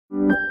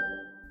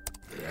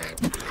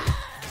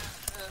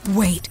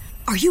Wait,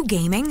 are you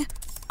gaming?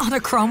 On a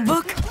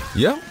Chromebook?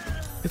 Yep.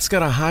 It's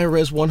got a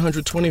high-res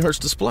 120Hz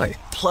display,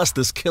 plus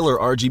this killer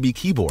RGB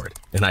keyboard.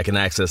 And I can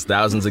access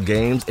thousands of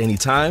games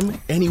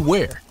anytime,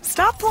 anywhere.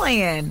 Stop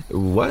playing.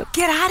 What?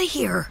 Get out of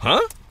here.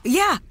 Huh?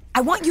 Yeah, I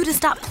want you to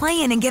stop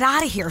playing and get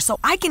out of here so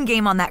I can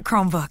game on that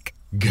Chromebook.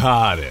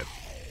 Got it.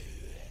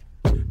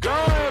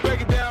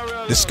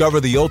 Discover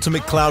the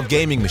ultimate cloud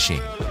gaming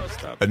machine,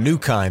 a new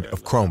kind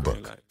of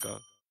Chromebook.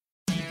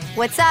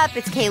 What's up?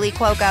 It's Kaylee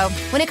Cuoco.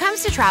 When it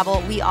comes to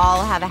travel, we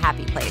all have a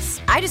happy place.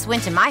 I just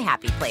went to my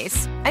happy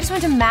place. I just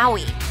went to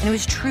Maui, and it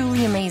was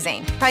truly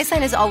amazing.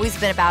 Priceline has always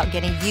been about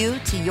getting you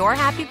to your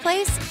happy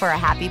place for a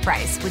happy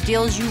price with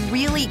deals you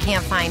really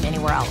can't find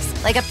anywhere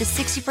else. Like up to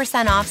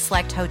 60% off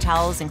select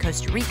hotels in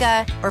Costa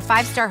Rica or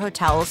 5-star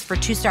hotels for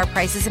 2-star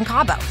prices in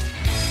Cabo.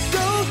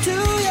 Go to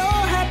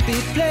your happy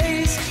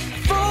place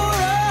for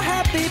a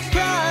happy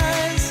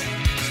price.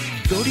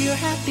 Go to your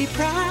happy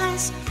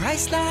price,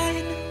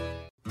 Priceline.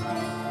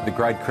 The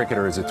Grade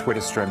Cricketer is a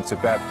Twitter stream. It's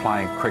about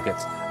playing cricket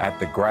at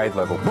the grade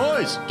level.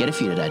 Boys, get a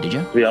few today, did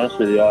you? To be honest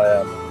with you,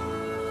 I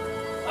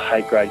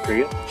hate grade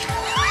cricket.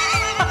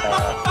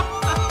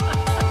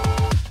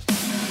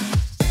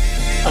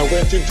 I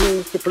went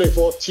into to play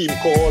for a team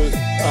called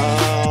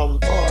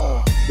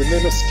the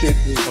name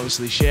escaped me.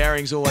 Obviously,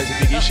 sharing's always a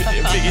big issue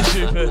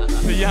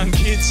for young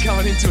kids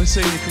coming into a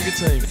senior cricket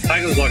team. I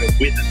think it was like a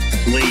wit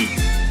league.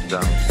 A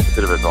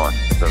bit of advice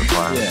to the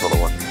players. That's what I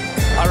want.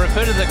 I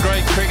refer to the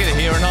great cricketer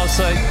here and I'll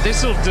say,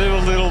 this'll do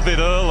a little bit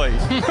early.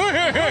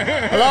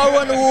 Hello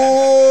and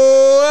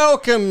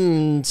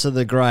welcome to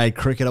the Grade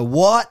Cricketer.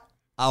 What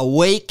a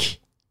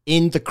week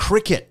in the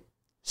cricket,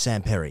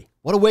 Sam Perry.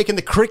 What a week in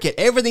the cricket.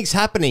 Everything's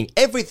happening.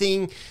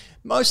 Everything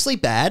mostly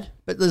bad,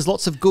 but there's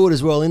lots of good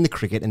as well in the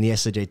cricket and the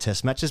SCG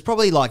Test match.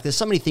 There's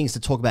so many things to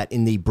talk about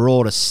in the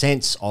broader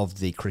sense of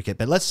the cricket,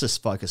 but let's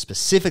just focus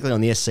specifically on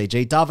the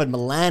SCG. Dawid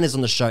Malan is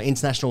on the show,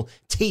 international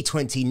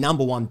T20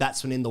 #1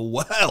 batsman in the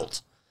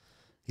world.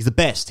 He's the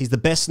best. He's the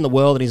best in the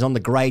world, and he's on the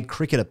Grade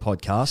Cricketer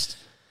podcast.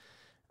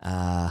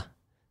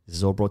 This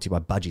is all brought to you by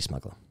Budgie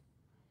Smuggler.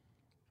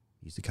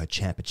 Use the code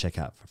CHAMP at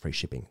checkout for free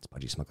shipping. It's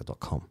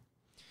budgiesmuggler.com.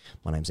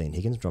 My name's Ian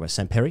Higgins. I'm joined by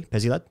Sam Perry.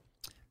 Pezzy lad.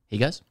 He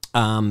goes.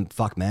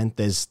 Fuck, man.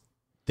 There's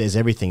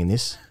everything in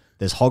this.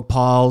 There's hog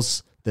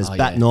piles. There's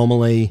bat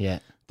normally. Yeah.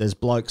 There's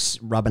blokes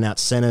rubbing out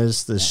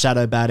centres. There's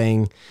shadow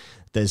batting.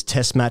 There's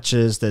test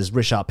matches. There's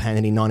Rishabh Pant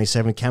hitting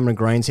 97. Cameron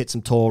Green's hit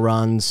some tall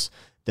runs.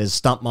 There's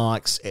stump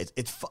marks.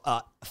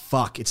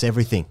 It's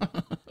everything.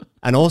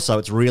 And also,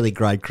 it's really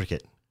grade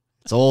cricket.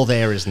 It's all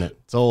there, isn't it?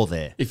 It's all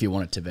there. If you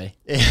want it to be.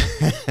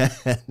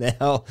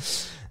 Now,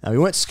 we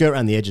won't skirt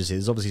around the edges here.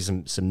 There's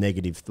obviously some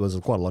negative. There's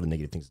quite a lot of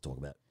negative things to talk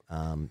about.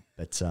 And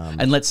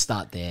let's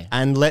start there.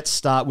 And let's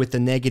start with the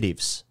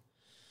negatives.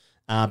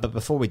 But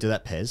before we do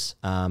that, Pez,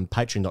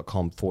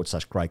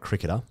 patreon.com/Grade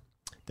Cricketer.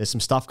 There's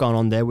some stuff going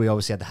on there. We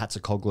obviously had the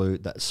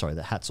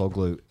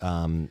Hatzoglu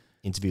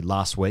interview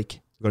last week.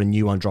 We've got a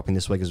new one dropping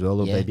this week as well, a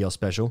little BBL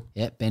special.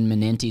 Yeah, Ben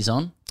Menente's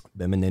on.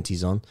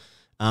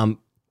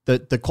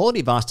 The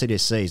quality of Ask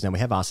TDSCs, now we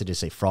have Ask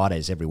TDSC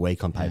Fridays every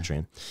week on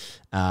Patreon.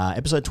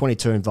 Episode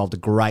 22 involved a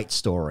great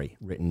story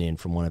written in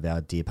from one of our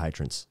dear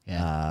patrons.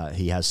 Yeah.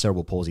 He has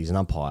cerebral palsy, he's an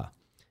umpire,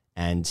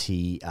 and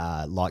he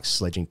likes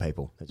sledging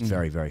people. It's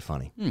very, very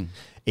funny.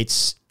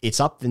 It's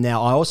up there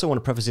now. I also want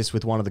to preface this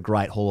with one of the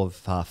great Hall of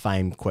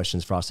Fame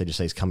questions for Ask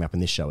TDSCs coming up in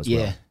this show as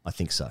well. I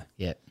think so.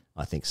 Yeah.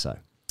 I think so.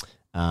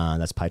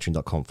 That's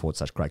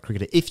patreon.com/Grade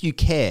Cricketer. If you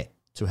care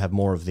to have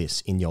more of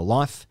this in your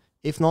life,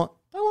 if not,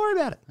 don't worry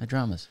about it. No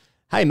dramas.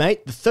 Hey,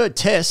 mate, the third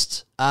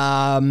test.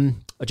 I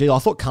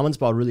thought Cummins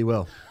bowled really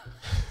well.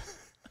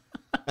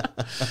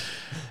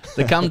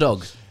 The cum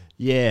dog.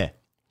 Yeah.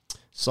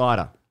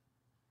 Cider.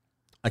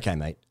 Okay,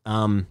 mate.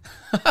 Now,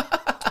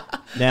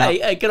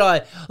 hey, can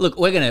I look?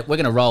 We're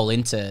gonna roll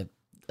into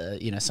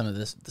some of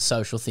the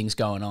social things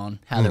going on,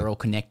 how they're all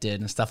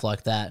connected and stuff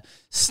like that.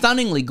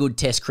 Stunningly good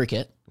Test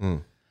cricket.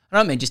 I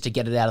don't mean just to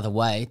get it out of the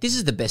way. This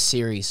is the best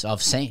series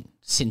I've seen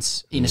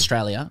since in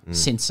Australia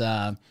since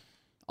I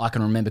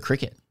can remember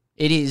cricket.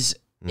 It is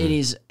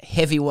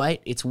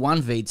heavyweight. It's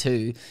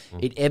 1v2.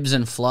 It ebbs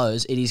and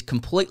flows. It is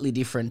completely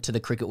different to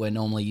the cricket we're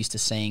normally used to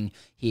seeing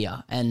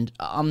here. And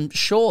I'm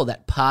sure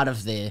that part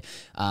of the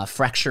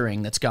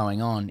fracturing that's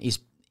going on is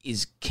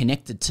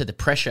connected to the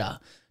pressure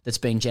that's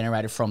being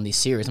generated from this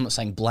series. I'm not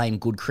saying blame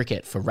good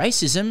cricket for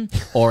racism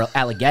or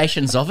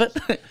allegations of it.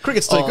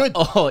 Cricket's too good.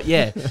 Oh,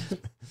 yeah.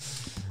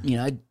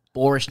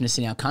 Boorishness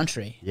in our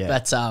country. Yeah.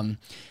 But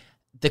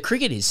the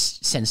cricket is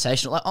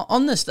sensational. Like,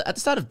 at the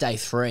start of day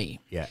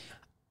 3,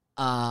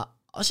 I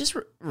was just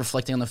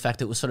reflecting on the fact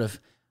that it was sort of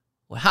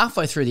we're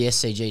halfway through the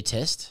SCG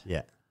Test.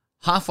 Yeah.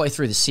 Halfway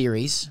through the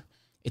series.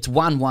 It's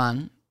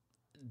 1-1.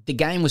 The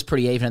game was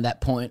pretty even at that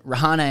point.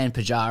 Rahane and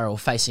Pujara were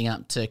facing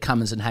up to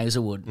Cummins and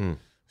Hazelwood.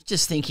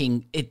 Just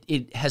thinking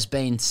it has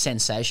been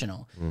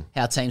sensational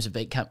how teams have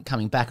been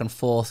coming back and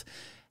forth.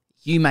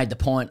 You made the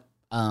point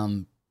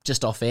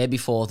just off air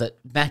before that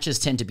matches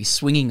tend to be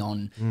swinging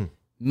on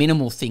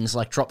minimal things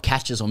like drop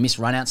catches or missed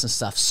runouts and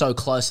stuff so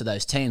close to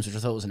those teams, which I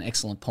thought was an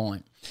excellent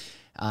point.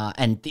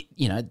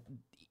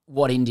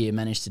 What India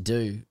managed to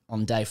do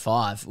on day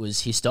 5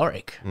 was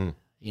historic.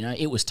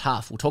 It was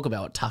tough. We'll talk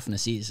about what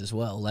toughness is as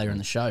well later in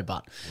the show,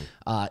 but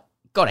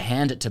got to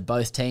hand it to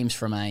both teams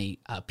from a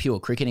pure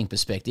cricketing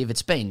perspective.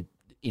 It's been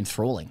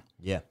enthralling.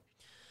 Yeah.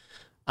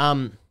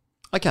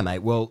 Okay, mate.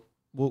 Well,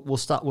 we'll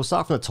start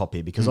from the top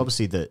here because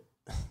obviously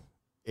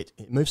it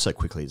moves so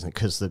quickly, isn't it?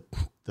 Because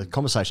the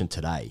conversation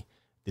today,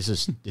 this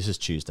is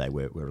Tuesday.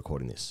 We're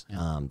recording this,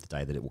 the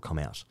day that it will come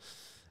out.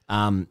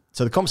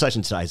 So the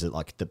conversation today is that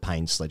like the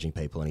Payne's sledging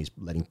people and he's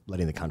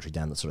letting the country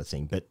down, that sort of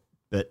thing. But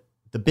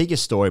the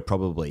biggest story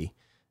probably,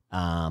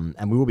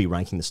 and we will be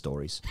ranking the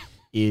stories,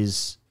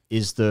 is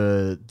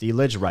the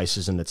alleged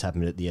racism that's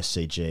happened at the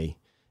SCG.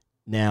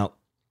 Now,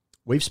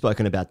 we've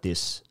spoken about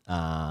this.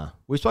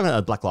 We've spoken about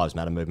the Black Lives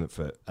Matter movement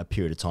for a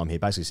period of time here,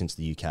 basically since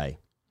the UK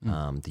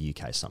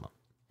summer.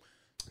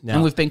 Now,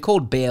 and we've been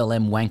called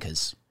BLM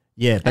wankers.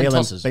 Yeah,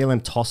 tossers.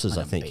 BLM tossers,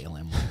 I think.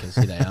 BLM wankers,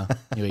 here they are.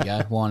 Here we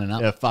go, winding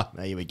up. Yeah, fuck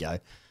me, here we go.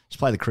 Just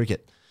play the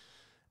cricket.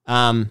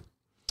 Now,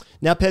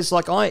 Pez,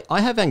 like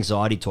I have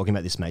anxiety talking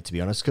about this, mate, to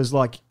be honest, because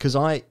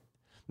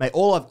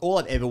all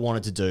I've ever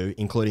wanted to do,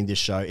 including this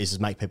show, is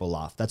just make people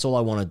laugh. That's all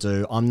I want to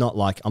do. I'm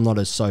not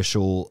a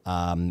social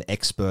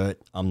expert.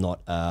 I'm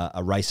not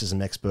a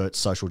racism expert,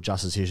 social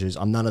justice issues.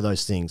 I'm none of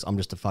those things. I'm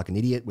just a fucking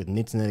idiot with an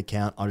internet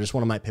account. I just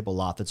want to make people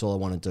laugh. That's all I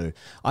want to do.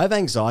 I have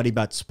anxiety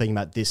about speaking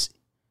about this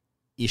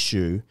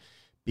issue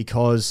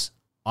because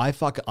I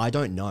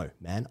don't know,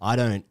 man. I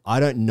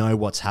don't know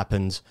what's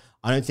happened.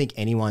 I don't think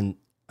anyone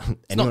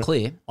not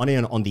clear.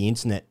 Anyone on the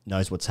internet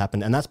knows what's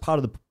happened, and that's part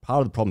of the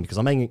problem because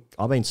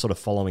I've been sort of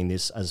following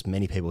this, as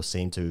many people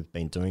seem to have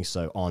been doing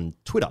so, on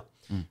Twitter,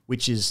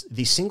 which is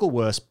the single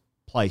worst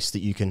place that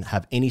you can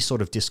have any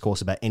sort of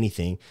discourse about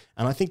anything.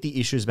 And I think the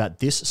issue is about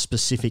this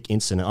specific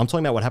incident. I'm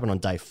talking about what happened on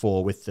day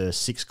 4 with the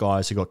 6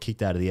 guys who got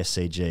kicked out of the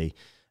SCG,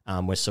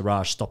 where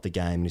Siraj stopped the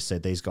game and he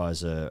said, these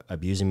guys are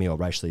abusing me or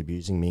racially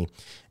abusing me.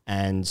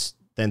 And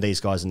then these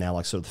guys are now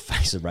like sort of the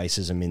face of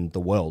racism in the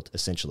world,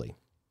 essentially.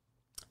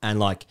 And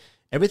like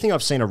everything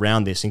I've seen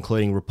around this,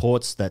 including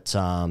reports that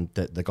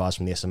that the guys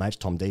from the SMH,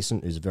 Tom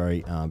Decent, who's a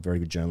very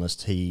good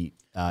journalist, he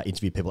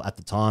interviewed people at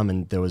the time,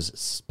 and there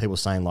was people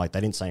saying like they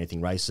didn't say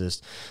anything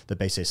racist. The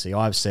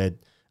BCCI have said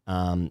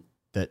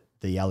that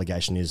the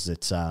allegation is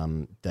that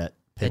that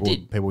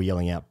people were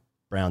yelling out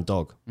 "brown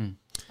dog,"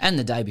 and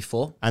the day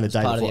before, I think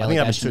that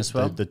was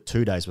well. the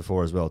 2 days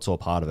before as well. It's all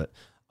part of it.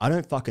 I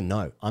don't fucking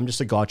know. I'm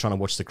just a guy trying to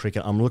watch the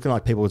cricket. I'm looking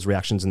like people's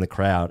reactions in the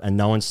crowd, and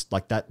no one's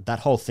like that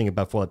whole thing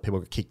about before people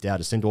got kicked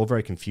out. It seemed all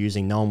very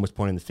confusing. No one was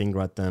pointing the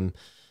finger at them.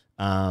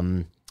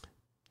 The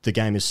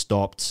game is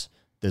stopped.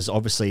 There's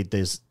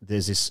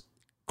this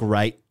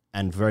great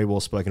and very well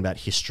spoken about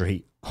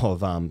history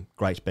of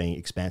great being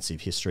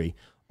expansive history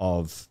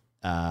of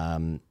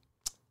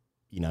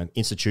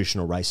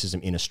institutional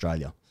racism in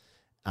Australia.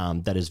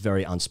 That is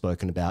very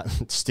unspoken about.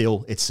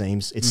 Still, it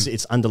seems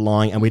it's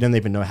underlying, and we don't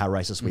even know how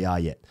racist we are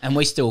yet. And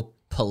we still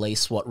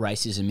police what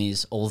racism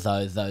is,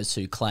 although those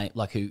who claim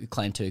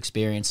to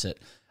experience it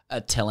are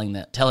telling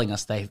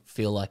us they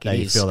feel like it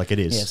is. They feel like it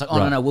is. Yeah, it's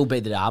like, no, we'll be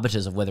the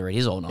arbiters of whether it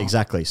is or not.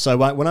 Exactly. So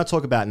when I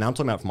talk about, now I'm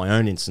talking about from my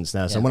own instance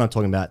now. So when I'm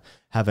talking about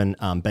having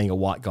being a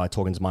white guy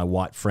talking to my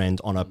white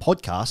friend on a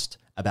podcast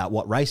about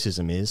what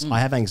racism is, I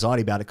have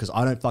anxiety about it because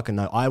I don't fucking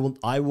know. I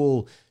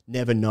will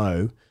never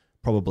know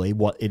probably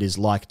what it is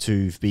like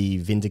to be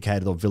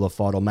vindicated or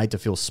vilified or made to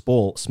feel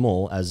small,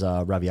 as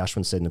Ravi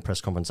Ashwin said in the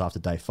press conference after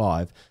day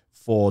 5,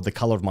 for the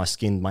color of my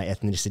skin, my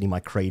ethnicity,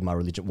 my creed, my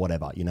religion,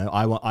 whatever. You know,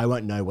 I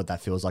won't know what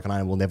that feels like, and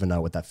I will never know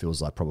what that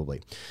feels like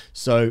probably.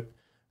 So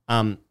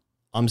I'm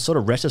sort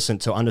of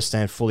reticent to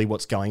understand fully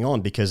what's going on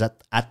because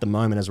at the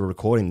moment as we're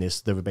recording this,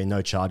 there have been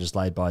no charges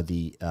laid by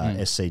the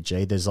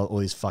SCG. There's all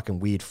this fucking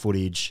weird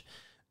footage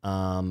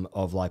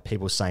of like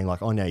people saying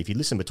like, oh no, if you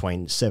listen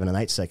between 7 and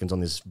 8 seconds on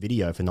this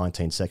video for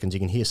 19 seconds, you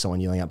can hear someone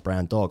yelling out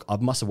 "brown dog." I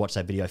must have watched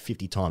that video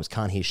 50 times.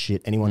 Can't hear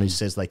shit. Anyone who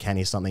says they can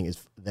hear something is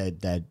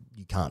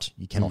you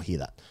cannot hear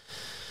that.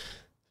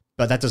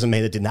 But that doesn't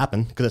mean it didn't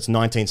happen because it's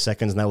 19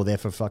 seconds and they were there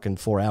for fucking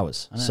 4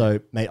 hours. So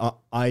mate,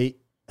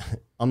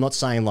 I'm not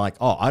saying like,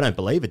 oh, I don't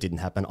believe it didn't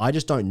happen. I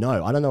just don't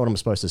know. I don't know what I'm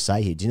supposed to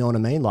say here. Do you know what I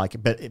mean? Like,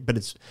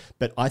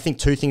 but I think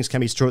two things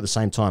can be true at the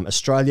same time.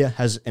 Australia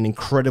has an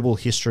incredible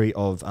history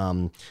of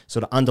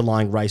sort of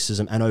underlying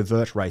racism and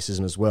overt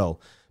racism as well.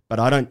 But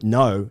I don't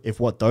know if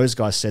what those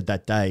guys said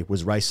that day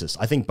was racist.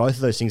 I think both of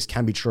those things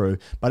can be true.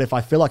 But if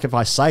I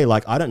say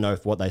like, I don't know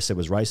if what they said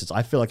was racist,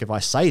 I feel like if I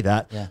say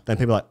that, then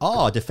people are like,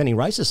 oh, defending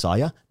racists, are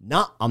you?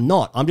 No, I'm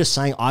not. I'm just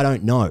saying I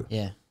don't know.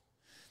 Yeah.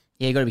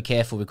 Yeah, you got to be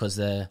careful because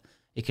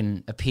it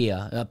can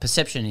appear.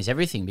 Perception is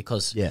everything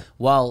because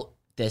while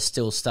there's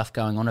still stuff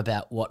going on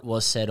about what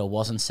was said or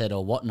wasn't said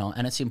or whatnot,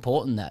 and it's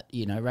important that,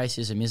 you know,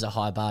 racism is a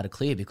high bar to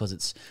clear because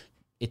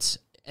it's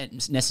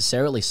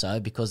necessarily so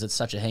because it's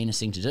such a heinous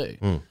thing to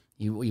do.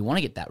 You want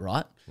to get that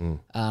right.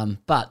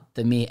 But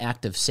the mere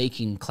act of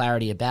seeking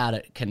clarity about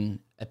it can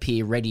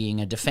appear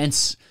readying a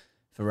defence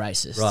for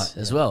racists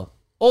as well.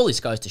 all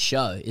this goes to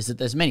show is that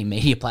there's many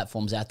media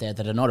platforms out there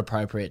that are not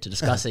appropriate to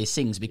discuss these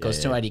things because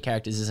 280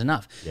 characters is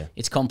enough. Yeah.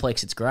 It's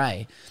complex, it's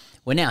grey.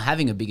 We're now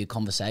having a bigger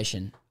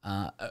conversation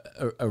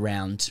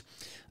around,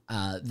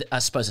 I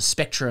suppose, a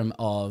spectrum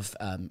of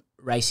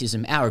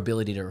racism, our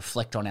ability to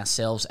reflect on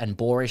ourselves, and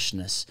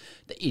boorishness.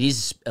 It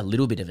is a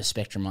little bit of a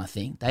spectrum, I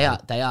think. They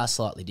are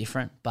slightly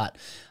different, but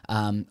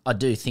I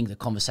do think the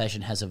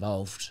conversation has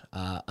evolved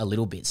a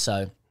little bit.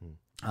 So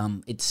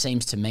it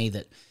seems to me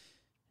that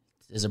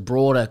there's a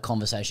broader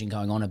conversation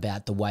going on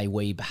about the way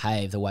we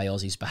behave, the way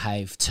Aussies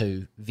behave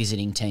to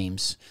visiting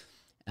teams,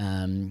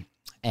 and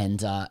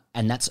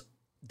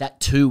that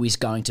too is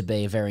going to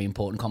be a very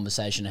important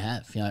conversation to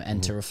have,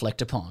 and to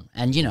reflect upon.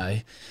 And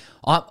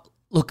I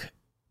look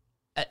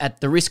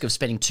at the risk of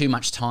spending too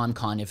much time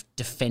kind of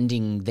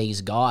defending these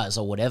guys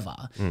or whatever.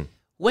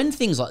 When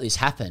things like this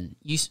happen,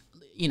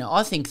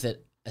 I think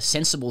that a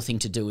sensible thing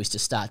to do is to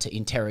start to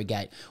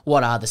interrogate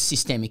what are the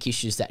systemic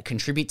issues that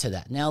contribute to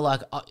that. Now,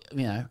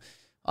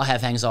 I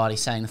have anxiety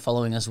saying the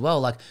following as well.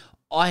 Like,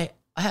 I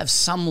have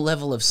some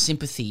level of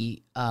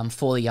sympathy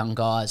for the young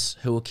guys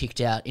who were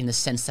kicked out, in the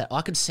sense that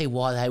I could see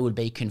why they would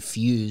be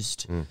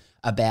confused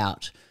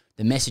about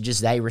the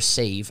messages they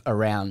receive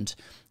around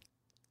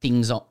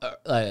things,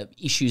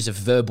 issues of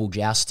verbal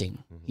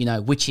jousting,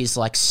 which is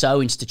like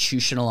so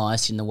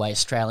institutionalized in the way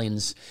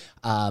Australians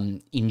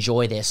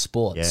enjoy their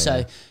sport.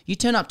 You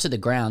turn up to the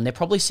ground, they're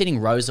probably sitting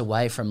rows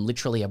away from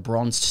literally a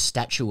bronzed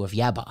statue of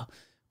Yabba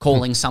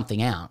calling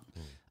something out.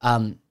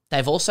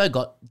 They've also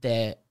got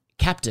their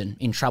captain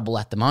in trouble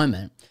at the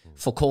moment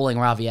for calling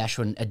Ravi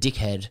Ashwin a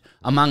dickhead,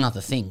 among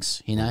other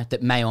things,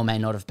 that may or may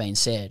not have been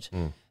said.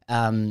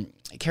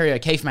 Kerry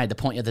O'Keefe made the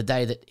point the other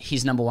day that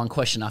his number one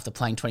question after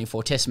playing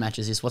 24 test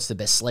matches is, what's the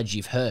best sledge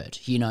you've heard?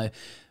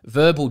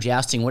 Verbal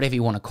jousting, whatever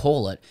you want to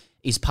call it,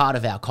 is part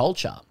of our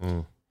culture.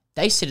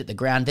 They sit at the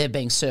ground, they're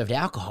being served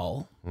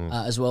alcohol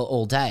as well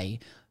all day.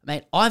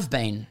 Mate, I've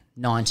been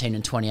 19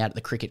 and 20 out at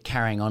the cricket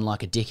carrying on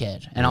like a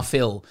dickhead, and I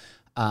feel,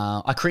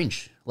 I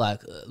cringe,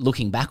 like,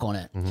 looking back on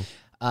it.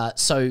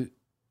 So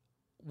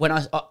when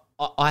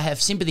I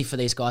have sympathy for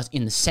these guys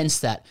in the sense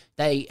that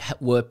they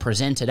were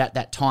presented at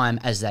that time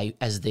as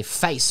the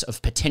face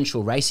of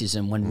potential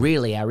racism, when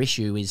really our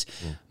issue is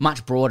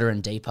much broader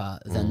and deeper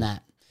than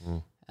that.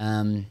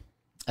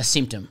 A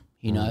symptom,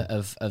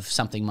 of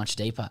something much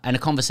deeper, and a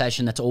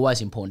conversation that's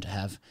always important to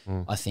have,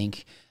 I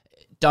think.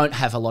 Don't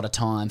have a lot of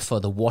time for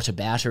the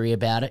whataboutery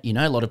about it.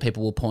 A lot of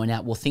people will point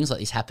out, well, things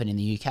like this happen in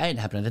the UK and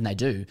happen, and they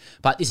do,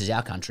 but this is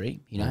our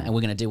country, and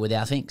we're going to deal with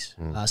our things.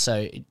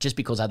 So just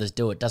because others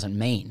do it doesn't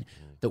mean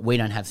that we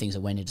don't have things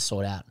that we need to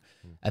sort out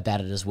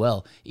about it as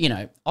well.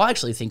 I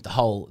actually think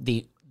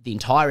the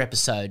entire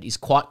episode is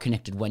quite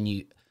connected when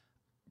you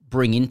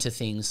bring in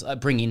things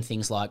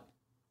like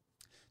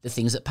the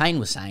things that Payne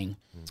was saying.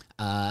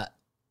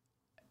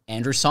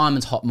 Andrew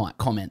Simon's hot mic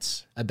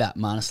comments about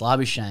Marnus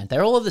Labuschagne,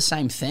 they're all of the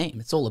same theme.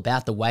 It's all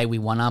about the way we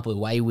one-up, the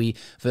way we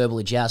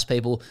verbally joust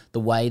people, the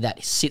way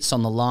that sits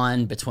on the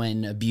line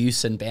between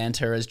abuse and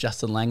banter, as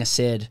Justin Langer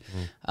said.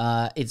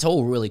 It's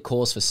all really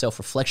cause for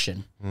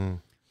self-reflection.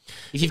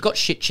 If you've got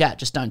shit chat,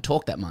 just don't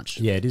talk that much.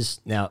 Yeah, it is.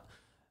 Now,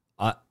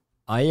 I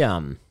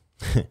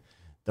the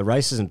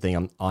racism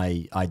thing,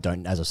 I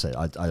don't, as I said,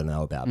 I don't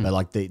know about. But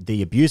like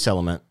the abuse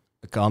element,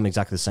 I'm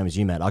exactly the same as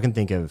you, Matt. I can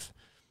think of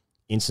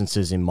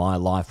instances in my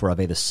life where I've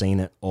either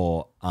seen it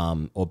or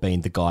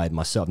been the guy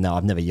myself. Now,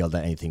 I've never yelled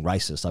at anything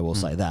racist, I will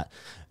say that.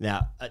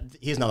 Now,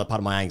 here's another part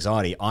of my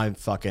anxiety. I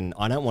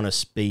don't want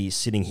to be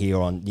sitting here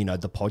on,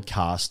 the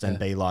podcast and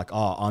be like,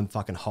 oh, I'm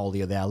fucking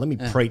holier thou. Let me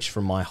preach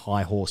from my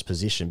high horse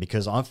position,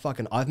 because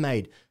I've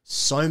made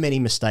so many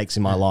mistakes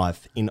in my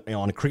life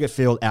on a cricket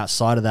field.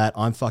 Outside of that,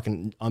 I'm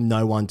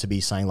no one to be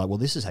saying like, well,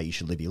 this is how you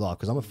should live your life,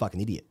 because I'm a fucking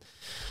idiot.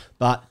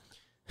 But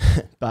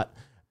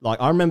like,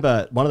 I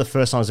remember one of the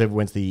first times I ever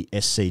went to the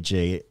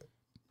SCG,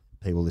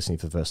 people listening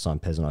for the first time,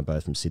 Pez and I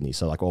both from Sydney,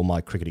 so like all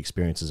my cricket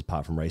experiences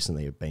apart from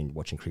recently have been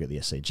watching cricket at the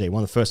SCG.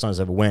 One of the first times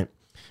I ever went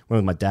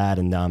with my dad,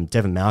 and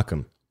Devon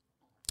Malcolm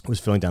was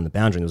filling down the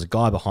boundary, and there was a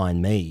guy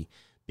behind me,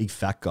 big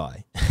fat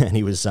guy, and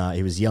he was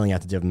yelling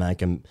out to Devon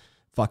Malcolm,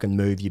 fucking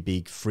move your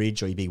big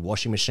fridge or your big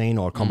washing machine,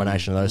 or a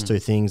combination of those two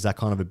things, that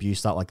kind of abuse,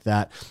 stuff like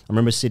that. I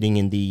remember sitting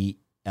in the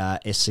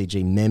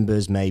SCG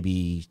members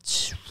maybe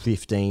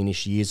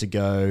 15-ish years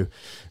ago.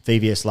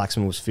 VVS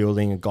Laxman was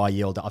fielding. A guy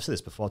yelled out, I've said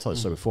this before, I've told this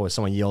story before,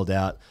 someone yelled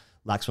out,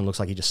 Laxman looks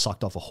like he just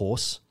sucked off a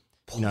horse.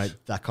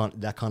 That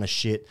kind of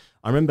shit.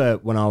 I remember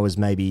when I was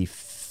maybe,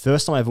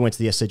 first time I ever went to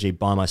the SCG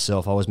by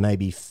myself, I was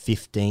maybe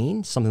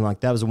 15, something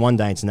like that. It was a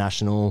one-day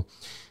international,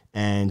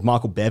 and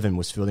Michael Bevan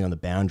was fielding on the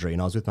boundary,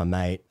 and I was with my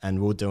mate,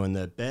 and we were doing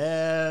the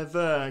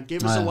Bevan,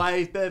 give us a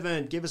wave,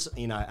 Bevan, give us,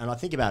 and I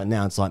think about it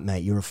now, it's like, mate,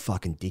 you're a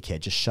fucking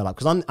dickhead, just shut up,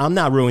 because I'm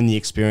now ruining the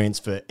experience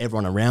for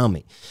everyone around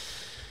me.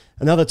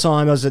 Another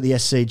time I was at the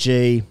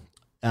SCG,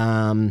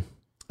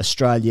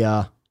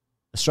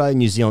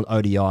 Australia-New Zealand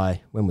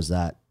ODI, when was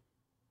that?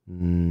 I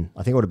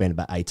think it would have been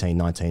about 18,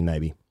 19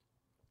 maybe.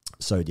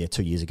 So yeah,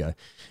 2 years ago.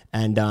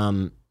 And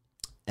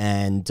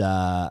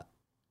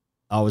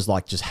I was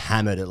like just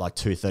hammered at like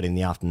 2:30 in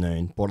the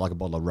afternoon. Bought like a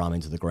bottle of rum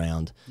into the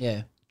ground.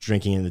 Yeah.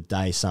 Drinking in the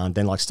day, son.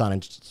 Then like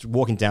starting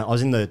walking down. I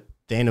was in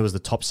then it was the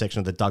top section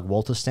of the Doug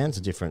Walter stand. It's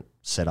a different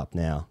setup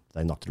now.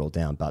 They knocked it all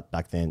down. But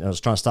back then, I was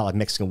trying to start like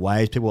Mexican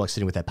waves. People were like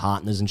sitting with their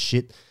partners and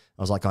shit.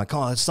 I was like,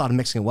 oh, let's start a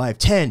Mexican wave.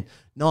 10,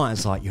 9.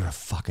 It's like, you're a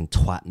fucking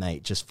twat,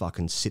 mate. Just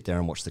fucking sit there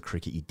and watch the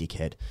cricket, you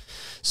dickhead.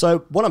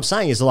 So what I'm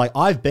saying is like,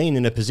 I've been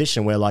in a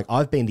position where like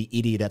I've been the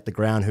idiot at the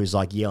ground who's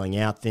like yelling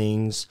out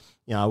things.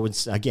 You know,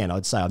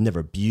 I'd say I've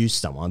never abused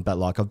someone, but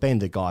like I've been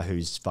the guy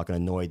who's fucking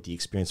annoyed the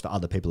experience for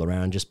other people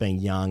around, just being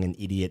young and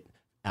idiot,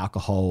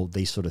 alcohol,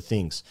 these sort of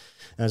things.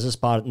 And it's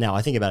just now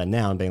I think about it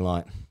now and being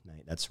like,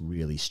 mate, that's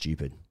really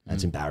stupid.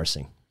 That's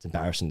embarrassing. It's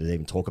embarrassing to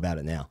even talk about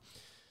it now.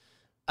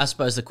 I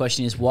suppose the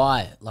question is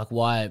why? Like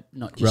why,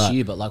 not just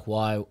you, but like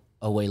why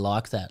are we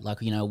like that?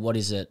 Like, you know, what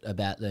is it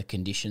about the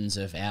conditions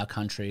of our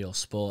country or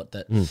sport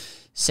that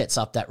sets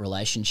up that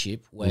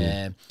relationship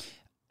where,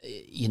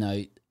 you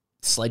know,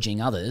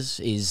 sledging others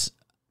is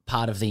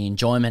part of the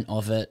enjoyment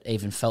of it,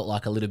 even felt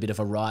like a little bit of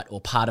a rite or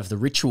part of the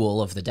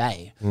ritual of the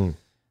day.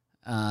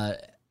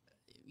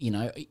 You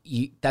know,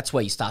 that's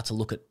where you start to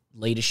look at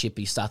leadership,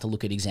 you start to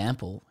look at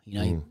example. You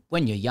know,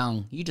 when you're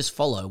young, you just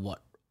follow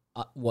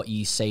what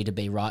you see to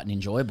be right and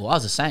enjoyable. I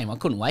was the same. I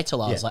couldn't wait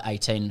till I was like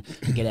 18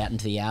 to get out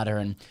into the outer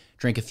and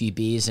drink a few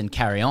beers and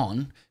carry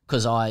on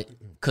because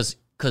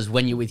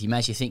when you're with your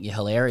mates, you think you're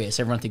hilarious.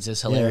 Everyone thinks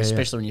it's hilarious,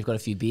 especially when you've got a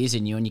few beers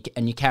in you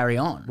and you carry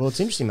on. Well, it's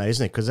interesting, mate,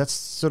 isn't it? Because that's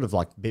sort of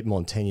like a bit more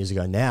than 10 years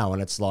ago now,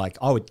 and it's like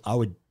I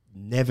would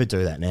never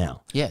do that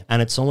now. Yeah.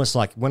 And it's almost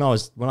like when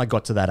I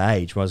got to that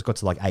age, when I got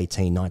to like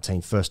 18,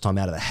 19, first time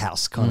out of the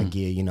house kind of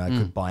gear, you know,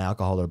 could buy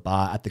alcohol at a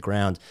bar at the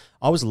ground.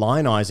 I was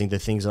lionizing the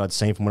things that I'd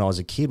seen from when I was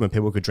a kid when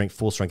people could drink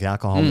full strength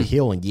alcohol on the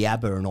hill and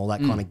yabba and all that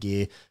kind of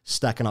gear,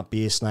 stacking up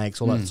beer snakes,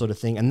 all that sort of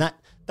thing. And that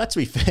to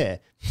be fair,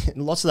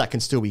 lots of that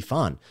can still be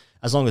fun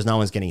as long as no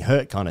one's getting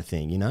hurt kind of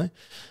thing, you know?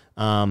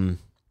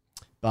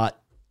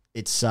 But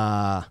it's...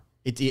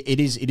 It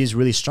is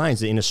really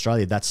strange that in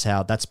Australia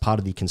that's part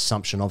of the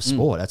consumption of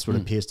sport. That's what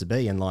it appears to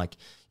be. And like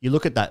you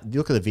look at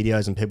the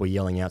videos and people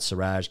yelling out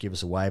Siraj, give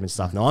us a wave and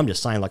stuff. No, I'm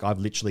just saying like I've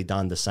literally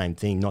done the same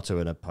thing, not to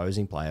an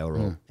opposing player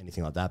or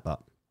anything like that,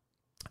 but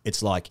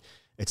it's like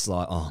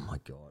oh my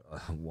God,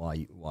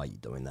 why are you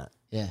doing that?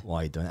 Yeah, why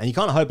are you doing that? And you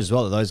kind of hope as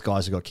well that those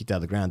guys who got kicked out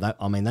of the ground,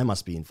 they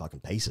must be in fucking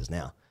pieces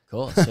now.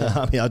 Of course, yeah.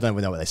 I mean, I don't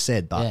even know what they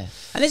said, but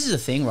and this is the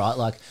thing, right?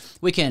 Like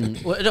I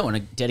don't want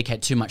to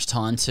dedicate too much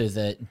time to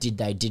the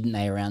didn't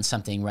they around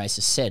something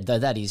racist said, though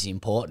that is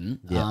important.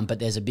 Yeah. But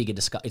there's a bigger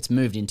it's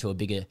moved into a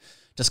bigger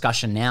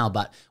discussion now.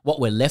 But what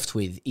we're left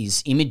with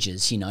is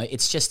images. You know,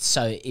 it's just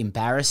so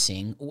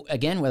embarrassing.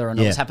 Again, whether or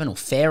not it's happened or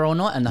fair or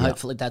not, and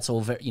hopefully that's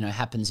all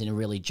happens in a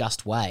really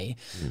just way,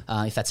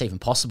 if that's even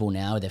possible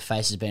now, with their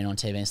faces being on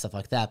TV and stuff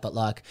like that. But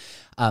like,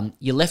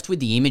 you're left with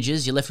the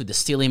images, you're left with the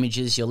still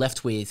images, you're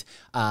left with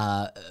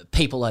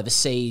people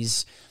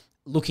overseas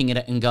looking at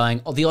it and going,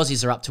 oh, the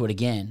Aussies are up to it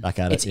again. Back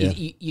at it,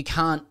 you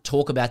can't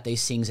talk about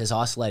these things as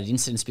isolated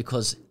incidents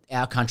because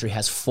our country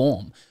has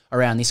form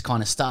around this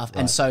kind of stuff.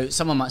 Right. And so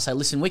someone might say,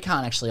 listen, we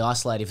can't actually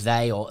isolate if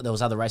they or there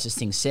was other racist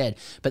things said.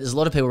 But there's a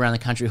lot of people around the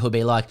country who'll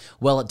be like,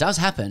 well, it does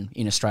happen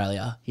in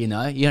Australia. You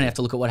know, you don't have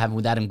to look at what happened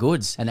with Adam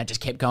Goodes. And that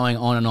just kept going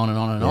on and on and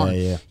on and on.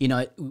 Yeah. You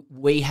know,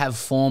 we have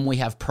form, we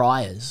have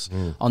priors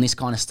on this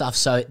kind of stuff.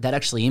 So that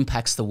actually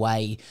impacts the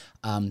way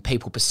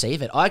people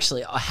perceive it. I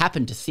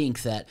happen to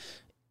think that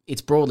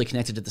it's broadly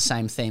connected to the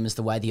same theme as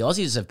the way the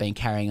Aussies have been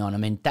carrying on. I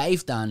mean,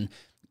 they've done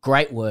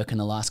great work in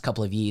the last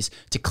couple of years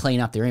to clean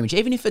up their image.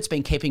 Even if it's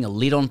been keeping a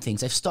lid on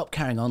things, they've stopped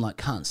carrying on like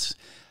cunts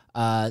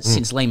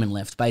since Lehman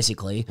left,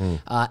 basically.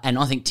 And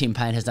I think Tim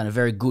Payne has done a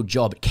very good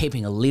job at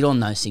keeping a lid on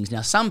those things.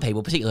 Now, some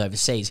people, particularly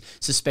overseas,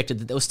 suspected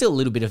that there was still a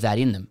little bit of that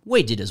in them.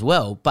 We did as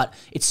well, but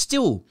it's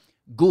still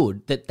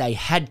good that they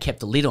had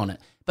kept a lid on it,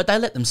 but they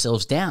let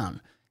themselves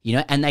down. You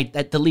know, and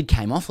the lid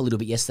came off a little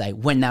bit yesterday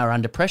when they were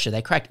under pressure.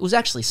 They cracked. It was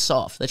actually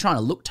soft. They're trying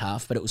to look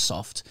tough, but it was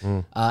soft.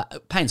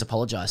 Payne's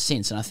apologised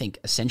since, and I think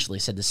essentially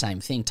said the same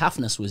thing.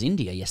 Toughness was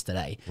India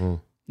yesterday.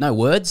 No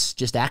words,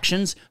 just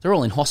actions. They're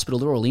all in hospital.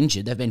 They're all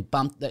injured. They've been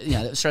bumped. You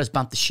know, Australia's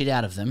bumped the shit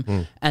out of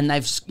them, and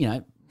they've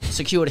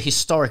secured a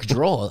historic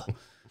draw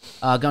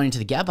going into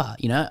the Gabba.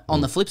 You know, on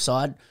the flip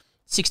side,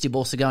 60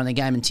 balls to go in the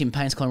game, and Tim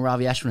Payne's calling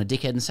Ravi Ashwin a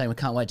dickhead and saying we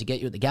can't wait to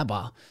get you at the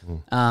Gabba.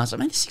 So I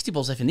mean, there's 60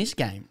 balls left in this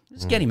game.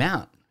 Just get him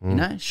out. You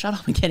know, shut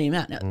up and get him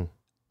out. Now,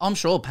 I'm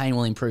sure Payne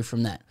will improve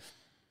from that.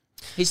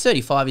 He's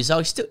 35 years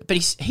old, but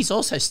he's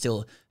also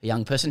still a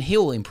young person. He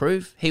will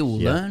improve. He will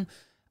learn.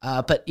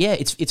 But yeah,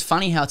 it's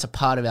funny how it's a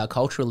part of our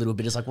culture a little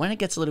bit. It's like when it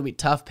gets a little bit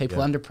tough,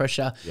 people under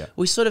pressure,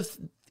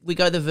 we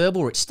go the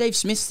verbal route. Steve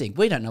Smith's thing,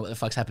 we don't know what the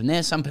fuck's happened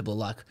there. Some people are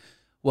like,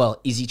 well,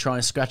 is he trying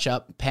to scratch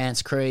up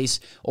pants crease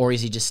or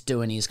is he just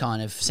doing his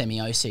kind of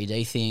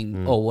semi-OCD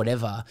thing or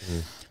whatever?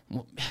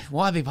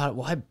 Why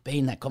be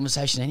in that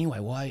conversation anyway?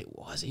 Why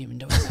is he even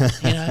doing that?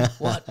 You know,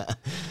 what?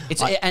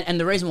 And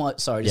the reason why,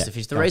 sorry, just to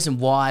finish, the reason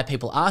why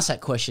people ask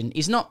that question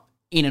is not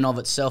in and of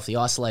itself the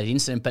isolated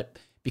incident, but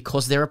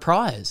because they're a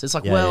prize. It's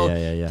like,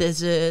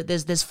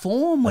 there's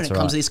form when it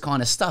comes to this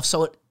kind of stuff.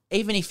 So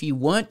even if you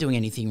weren't doing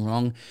anything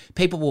wrong,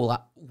 people will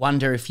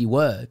wonder if you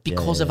were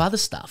because of other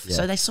stuff.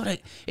 So they sort of,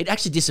 it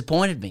actually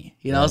disappointed me.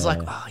 You know, I was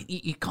like,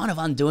 you're kind of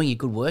undoing your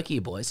good work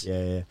here, boys.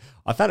 Yeah.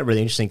 I found it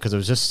really interesting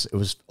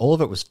because all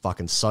of it was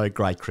fucking so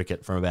grade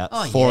cricket from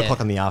about 4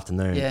 o'clock in the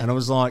afternoon. Yeah. And I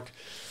was like,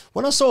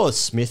 when I saw the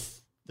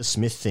Smith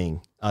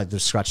thing, they're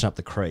scratching up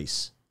the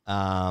crease,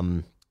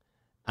 and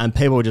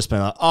people were just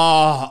being like,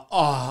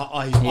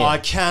 I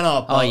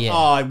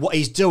cannot.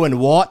 He's doing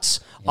what?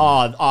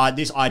 I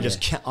just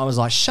can't. I was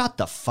like, shut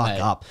the fuck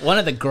up. One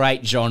of the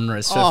great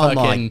genres for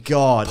fucking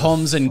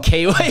Poms and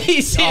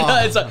Kiwis. You know,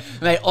 it's like,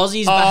 mate,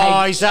 Aussies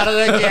behave. He's at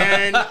it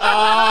again.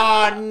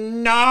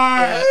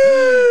 No.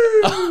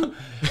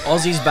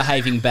 Aussies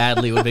behaving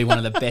badly would be one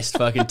of the best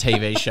fucking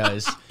TV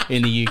shows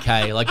in the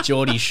UK, like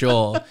Geordie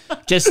Shore.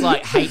 Just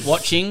like hate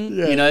watching,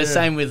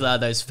 same with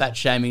those fat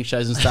shaming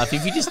shows and stuff.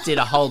 If you just did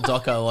a whole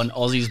doco on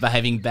Aussies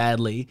behaving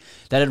badly,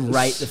 that'd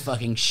rate the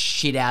fucking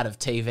shit out of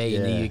TV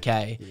in the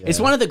UK. Yeah.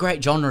 It's one of the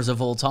great genres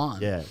of all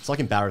time. Yeah, it's like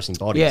Embarrassing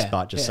Bodies,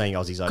 but just seeing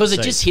Aussies overseas. Because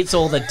it just hits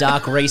all the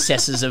dark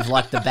recesses of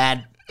like the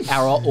bad,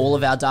 all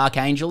of our dark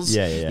angels.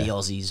 Yeah. The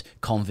Aussies,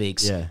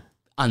 convicts.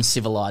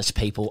 Uncivilized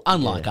people,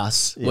 unlike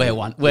us. We're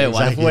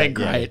wonderful. We're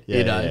great.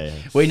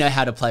 We know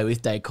how to play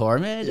with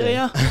decorum, do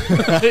you?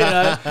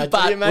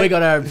 But we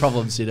got our own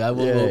problems.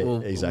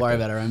 We'll worry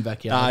about our own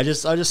backyard. I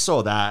just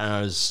saw that, and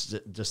I was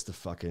just the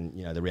fucking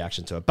the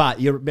reaction to it.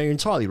 But you're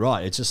entirely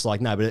right. It's just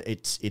like, no, but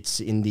it's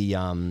in the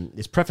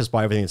it's prefaced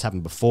by everything that's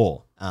happened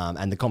before.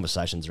 And the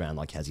conversations around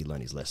like, has he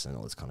learned his lesson and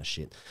all this kind of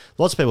shit.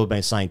 Lots of people have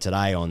been saying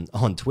today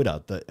on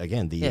Twitter that,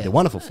 again, the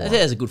wonderful forum.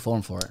 There's a good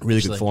forum for it.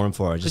 Really good forum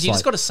for it. Because you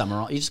just got to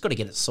summarize. You just got to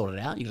get it sorted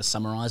out. You got to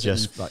summarize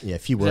it. A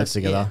few words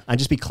together and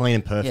just be clean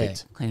and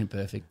perfect. Yeah, clean and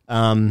perfect.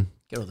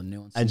 Get all the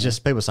nuances. And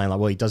just people saying like,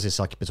 well, he does this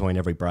like between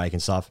every break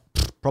and stuff.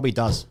 Probably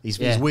does. He's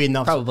weird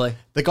enough. Probably.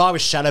 The guy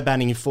was shadow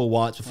banning in full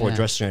whites before a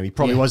dressing room. He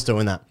probably was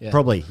doing that. Yeah.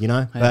 Probably,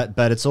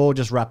 But it's all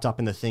just wrapped up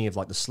in the thing of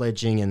like the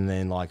sledging, and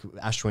then like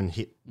Ashwin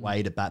hit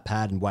Wade at bat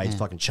pad and Wade's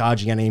fucking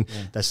charging at him.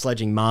 Yeah. They're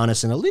sledging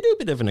Marnus in a little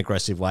bit of an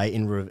aggressive way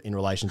in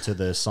relation to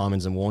the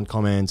Simons and Warren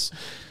comments.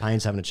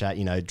 Payne's having a chat,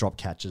 drop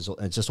catches.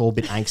 It's just all a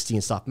bit angsty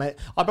and stuff, mate.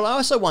 But I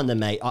also wonder,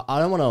 mate, I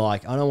don't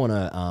want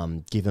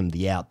to give him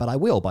the out, but I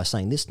will by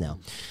saying this now.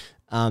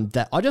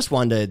 That I just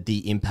wonder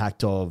the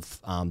impact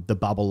of the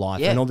bubble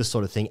life and all this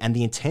sort of thing, and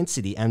the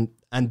intensity, and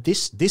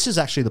this is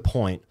actually the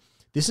point.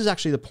 This is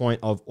actually the point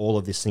of all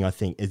of this thing. I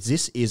think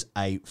this is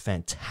a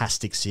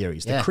fantastic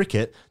series. The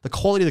cricket, the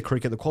quality of the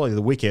cricket, the quality of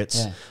the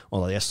wickets.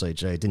 Well, the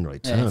SCG didn't really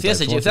turn.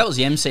 If that was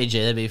the MCG,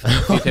 there'd be a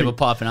few people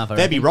piping up.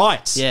 There'd be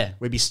riots. Yeah,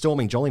 we'd be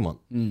storming Jollymont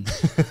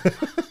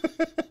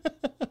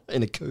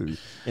in a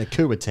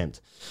coup attempt.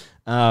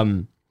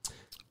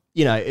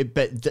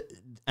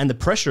 And the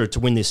pressure to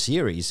win this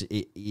series, and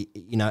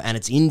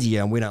it's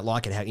India, and we don't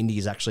like it how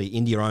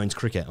India owns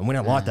cricket, and we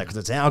don't like that because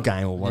it's our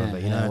game or whatever.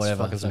 It's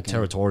fucking some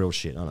territorial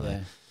shit. I don't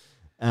know.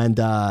 And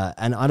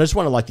I just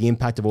want to like the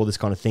impact of all this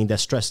kind of thing. They're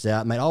stressed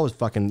out, mate. I was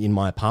fucking in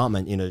my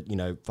apartment in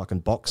a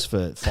fucking box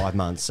for 5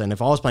 months, and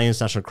if I was playing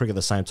international cricket at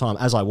the same time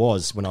as I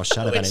was when I was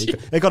shadow banning,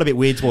 it got a bit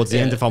weird towards the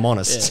end, if I'm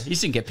honest. Yeah. You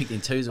didn't get picked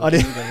in twos. I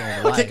didn't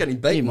get any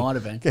beaten. You might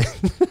have been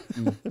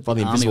by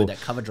the invisible with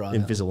that cover drive.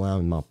 Invisible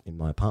arm in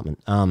my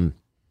apartment.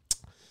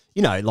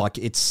 Like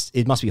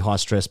it must be high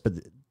stress, but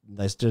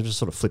they just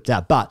sort of flipped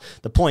out. But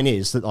the point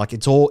is that like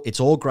it's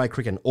all grade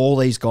cricket, and all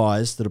these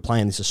guys that are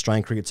playing this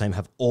Australian cricket team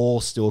have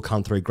all still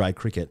come through grade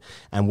cricket.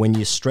 And when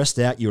you're stressed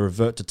out, you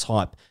revert to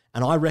type.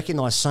 And I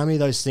recognise so many of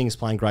those things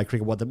playing grade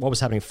cricket. What was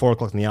happening at 4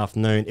 o'clock in the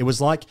afternoon? It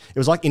was like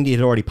India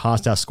had already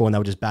passed our score and they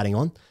were just batting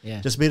on. Yeah.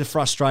 Just a bit of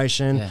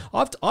frustration. Yeah.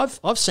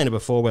 I've seen it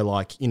before where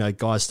like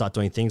guys start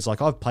doing things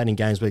like I've played in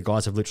games where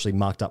guys have literally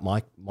marked up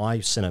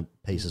my centre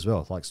piece as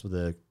well, like with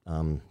the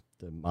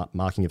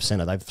marking of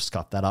centre. They've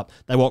scuffed that up.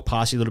 They walk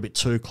past you a little bit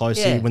too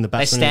closely when the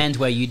batsman... They stand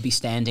where you'd be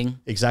standing.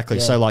 Exactly.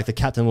 Yeah. So, like, the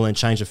captain will then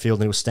change the field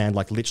and he'll stand,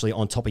 like, literally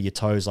on top of your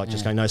toes, like,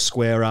 just going, no,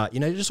 squarer.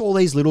 Just all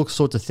these little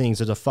sorts of things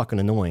that are fucking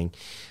annoying.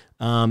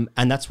 And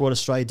that's what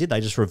Australia did.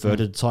 They just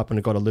reverted to type and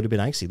it got a little bit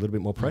angsty, a little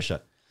bit more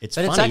pressure. It's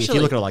funny if you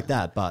look at it like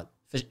that, but...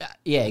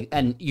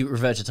 and you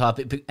revert to type,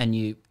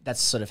 and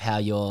that's sort of how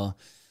you're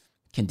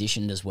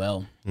conditioned as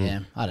well.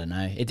 Yeah, I don't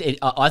know.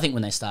 I think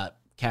when they start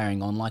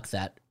carrying on like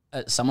that,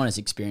 someone as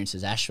experienced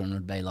as Ashwin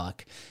would be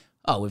like,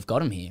 oh, we've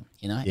got him here.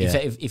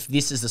 If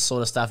this is the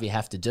sort of stuff you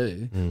have to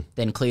do,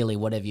 then clearly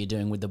whatever you're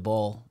doing with the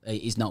ball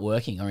is not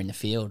working, or in the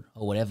field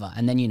or whatever.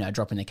 And then,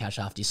 dropping the catch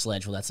after your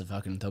sledge, well, that's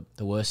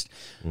the worst,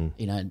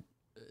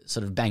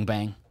 sort of bang,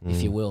 bang,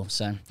 if you will.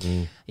 So,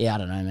 I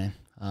don't know, man.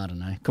 I don't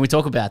know. Can we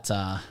talk about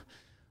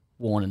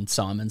Warren and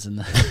Simons and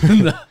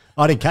the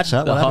I didn't catch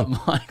that. The hot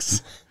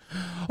mics.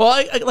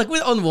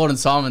 Well, on Warren and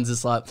Simons,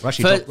 it's like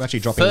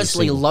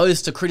firstly,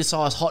 loath to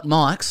criticise hot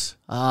mics.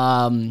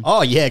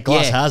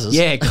 Glass houses.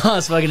 Yeah,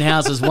 glass fucking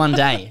houses.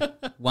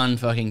 One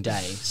fucking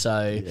day.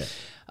 So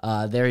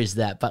there is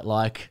that. But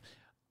like,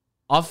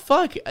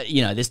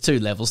 there's two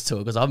levels to it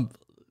because I'm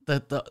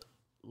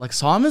like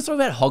Simon's talking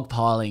about hog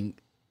piling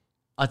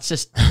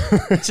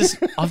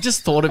I've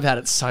just thought about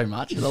it so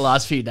much in the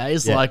last few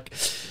days. Yeah. Like,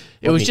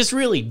 it was just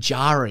really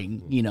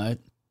jarring,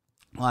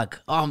 Like,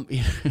 I'm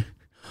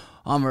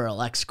a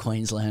relaxed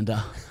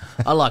Queenslander.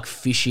 I like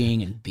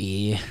fishing and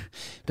beer.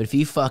 But if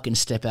you fucking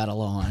step out of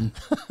line,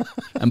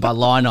 and by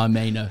line I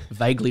mean a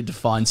vaguely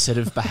defined set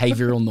of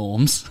behavioural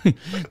norms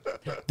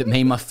that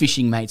me and my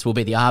fishing mates will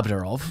be the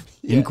arbiter of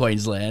in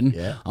Queensland,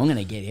 I'm going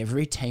to get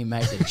every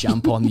teammate to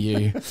jump on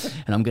you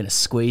and I'm going to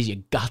squeeze your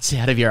guts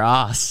out of your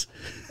ass.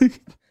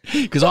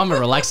 Because I'm a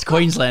relaxed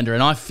Queenslander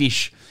and I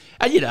fish.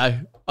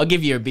 And, I'll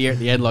give you a beer at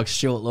the end like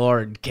Stuart Law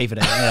and keep it,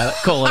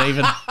 call it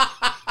even.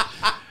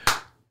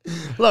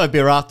 Love a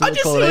beer after.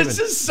 It was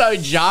just so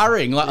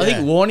jarring. Like I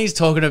think Warney's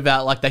talking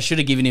about like they should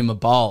have given him a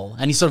bowl,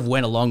 and he sort of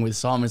went along with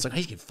Simon. It's like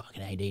he's getting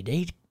fucking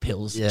ADD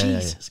pills.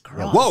 Jesus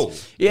Christ. Whoa.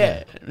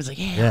 Yeah. It was like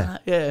yeah.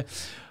 Hey,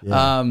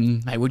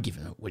 would give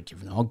him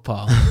an hog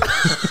pile.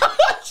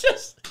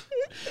 Just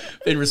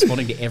been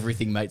responding to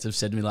everything mates have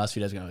said to me the last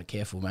few days. Going,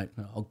 careful, mate,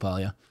 hog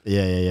pile, yeah.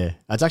 Yeah.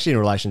 It's actually in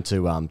relation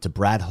to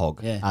Brad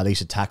Hogg. Yeah. They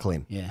used to tackle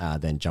him, Yeah.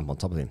 then jump on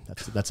top of him.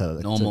 That's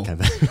a Normal.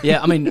 That's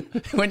Yeah, I mean,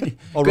 because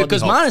Hogg.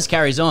 Marnus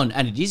carries on,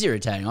 and it is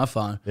irritating, I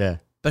find. Yeah.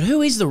 But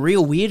who is the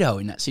real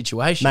weirdo in that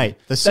situation? Mate,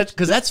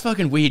 because that's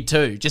fucking weird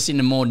too. Just in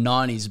the more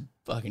 90s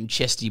fucking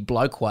chesty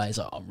bloke ways.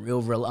 Like,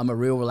 I'm a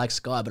real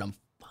relaxed guy, but I'm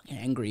fucking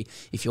angry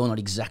if you're not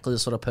exactly the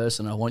sort of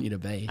person I want you to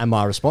be. And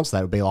my response to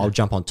that would be, I'll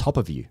jump on top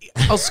of you.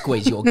 I'll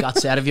squeeze your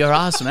guts out of your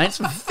ass, mate. It's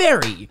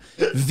very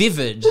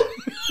vivid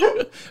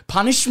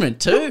punishment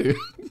too.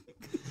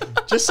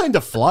 Just seemed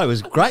to flow. It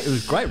was great. It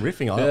was great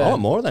riffing. I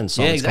want more than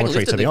Simon's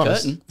commentary, to be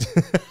honest.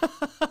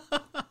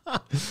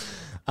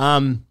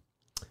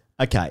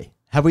 Okay.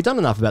 Have we done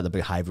enough about the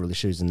behavioural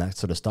issues and that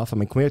sort of stuff? I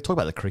mean, can we talk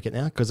about the cricket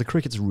now? Because the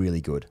cricket's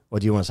really good. Or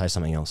do you want to say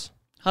something else?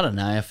 I don't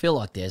know. I feel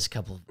like there's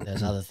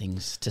other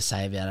things to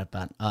say about it,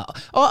 but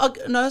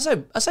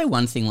I say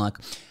one thing. Like,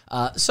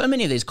 so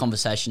many of these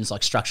conversations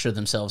like structure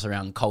themselves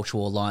around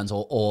cultural lines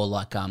or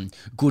like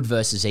good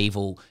versus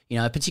evil.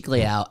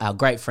 Particularly our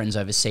great friends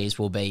overseas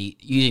will be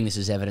using this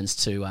as evidence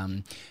to,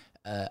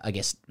 I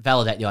guess,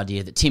 validate the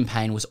idea that Tim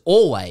Payne was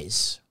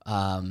always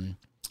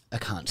a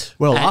cunt.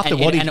 Well,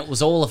 and it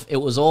was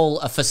all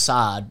a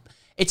facade.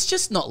 It's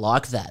just not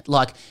like that.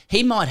 Like,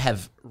 he might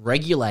have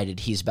regulated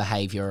his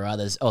behaviour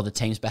or the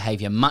team's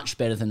behaviour much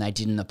better than they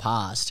did in the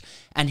past,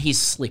 and he's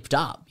slipped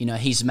up.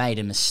 He's made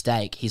a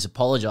mistake. He's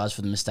apologised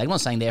for the mistake. I'm not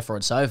saying therefore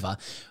it's over.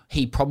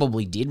 He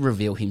probably did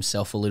reveal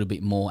himself a little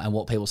bit more and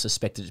what people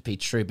suspected to be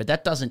true, but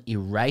that doesn't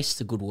erase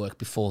the good work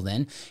before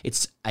then.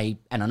 And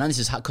I know this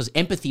is hard because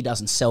empathy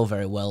doesn't sell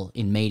very well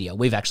in media.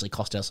 We've actually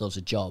cost ourselves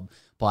a job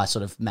by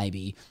sort of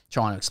maybe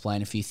trying to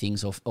explain a few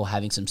things or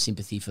having some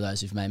sympathy for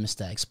those who've made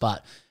mistakes.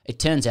 But it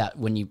turns out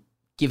when you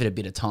give it a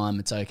bit of time,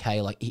 it's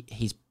okay. Like,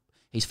 he's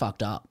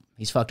fucked up.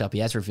 He's fucked up. He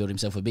has revealed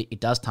himself a bit. It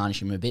does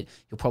tarnish him a bit.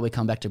 He'll probably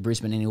come back to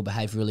Brisbane and he'll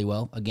behave really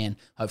well. Again,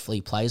 hopefully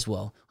he plays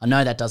well. I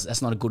know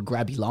that's not a good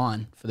grabby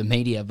line for the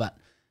media, but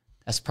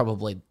is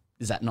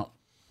that not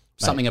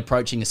something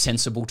approaching a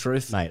sensible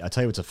truth? Mate, I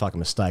tell you what's a fucking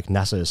mistake.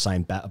 NASA is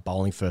saying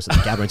bowling first at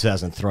the Gabba in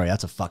 2003.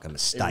 That's a fucking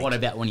mistake. What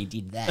about when he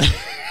did that?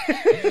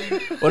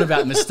 What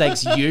about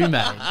mistakes you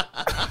made?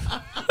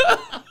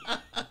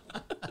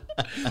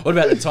 What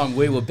about the time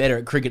we were better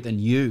at cricket than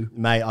you?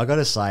 Mate, I got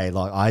to say,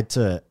 like, I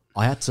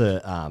had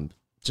to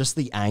just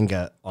the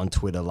anger on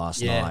Twitter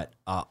last night.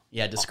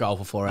 You had to scroll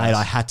for 4 hours. Mate,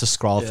 I had to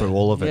scroll through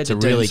all of it to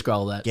really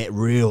scroll that. Get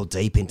real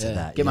deep into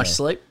that. Get much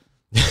sleep?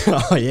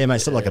 Oh, yeah, mate.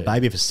 Slept like a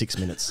baby for 6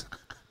 minutes.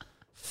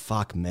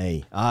 Fuck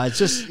me. It's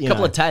just, a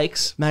couple of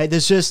takes. Mate,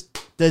 there's just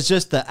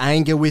the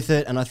anger with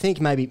it. And I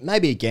think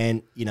maybe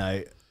again,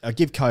 I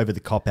give COVID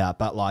the cop-out,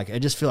 but, like, I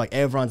just feel like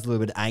everyone's a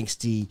little bit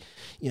angsty.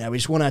 We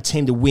just want our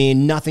team to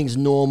win. Nothing's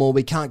normal.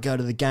 We can't go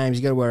to the games.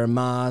 You got to wear a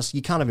mask.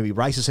 You can't even be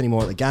racist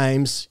anymore at the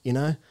games,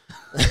 No,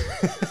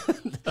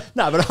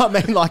 but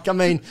I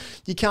mean,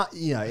 you can't,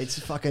 it's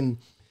fucking...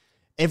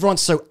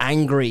 Everyone's so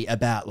angry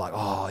about, like,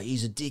 oh,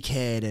 he's a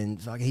dickhead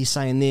and fucking he's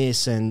saying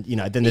this and,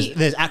 then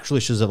there's actual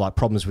issues of, like,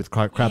 problems with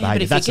crowd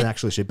behaviour. That's an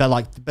actual issue.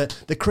 But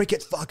the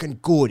cricket's fucking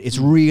good. It's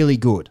really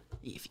good.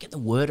 If you get the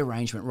word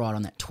arrangement right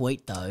on that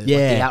tweet, though,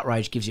 the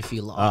outrage gives you a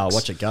few likes. Oh,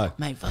 watch it go.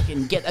 Mate,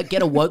 fucking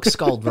get a woke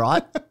scold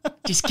right.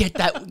 Just get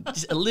that,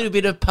 just a little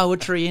bit of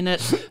poetry in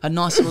it, a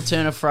nice little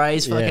turn of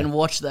phrase. Fucking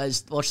watch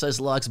those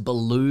likes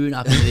balloon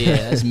up in the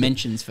air as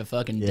mentions for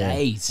fucking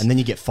days. And then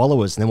you get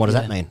followers, and then what does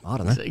that mean? I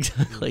don't know.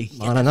 Exactly.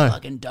 I don't know.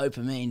 Fucking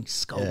dopamine,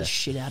 scold the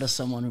shit out of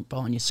someone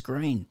behind your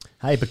screen.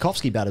 Hey,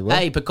 Bukowski batted well.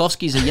 Hey,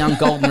 Bukowski's a young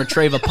golden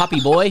retriever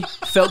puppy boy.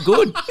 Felt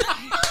good.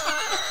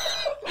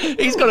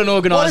 He's got an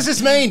organised... What does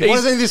this mean? What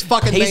does this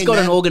fucking mean, He's got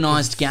an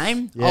organised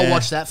game. Yeah. I'll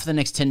watch that for the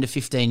next 10 to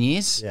 15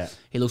 years. Yeah.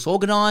 He looks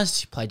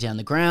organised. He played down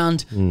the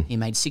ground. He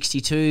made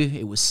 62.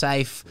 It was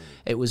safe.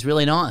 It was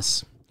really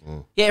nice.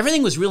 Yeah,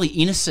 everything was really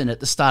innocent at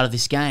the start of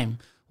this game,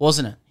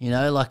 wasn't it?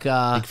 Like...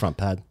 Big front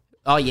pad.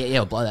 Oh,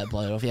 yeah, blow that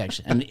off, yeah,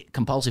 actually. And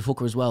compulsive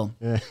hooker as well.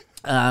 Yeah.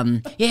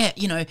 Yeah,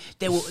 you know,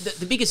 there were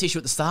the biggest issue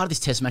at the start of this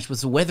Test match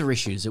was the weather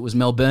issues. It was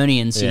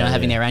Melburnians,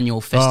 having their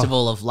annual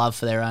festival of love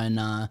for their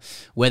own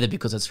weather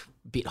because it's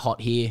a bit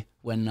hot here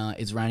when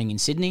it's raining in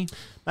Sydney.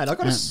 Mate, I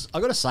got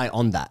to say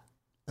on that.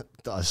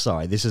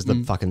 Sorry, this is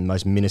the fucking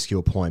most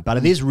minuscule point, but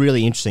it is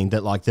really interesting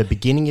that like the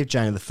beginning of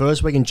January, the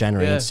first week in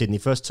January in Sydney,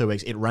 first 2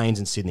 weeks, it rains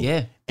in Sydney.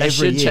 Yeah,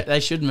 every year. They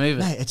should move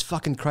it. Mate, it's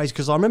fucking crazy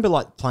because I remember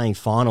like playing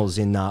finals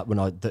in when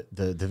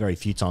the very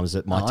few times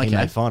that my team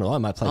made final. I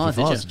might play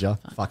finals, did you?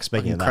 Fuck,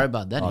 speaking of that,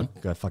 crowbarred that I'll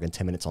go fucking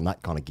 10 minutes on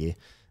that kind of gear.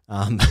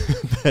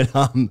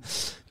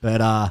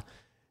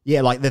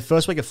 Yeah, like the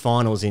first week of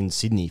finals in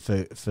Sydney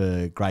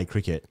for grade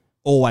cricket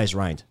always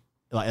rained.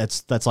 Like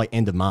that's like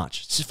end of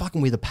March. It's just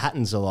fucking weird. The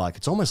patterns are like,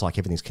 it's almost like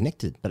everything's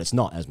connected, but it's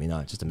not, as we know.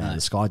 It's just a man in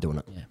the sky doing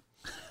it. Yeah.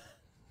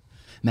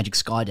 Magic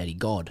Sky Daddy,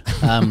 God.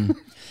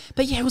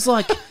 But yeah, it was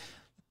like,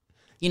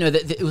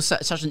 it was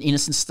such an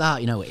innocent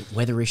start.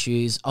 Weather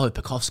issues. Oh,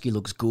 Pekovsky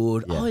looks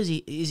good. Yeah. Oh, is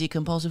he a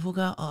compulsive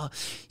hooker? Oh,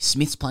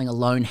 Smith's playing a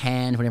lone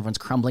hand when everyone's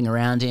crumbling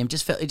around him. It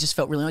just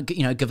felt really.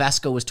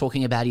 Gavaskar was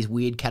talking about his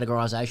weird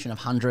categorization of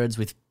hundreds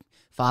with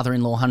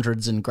father-in-law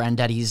hundreds and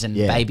granddaddies and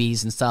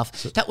babies and stuff.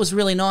 That was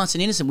really nice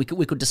and innocent.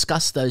 We could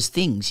discuss those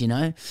things, So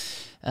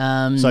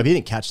if you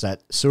didn't catch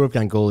that, Sourav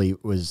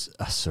Ganguly was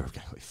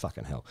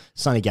fucking hell.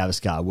 Sonny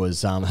Gavaskar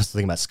was I was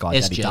thinking about Sky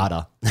Daddy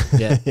Data.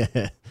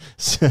 Yeah.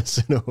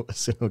 Sunil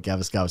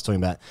Gavaskar was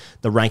talking about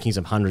the rankings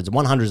of hundreds.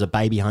 100 is a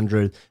baby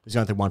 100. It was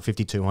going through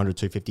 150, 200,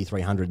 250,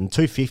 300, and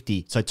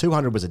 250. So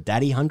 200 was a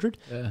daddy 100,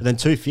 but then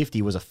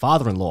 250 was a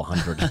father-in-law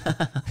 100.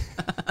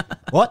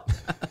 What?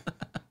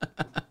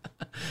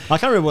 I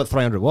can't remember what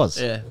 300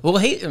 was. Yeah. Well,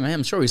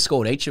 I'm sure he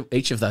scored each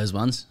of those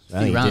ones.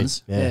 He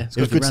runs. Yeah.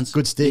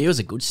 Good stick. He was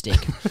a good stick.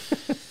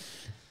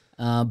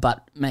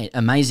 But, mate,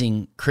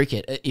 amazing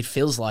cricket. It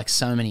feels like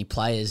so many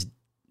players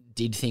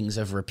did things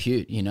of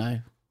repute,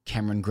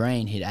 Cameron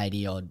Green hit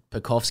 80-odd,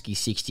 Pekovsky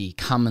 60,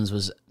 Cummins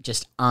was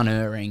just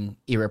unerring,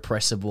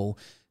 irrepressible,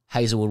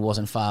 Hazelwood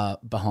wasn't far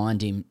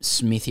behind him,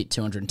 Smith hit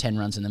 210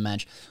 runs in the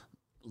match.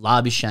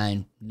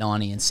 Labuschagne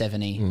 90 and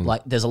 70.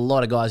 Like there's a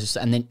lot of guys,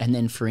 and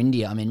then for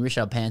India, I mean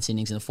Rishabh Pant's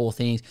innings in the fourth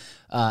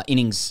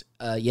innings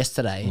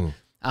yesterday,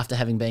 after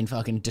having been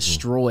fucking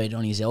destroyed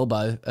on his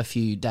elbow a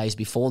few days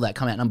before that,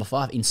 come out number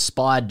 5.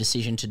 Inspired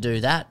decision to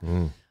do that,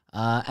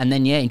 and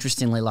then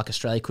interestingly, like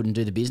Australia couldn't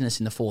do the business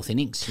in the fourth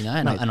innings,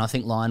 and I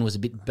think Lyon was a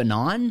bit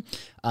benign,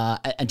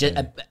 and just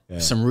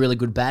some really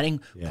good batting,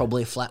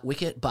 probably a flat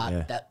wicket,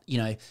 but that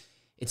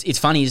it's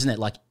funny, isn't it?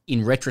 Like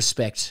in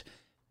retrospect.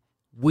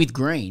 With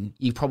Green,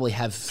 you probably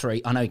have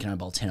 3. I know you can only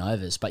bowl 10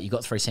 overs, but you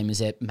got 3 seamers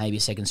there. Maybe a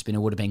second spinner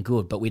would have been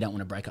good, but we don't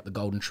want to break up the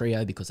golden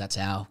trio because that's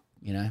our,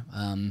 Yeah,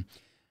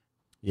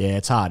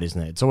 it's hard,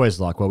 isn't it? It's always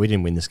like, well, we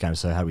didn't win this game,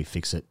 so how do we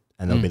fix it?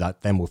 And they'll be like,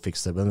 then we'll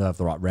fix it. When they have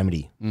the right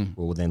remedy,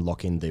 we'll then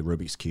lock in the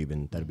Rubik's Cube,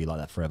 and that'll be like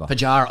that forever.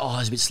 Pajara, he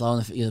was a bit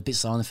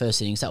slow in the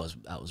first innings. That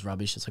was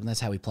rubbish. It's like that's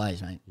how he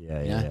plays, mate.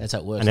 Yeah. That's how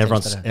it works. And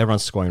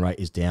everyone's scoring rate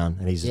is down,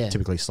 and he's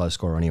typically a slow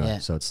scorer anyway. Yeah.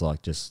 So it's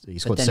like he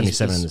scored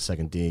 77 in the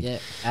second dig. Yeah,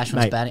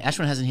 Ashwin's batting.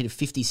 Ashwin hasn't hit a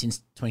 50 since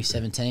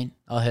 2017.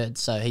 I heard.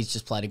 So he's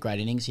just played a great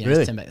innings. Really?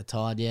 He's turned back the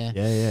tide. Yeah.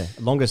 Yeah.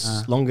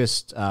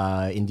 Longest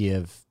India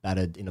have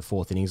batted in the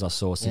fourth innings I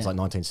saw since like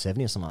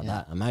 1970 or something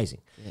like that.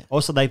 Amazing. Yeah.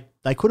 Also, they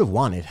could have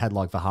won if had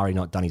like Vihari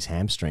not done his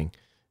hamstring.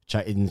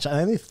 They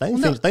only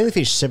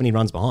finished 70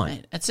 runs behind.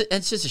 Man,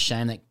 it's just a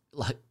shame that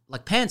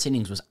like Pant's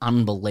innings was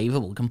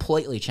unbelievable.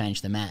 Completely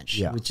changed the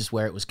match, which is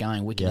where it was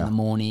going. Wicket in the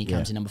morning, he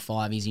comes in number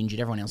 5, he's injured.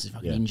 Everyone else is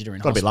fucking injured or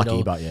in hospital.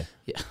 Got to be lucky,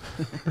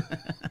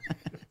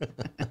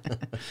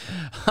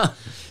 but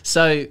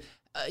So,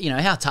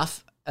 how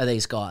tough are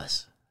these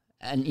guys?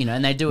 And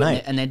and they do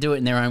it, and they do it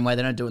in their own way.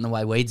 They don't do it in the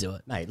way we do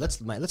it, mate.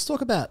 Let's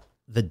talk about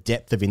the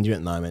depth of India at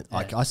the moment. Yeah.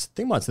 Like I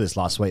think I said this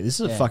last week. This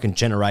is a fucking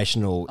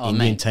generational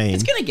Indian team.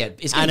 It's gonna get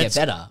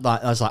better.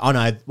 Like I was like, oh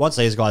no, once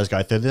these guys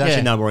go through, there's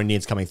actually no more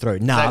Indians coming through.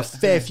 A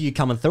fair few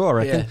coming through, I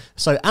reckon. Yeah.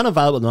 So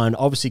unavailable at the moment,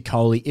 obviously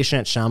Kohli,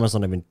 Ishant Sharma's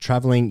not even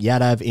travelling,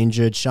 Yadav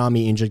injured,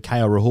 Shami injured,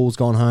 KL Rahul's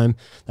gone home.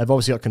 They've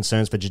obviously got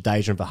concerns for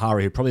Jadeja and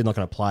Vihari, who are probably not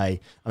going to play.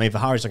 I mean,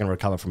 Vihari's not going to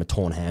recover from a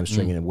torn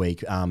hamstring in a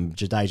week.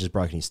 Jadeja's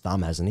broken his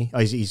thumb, hasn't he? Oh,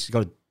 he's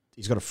got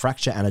a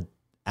fracture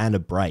and a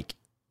break.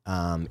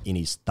 In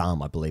his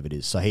thumb, I believe it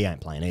is. So he ain't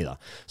playing either.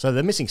 So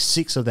they're missing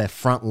 6 of their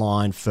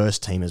frontline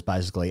first teamers,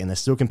 basically, and they're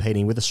still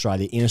competing with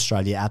Australia in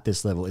Australia at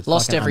this level. It's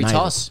lost every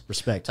toss.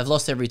 Respect. They've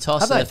lost every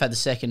toss. They've had the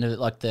second of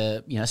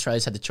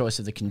Australia's had the choice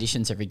of the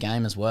conditions every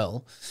game as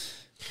well.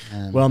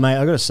 Well, mate,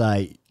 I've got to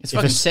say, it's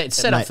fucking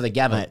set up for the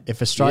Gabba. Mate, if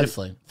Australia,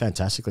 beautifully,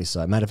 fantastically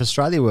so, mate. If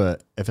Australia were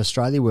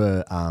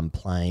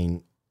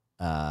playing,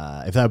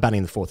 if they were batting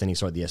in the fourth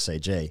innings or at the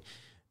SCG.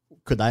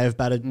 Could they have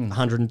batted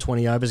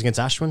 120 overs against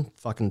Ashwin?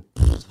 Fucking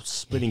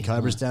splitting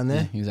cobras down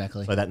there. Yeah,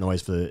 exactly. So that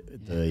noise for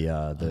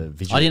the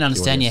visual. I didn't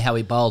understand how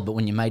he bowled, but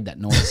when you made that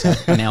noise,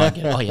 now I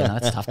get it.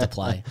 That's tough to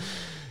play.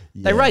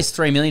 Yeah. They raised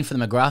 $3 million for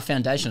the McGrath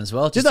Foundation as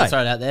well. Just to throw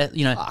it out there.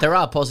 There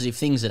are positive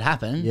things that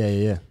happen.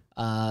 Yeah.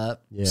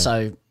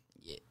 So,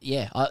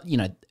 it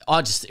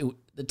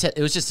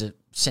was just a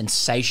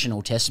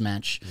sensational test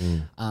match,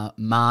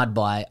 marred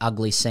by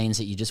ugly scenes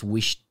that you just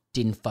wish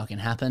didn't fucking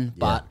happen,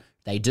 but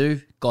they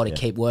do. Got to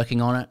keep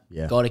working on it.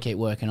 Yeah. Got to keep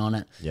working on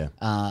it. Yeah.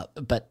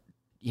 But,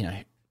 you know,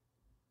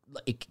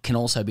 it can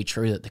also be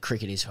true that the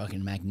cricket is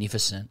fucking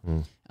magnificent.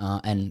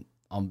 And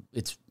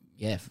it's,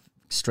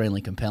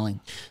 extremely compelling.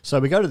 So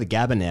we go to the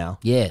Gabba now.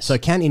 Yes. So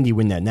can India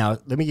win that? Now,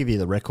 let me give you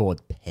the record,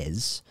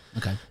 Pez.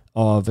 Okay.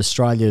 Of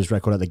Australia's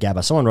record at the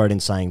Gabba. Someone wrote in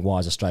saying, why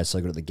is Australia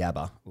so good at the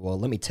Gabba? Well,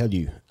 let me tell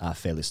you,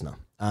 fair listener.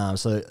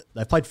 So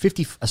they've played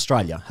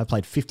Australia have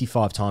played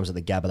 55 times at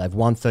the Gabba. They've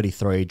won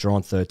 33,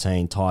 drawn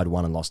 13, tied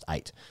 1 and lost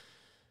 8.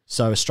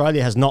 So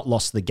Australia has not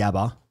lost the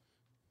Gabba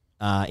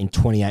in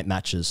 28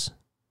 matches,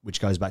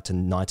 which goes back to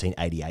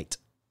 1988.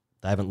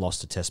 They haven't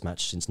lost a test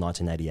match since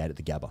 1988 at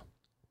the Gabba.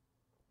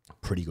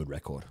 Pretty good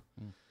record.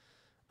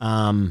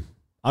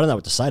 I don't know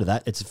what to say to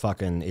that.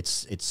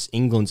 It's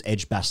England's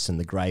Edgbaston,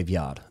 the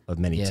graveyard of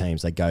many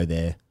teams. They go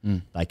there,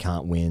 they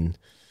can't win.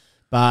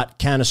 But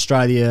can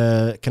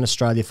Australia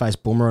face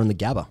Boomer in the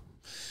Gabba?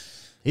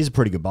 He's a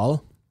pretty good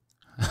bowler.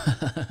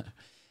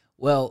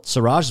 Well,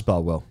 Siraj has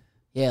bowled well.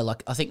 Yeah,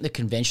 like I think the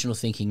conventional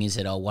thinking is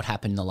that what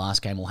happened in the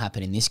last game will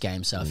happen in this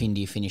game. So if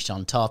India finished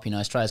on top,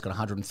 Australia's got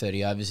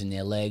 130 overs in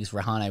their legs.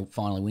 Rahane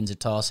finally wins a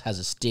toss, has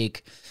a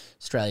stick.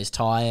 Australia's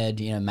tired,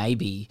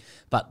 maybe.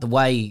 But the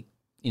way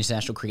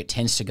international cricket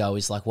tends to go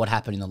is like what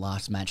happened in the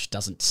last match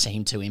doesn't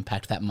seem to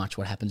impact that much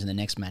what happens in the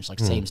next match. Like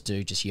teams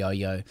do just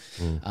yo-yo,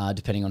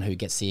 depending on who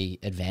gets the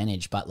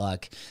advantage. But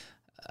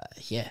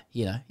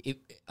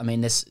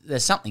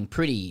there's something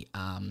pretty,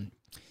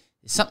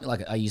 something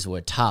like I use the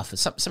word tough.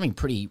 It's something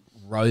pretty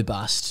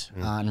robust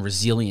and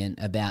resilient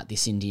about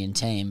this Indian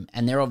team,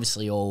 and they're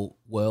obviously all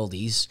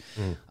worldies.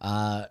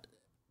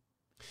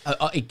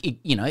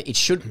 It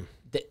should.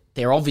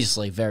 They're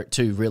obviously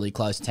two really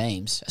close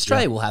teams.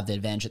 Australia will have the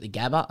advantage at the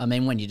Gabba. I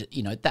mean, when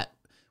that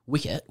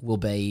wicket will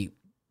be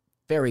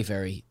very,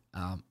 very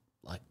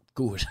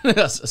good.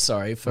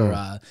 Sorry for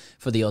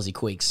the Aussie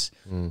Quicks.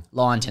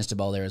 Lyon tends to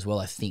bowl there as well,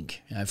 I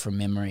think, from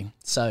memory.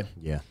 So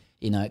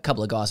a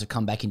couple of guys have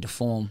come back into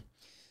form.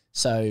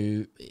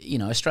 So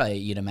Australia,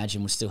 you'd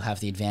imagine, would still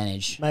have the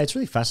advantage. Mate, it's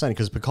really fascinating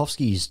because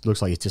Pekovsky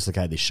looks like he's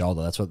dislocated his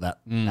shoulder. That's what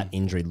that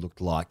injury looked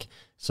like.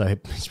 So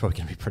he's probably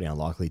going to be pretty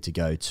unlikely to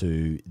go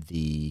to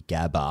the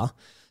Gabba.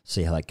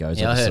 See how that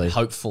goes. Yeah, obviously. I heard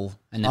hopeful,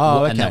 and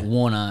that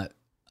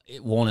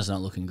Warner's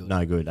not looking good.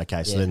 No good.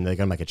 Okay, so then they're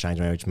going to make a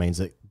change, which means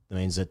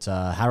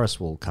that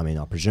Harris will come in,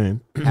 I presume.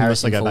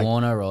 Harris for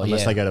Warner,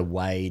 unless they go to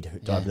Wade,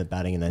 dive in the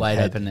batting, and then Wade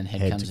open and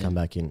head comes to come in.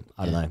 back in.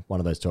 I don't know, one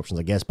of those two options,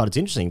 I guess. But it's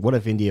interesting. What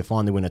if India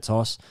finally win a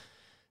toss?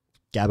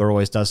 Gabba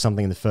always does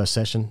something in the first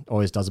session,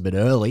 always does a bit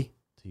early,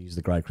 to use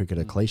the grade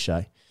cricketer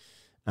cliche.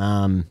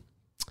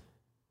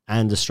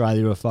 And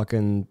Australia are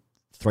fucking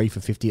 3 for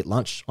 50 at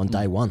lunch on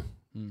day one.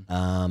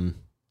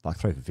 3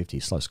 for 50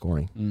 is slow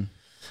scoring.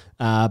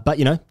 But,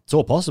 it's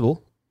all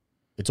possible.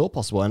 It's all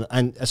possible.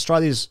 And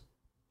Australia's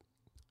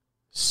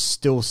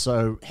still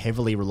so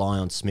heavily rely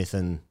on Smith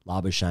and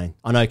Labuschagne.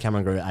 I know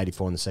Cameron grew at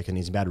 84 in the second.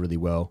 He's batted really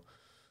well.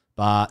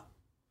 But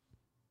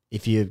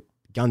if you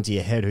gun to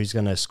your head, who's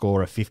going to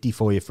score a 50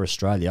 for you for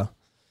Australia?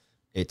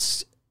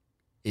 It's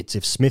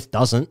if Smith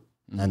doesn't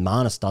and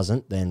Marnus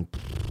doesn't, then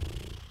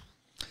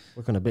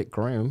looking a bit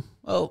grim.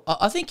 Well,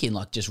 I think in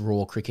just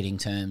raw cricketing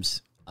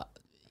terms,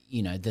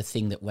 the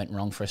thing that went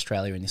wrong for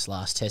Australia in this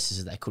last test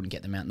is that they couldn't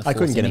get them out in the fourth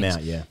innings. They couldn't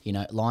get them out,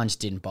 yeah. Lyons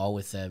didn't bowl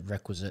with the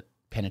requisite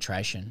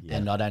penetration,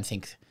 and I don't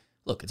think.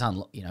 Look, it's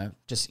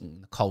just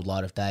in the cold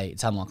light of day,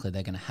 it's unlikely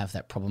they're going to have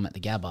that problem at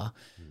the Gabba,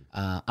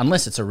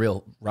 unless it's a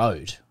real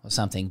road or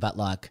something. But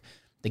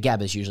the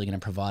Gabba is usually going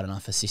to provide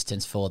enough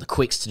assistance for the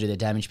Quicks to do their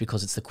damage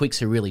because it's the Quicks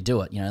who really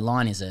do it.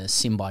 Lyon is a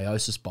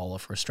symbiosis bowler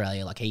for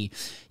Australia.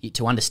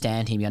 To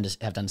understand him, you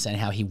have to understand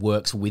how he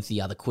works with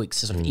the other Quicks.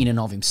 Sort of in and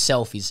of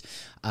himself, he's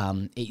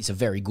a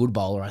very good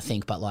bowler, I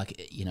think. But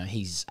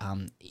he's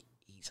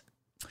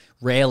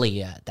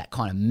rarely that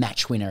kind of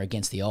match winner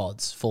against the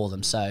odds for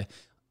them. So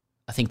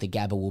I think the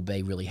Gabba will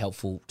be really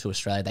helpful to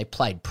Australia. They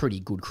played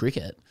pretty good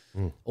cricket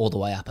all the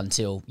way up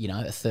until,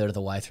 a third of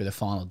the way through the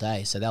final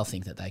day. So they'll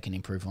think that they can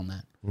improve on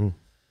that.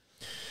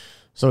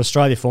 So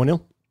Australia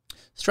 4-0?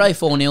 Australia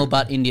 4-0,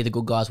 but India, the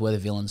good guys, were the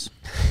villains.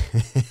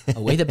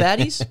 Are we the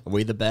baddies? Are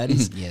we the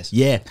baddies? Yes.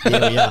 Yeah, we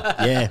are.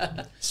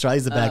 Yeah.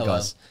 Australia's the bad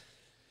guys.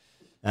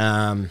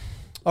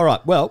 All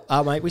right. Well,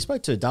 mate, we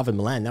spoke to Dawid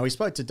Malan. Now, we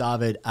spoke to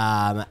Dawid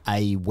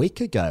a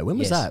week ago. When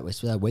was that? Was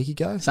that a week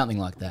ago? Something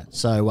like that.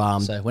 So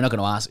we're not going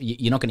to ask.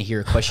 You're not going to hear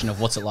a question of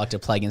what's it like to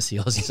play against the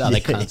Aussies, are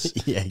they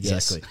cunts? Yeah,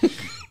 exactly.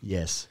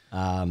 Yes.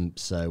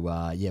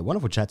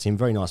 Wonderful chat to him.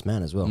 Very nice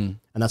man as well. And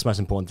that's the most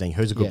important thing.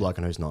 Who's a good bloke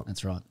and who's not.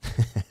 That's right.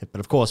 But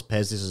of course,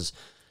 Pez, this is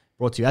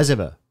brought to you as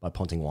ever by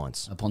Ponting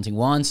Wines. Ponting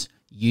Wines.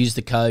 Use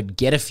the code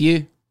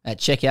GET-A-FEW at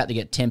checkout to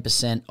get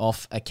 10%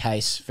 off a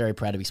case. Very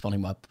proud to be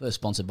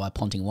sponsored by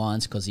Ponting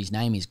Wines because his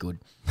name is good.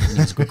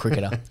 He's a good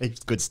cricketer.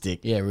 He's a good stick.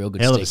 Yeah, real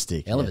good Hell stick. of a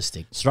stick. Hell of a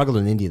stick. Struggled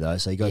in India, though,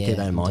 so you got to keep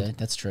that in mind.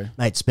 That's true.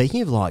 Mate,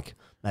 speaking of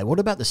what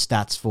about the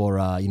stats for,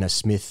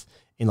 Smith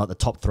in the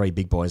top 3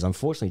 big boys?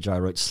 Unfortunately, Joe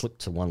Root slipped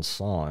to one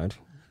side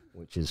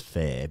which is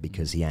fair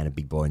because he ain't a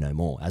big boy no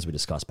more, as we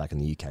discussed back in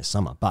the UK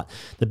summer. But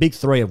the big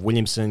three of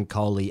Williamson,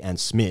 Coley, and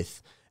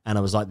Smith, and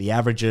it was like the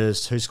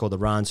averages, who scored the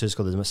runs, who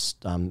scored the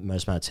most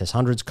amount of Test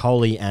hundreds.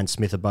 Coley and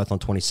Smith are both on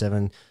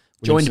 27.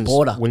 Joined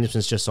Border.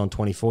 Williamson's just on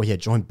 24. Yeah,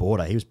 joined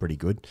Border. He was pretty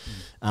good.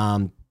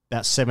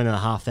 About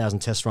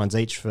 7,500 Test runs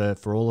each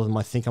for all of them,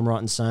 I think I'm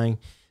right in saying.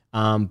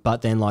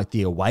 But then like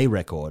the away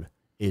record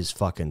is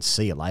fucking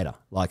see you later.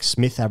 Like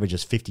Smith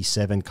averages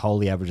 57,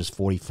 Coley averages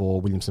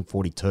 44, Williamson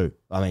 42.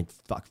 I mean,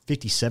 fuck,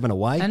 57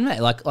 away. And mate,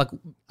 like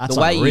That's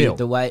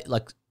the way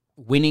like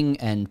winning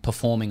and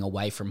performing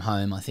away from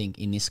home, I think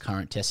in this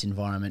current Test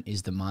environment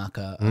is the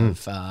marker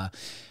of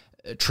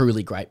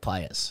truly great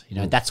players. You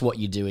know, that's what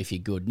you do if you're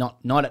good.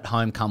 Not at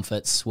home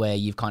comforts where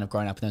you've kind of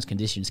grown up in those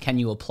conditions. Can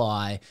you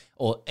apply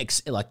or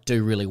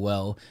do really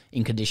well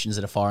in conditions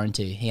that are foreign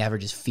to you? He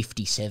averages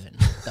 57.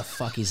 The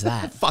fuck is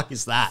that? Fuck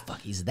is that?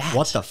 Fuck is that?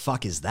 What the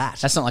fuck is that?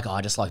 That's not like,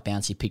 I just like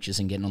bouncy pictures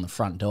and getting on the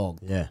front dog.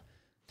 Yeah.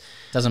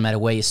 Doesn't matter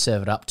where you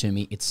serve it up to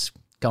me. It's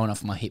going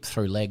off my hip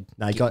through leg.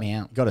 No, you got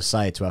to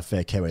say to our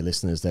fair Kiwi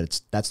listeners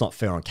that that's not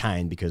fair on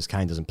Kane because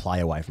Kane doesn't play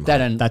away from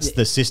home. That's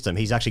the system.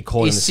 He's actually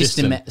caught in the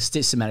system.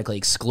 Systematically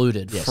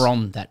excluded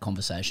from that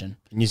conversation.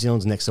 New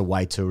Zealand's next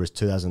away tour is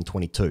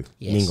 2022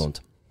 in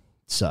England.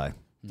 So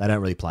they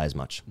don't really play as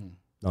much.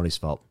 Not his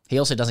fault. He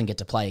also doesn't get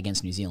to play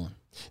against New Zealand.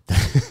 A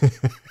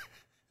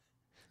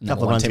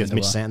couple of runs against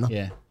Mitch Santner.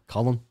 Yeah.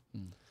 Colin.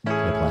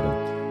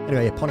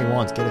 Anyway, Pony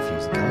Wines, get a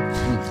fuse,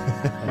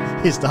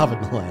 okay? Here's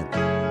Dawid Malan.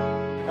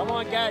 Come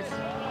on, guys.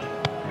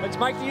 Let's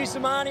make the use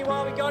of Marnie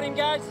while we got him,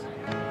 guys.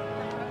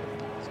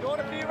 Scored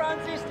a few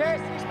runs this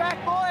Test. He's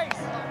back, boys.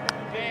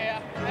 Yeah.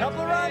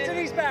 Couple of runs and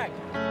he's back.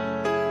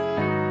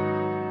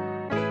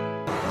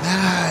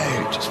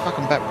 No, just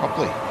fucking bat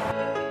properly.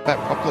 Bat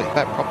properly,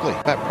 bat properly,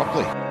 bat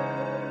properly.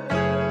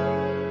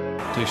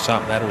 Do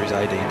something, that or his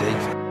ADD.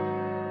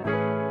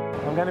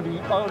 I'm going to be,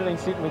 I would have been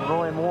sitting with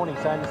Roy and Warney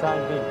saying the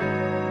same thing.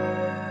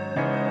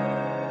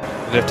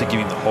 You'd have to give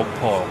him the hog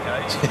pile.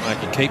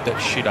 Mate, you keep that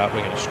shit up, we're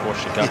going to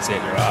squash the guts out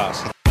your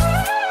ass.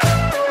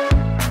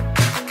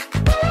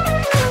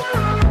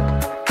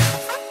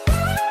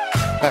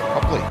 Bat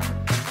properly.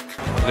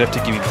 You'd have to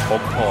give him the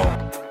hog pile.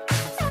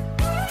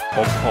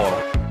 Hog pile.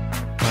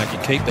 Mate, you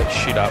keep that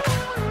shit up.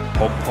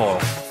 Hog pile.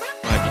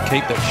 Mate, you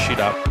keep that shit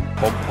up.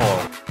 Hog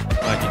pile.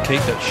 Mate, you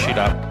keep that shit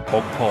up.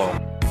 Hog pile.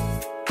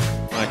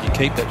 Mate, you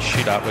keep that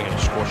shit up, we're going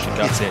to squash the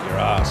guts out your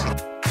ass.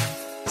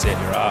 It's out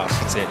your ass,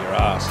 it's out your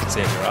ass, it's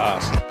out your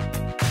ass.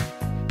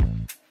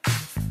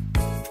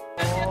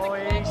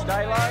 Boy,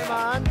 stay low,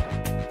 man.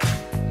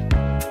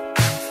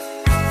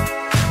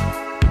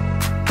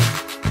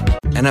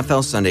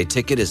 NFL Sunday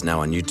Ticket is now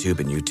on YouTube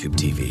and YouTube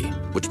TV,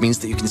 which means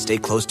that you can stay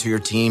close to your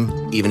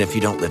team even if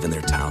you don't live in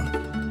their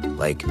town.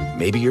 Like,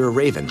 maybe you're a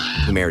Raven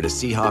who married a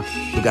Seahawk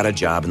who got a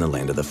job in the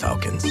land of the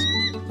Falcons.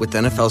 With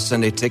NFL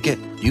Sunday Ticket,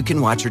 you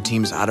can watch your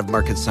team's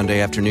out-of-market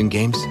Sunday afternoon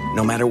games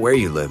no matter where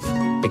you live,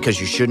 because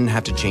you shouldn't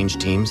have to change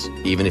teams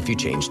even if you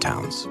change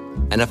towns.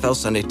 NFL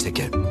Sunday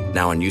Ticket,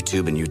 now on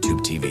YouTube and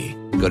YouTube TV.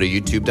 Go to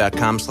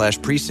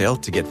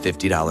youtube.com/presale to get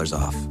 $50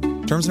 off.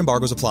 Terms and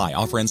embargoes apply.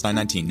 Offer ends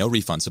 9/19. No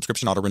refund.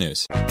 Subscription auto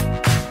renews.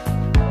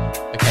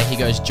 Okay, he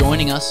goes.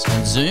 Joining us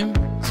on Zoom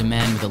is a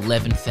man with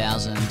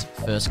 11,000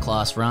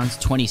 first-class runs,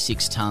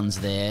 26 tons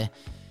there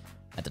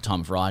at the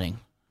time of writing.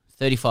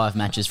 35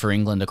 matches for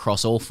England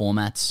across all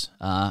formats.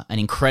 An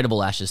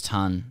incredible Ashes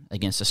ton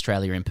against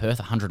Australia in Perth,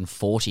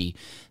 140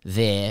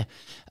 there.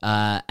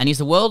 And he's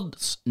the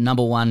world's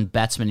 #1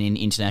 batsman in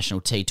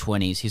international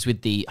T20s. He's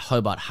with the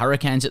Hobart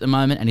Hurricanes at the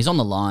moment, and he's on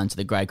the line to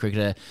the grade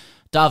cricketer,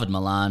 Dawid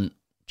Malan.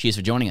 Cheers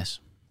for joining us.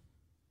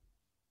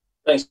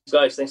 Thanks,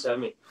 guys. Thanks for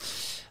having me.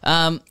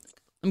 Let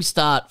me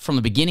start from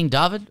the beginning,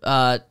 Dawid.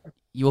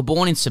 You were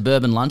born in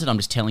suburban London. I'm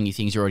just telling you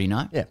things you already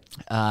know. Yeah.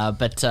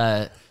 But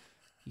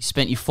you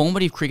spent your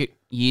formative cricket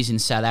years in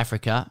South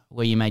Africa,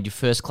 where you made your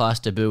first-class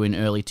debut in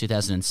early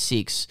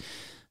 2006.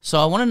 So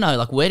I want to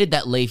know, where did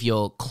that leave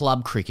your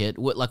club cricket?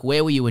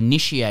 Where were you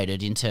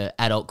initiated into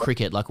adult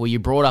cricket? Were you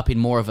brought up in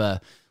more of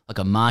a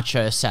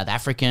macho South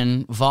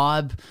African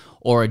vibe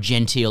or a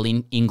genteel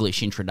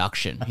English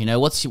introduction? You know,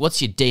 what's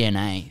your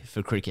DNA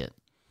for cricket?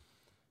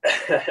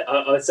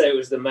 I would say it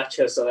was the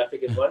macho South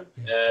African one.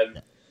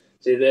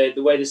 So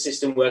the way the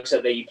system works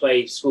out there, you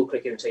play school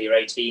cricket until you're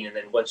 18, and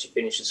then once you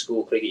finish the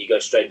school cricket, you go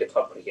straight into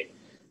club cricket.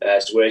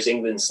 So whereas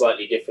England's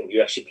slightly different,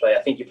 you actually play,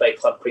 I think you play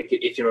club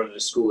cricket if you're under a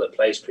school that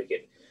plays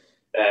cricket.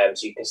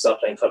 So you can start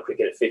playing club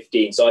cricket at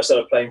 15. So I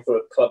started playing for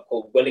a club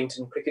called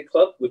Wellington Cricket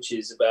Club, which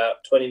is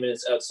about 20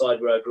 minutes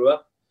outside where I grew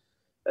up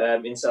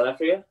in South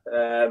Africa.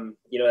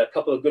 A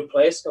couple of good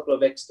players, a couple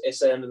of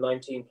ex-SA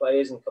under-19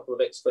 players and a couple of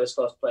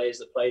ex-first-class players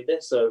that played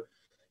there. So,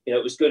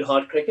 it was good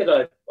hard cricket.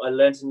 I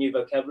learned a new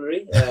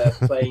vocabulary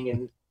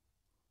playing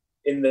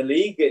in the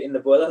league, in the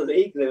Boiler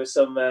League. There were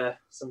some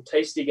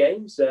tasty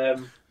games,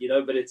 but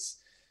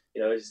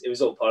it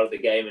was all part of the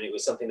game, and it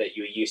was something that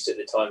you were used to at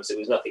the time. So it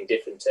was nothing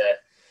different.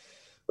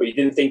 Or you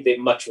didn't think that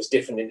much was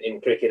different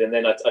in cricket. And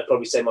then I'd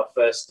probably say my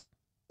first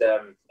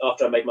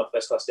after I made my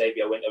first class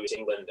debut, I went over to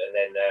England and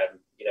then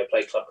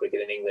played club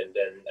cricket in England,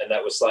 and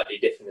that was slightly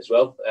different as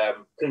well.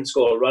 Couldn't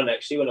score a run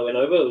actually when I went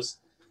over.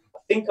 I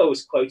think I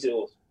was quoted,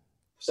 or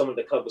someone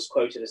at the club was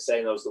quoted as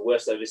saying I was the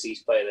worst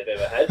overseas player they've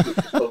ever had, which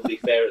was probably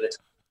fair at the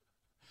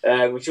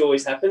time. Which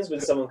always happens when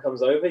someone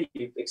comes over.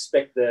 You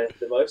expect the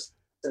most,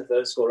 and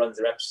those score runs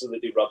are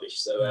absolutely rubbish.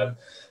 So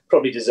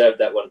probably deserved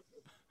that one.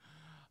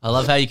 I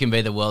love how you can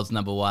be the world's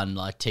number one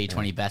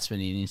T20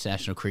 batsman in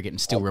international cricket and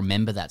still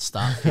remember that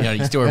stuff.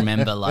 You still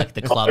remember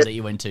the club that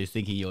you went to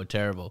thinking you were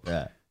terrible.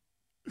 Yeah.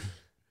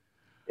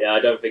 Yeah, I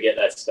don't forget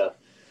that stuff.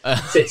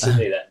 Sits with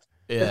me that.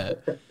 Yeah.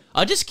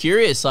 I'm just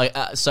curious,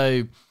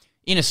 so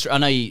in Australia, I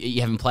know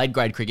you haven't played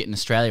grade cricket in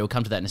Australia. We'll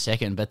come to that in a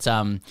second. But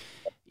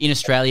in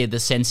Australia,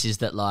 the sense is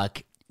that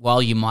while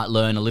you might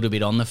learn a little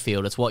bit on the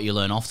field, it's what you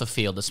learn off the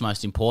field that's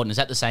most important. Is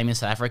that the same in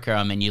South Africa?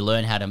 I mean, you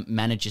learn how to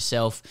manage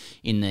yourself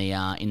in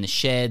the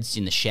sheds,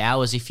 in the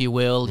showers, if you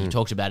will. You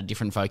talked about a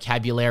different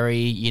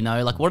vocabulary.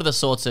 What are the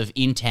sorts of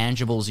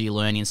intangibles you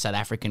learn in South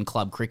African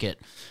club cricket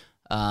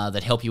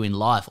that help you in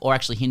life or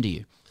actually hinder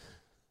you?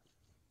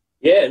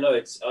 Yeah, no,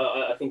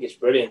 I think it's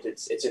brilliant.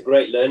 It's a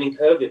great learning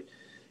curve.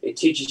 It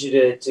teaches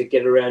you to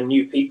get around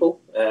new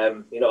people.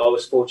 I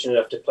was fortunate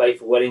enough to play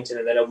for Wellington,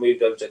 and then I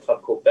moved over to a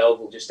club called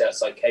Belleville, just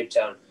outside Cape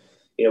Town,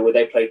 where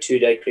they play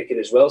 2-day cricket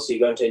as well. So you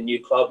go into a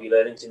new club, you're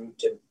learning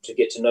to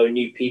get to know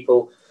new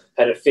people,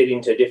 how to fit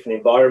into a different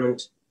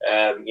environment.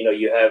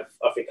 You have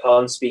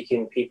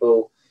Afrikaans-speaking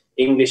people,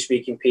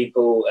 English-speaking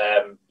people,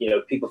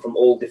 people from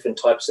all different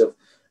types of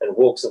and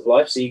walks of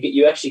life. So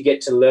you actually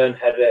get to learn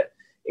how to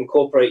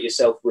incorporate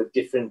yourself with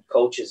different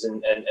cultures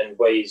and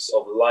ways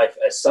of life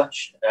as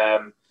such.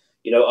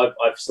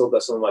 I've still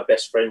got some of my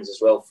best friends as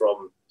well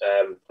from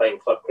playing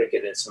club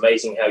cricket. And it's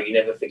amazing how you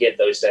never forget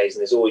those days,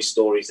 and there's always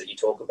stories that you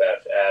talk about.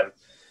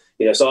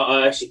 So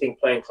I actually think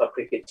playing club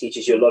cricket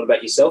teaches you a lot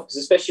about yourself, because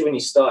especially when you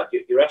start,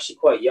 you're actually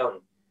quite young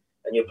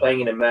and you're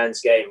playing in a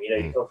man's game.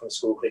 You come from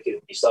school cricket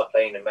and you start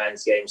playing in a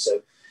man's game,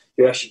 so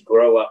you actually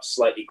grow up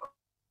slightly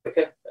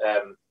quicker.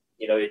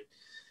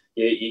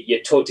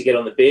 You're taught to get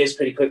on the beers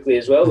pretty quickly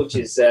as well, which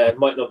is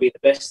might not be the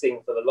best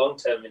thing for the long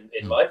term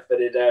in life,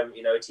 but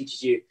it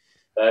teaches you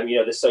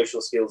the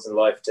social skills in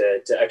life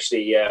to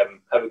actually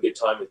have a good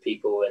time with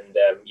people and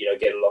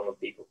get along with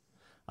people.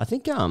 I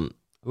think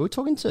we were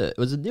talking to,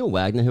 was it Neil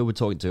Wagner who we were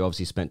talking to?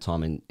 Obviously spent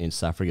time in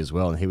South Africa as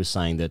well, and he was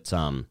saying that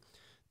some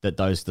of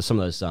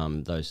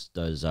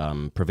those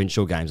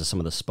provincial games are some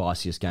of the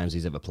spiciest games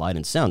he's ever played.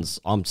 And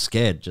I'm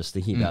scared just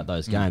thinking about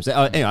those games.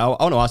 Anyway, I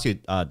want to ask you,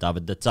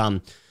 David,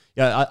 that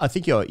I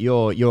think your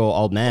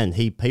old man,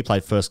 he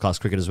played first class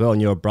cricket as well,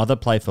 and your brother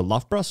played for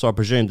Loughborough. So I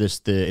presume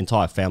the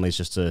entire family is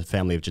just a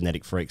family of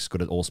genetic freaks,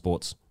 good at all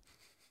sports.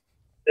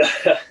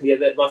 Yeah,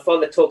 my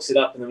father talks it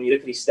up, and then when you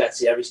look at his stats,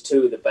 he averaged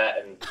 2 with the bat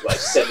and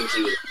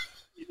 70 with it.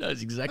 He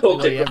knows exactly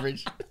what he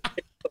averaged.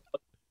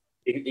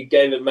 He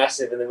gave it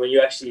massive, and then when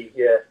you actually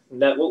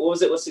what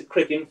was it? What's it?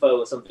 Crick Info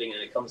or something,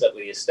 and it comes up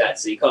with your stats,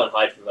 so you can't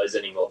hide from those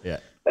anymore. Yeah.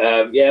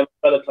 My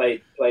brother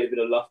played a bit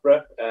of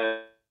Loughborough.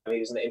 He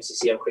was in the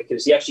MCCM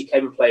cricketers. He actually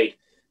came and played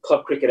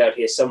club cricket out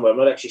here somewhere. I'm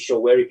not actually sure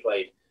where he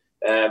played,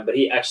 but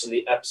he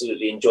actually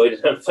absolutely enjoyed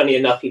it. And funny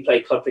enough, he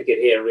played club cricket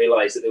here and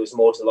realised that there was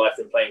more to life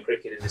than playing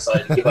cricket, and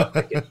decided to give up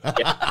cricket.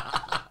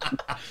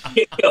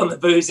 Get on the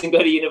booze and go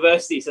to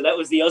university. So that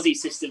was the Aussie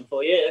system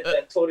for you.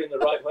 That taught him the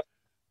right way.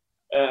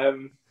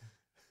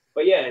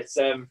 But yeah,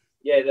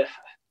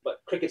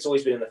 but cricket's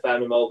always been in the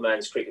family. My old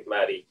man's cricket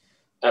mad. He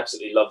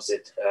absolutely loves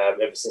it.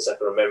 Ever since I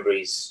can remember,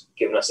 he's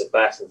given us a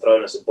bat and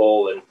thrown us a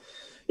ball. And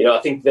I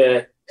think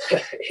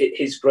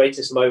his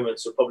greatest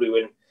moments were probably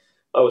when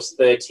I was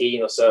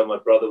 13 or so. My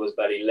brother was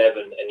about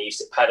 11, and he used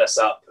to pad us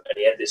up. And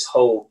he had this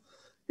whole,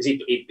 because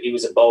he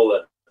was a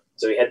bowler,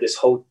 so he had this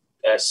whole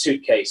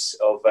suitcase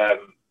of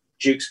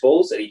Duke's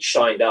balls that he'd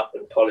shined up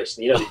and polished.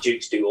 And the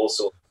Dukes do all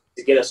sorts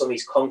to get us on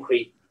these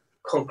concrete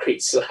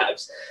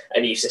slabs,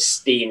 and he used to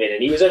steam in,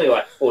 and he was only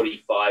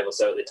 45 or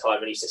so at the time,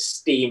 and he used to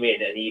steam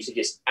in, and he used to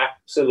just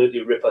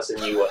absolutely rip us a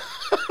new one.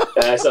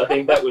 So I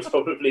think that was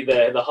probably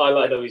the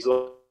highlight of his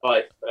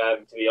life,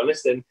 to be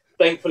honest. And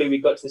thankfully we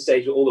got to the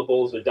stage where all the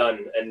balls were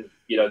done, and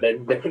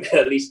then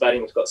at least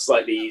batting got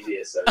slightly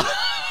easier. So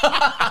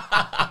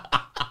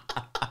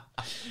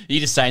you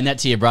just saying that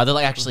to your brother?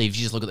 Actually, if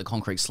you just look at the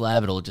concrete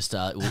slab, it'll just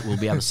we'll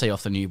be able to see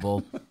off the new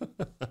ball.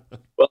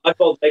 Well, I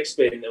bowled leg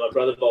spin and my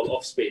brother bowled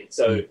off spin,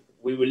 so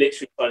we were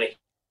literally trying to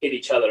hit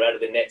each other out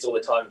of the nets all the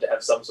time to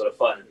have some sort of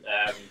fun,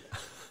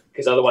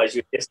 because otherwise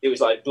it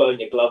was like blowing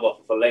your glove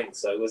off for length.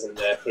 So it wasn't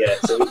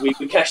so we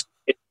cashed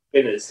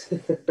spinners.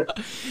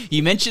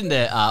 You mentioned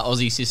the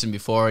Aussie system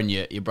before, and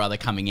your brother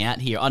coming out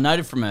here. I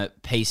noted from a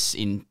piece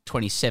in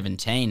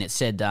 2017, it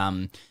said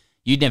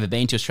you'd never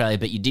been to Australia,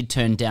 but you did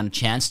turn down a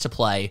chance to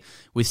play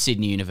with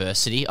Sydney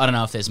University. I don't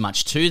know if there's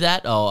much to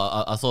that, or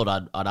I thought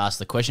I'd ask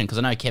the question, because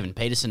I know Kevin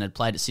Peterson had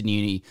played at Sydney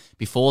Uni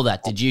before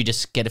that. Did you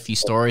just get a few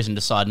stories and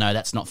decide, no,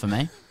 that's not for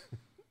me?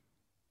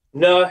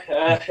 No,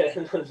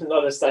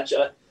 not as such.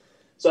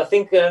 So I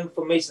think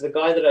for me, so the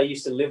guy that I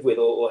used to live with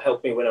or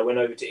help me when I went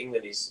over to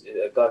England is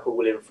a guy called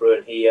William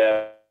Fruin. He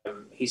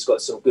he's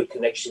got some good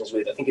connections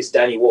with, I think it's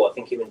Danny Waugh. I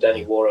think him and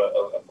Danny Waugh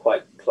are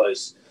quite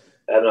close.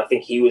 And I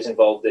think he was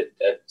involved at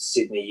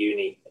Sydney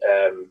Uni.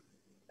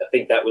 I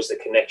think that was the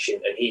connection.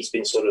 And he's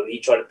been he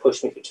tried to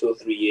push me for 2 or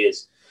 3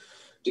 years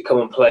to come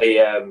and play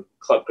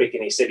club cricket.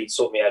 And he said he'd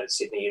sort me out at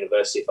Sydney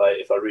University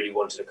if I really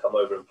wanted to come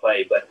over and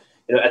play. But,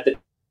 at the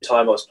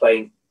time I was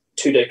playing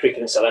 2-day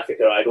cricket in South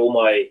Africa. I had all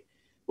my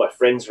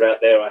friends were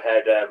out there. I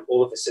had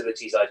all the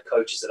facilities. I had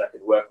coaches that I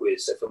could work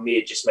with. So for me,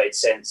 it just made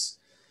sense.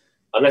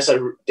 Unless I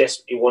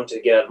desperately wanted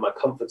to get out of my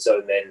comfort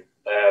zone then,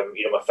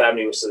 my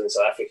family was still in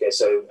South Africa.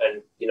 So,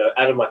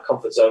 out of my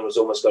comfort zone was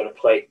almost going to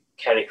play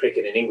county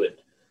cricket in England.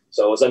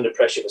 So I was under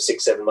pressure for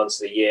 6-7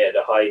 months of the year at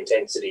a high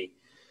intensity.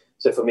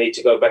 So for me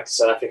to go back to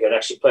South Africa and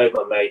actually play with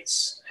my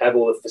mates, have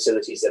all the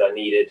facilities that I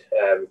needed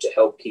to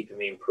help keeping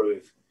me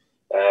improve,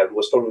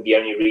 was probably the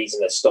only reason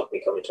that stopped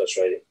me coming to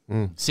Australia.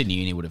 Sydney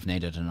Uni would have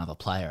needed another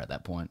player at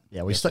that point.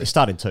 Yeah, we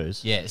start in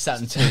twos. Yeah,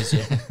 start in twos,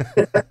 yeah.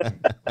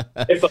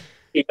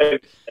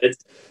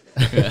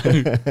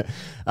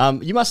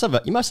 You must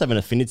have an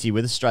affinity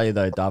with Australia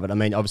though, David. I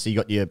mean, obviously you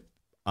got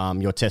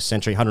your Test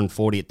century,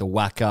 140 at the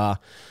Wacker.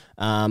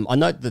 I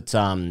note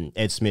that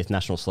Ed Smith,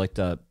 national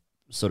selector,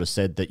 sort of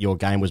said that your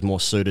game was more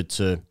suited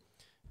to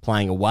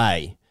playing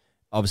away.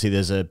 Obviously,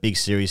 there's a big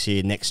series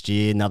here next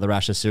year, another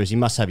Ashes series. You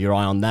must have your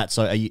eye on that.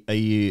 So, are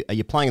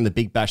you playing in the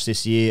Big Bash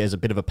this year as a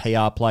bit of a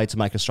PR play to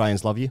make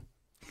Australians love you?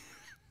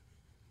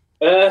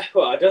 Well,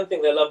 I don't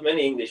think they love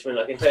many Englishmen.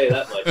 I can tell you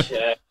that much.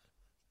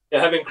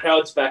 Having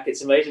crowds back,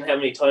 it's amazing how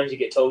many times you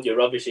get told you're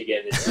rubbish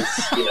again.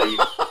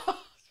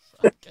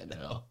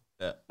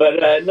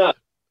 But no,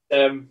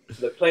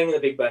 playing in the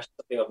Big Bash is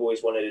something I've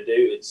always wanted to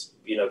do. It's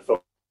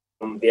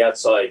from the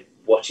outside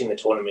watching the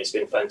tournament, it's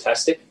been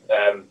fantastic.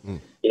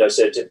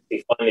 So to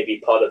finally be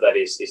part of that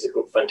is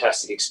a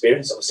fantastic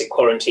experience. Obviously,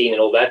 quarantine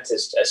and all that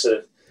has sort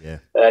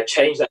of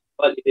changed that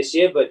slightly this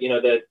year. But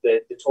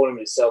the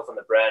tournament itself and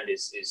the brand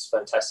is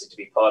fantastic to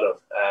be part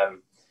of.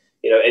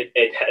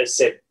 Ed has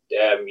said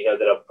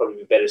that I'll probably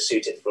be better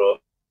suited for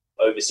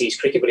overseas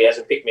cricket, but he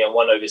hasn't picked me on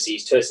one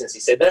overseas tour since he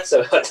said that.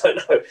 So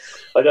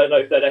I don't know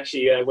if that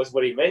actually was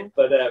what he meant.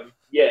 But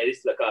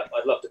it's like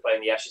I'd love to play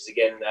in the Ashes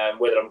again.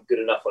 Whether I'm good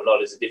enough or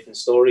not is a different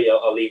story.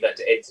 I'll leave that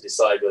to Ed to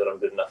decide whether I'm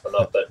good enough or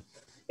not. But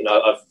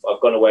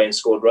I've gone away and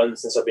scored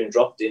runs since I've been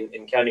dropped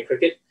in county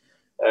cricket.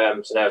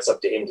 So now it's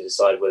up to him to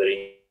decide whether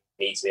he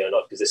needs me or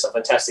not, because there's some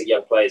fantastic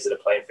young players that are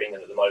playing for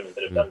England at the moment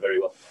that have done very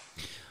well.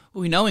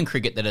 Well, we know in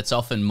cricket that it's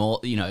often more,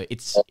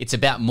 it's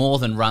about more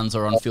than runs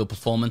or on-field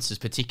performances,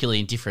 particularly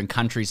in different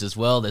countries as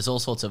well. There's all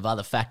sorts of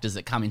other factors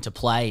that come into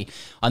play.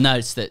 I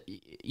noticed that,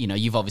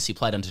 you've obviously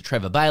played under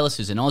Trevor Bayliss,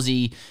 who's an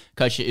Aussie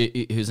coach,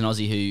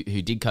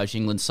 who did coach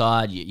England's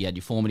side. You had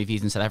your formative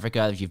years in South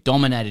Africa. You've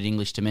dominated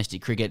English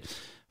domestic cricket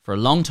for a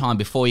long time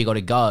before you got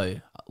to go.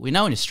 We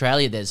know in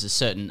Australia there's a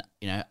certain,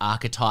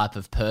 archetype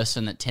of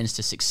person that tends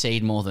to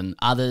succeed more than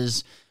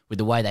others with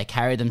the way they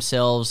carry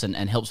themselves and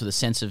helps with a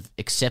sense of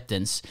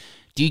acceptance.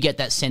 Do you get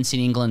that sense in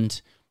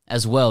England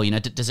as well?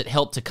 Does it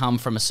help to come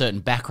from a certain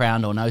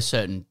background or know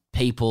certain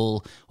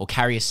people or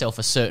carry yourself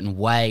a certain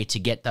way to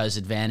get those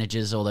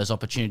advantages or those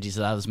opportunities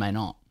that others may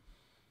not?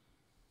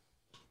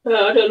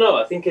 I don't know.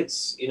 I think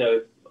it's,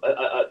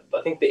 I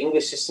think the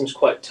English system's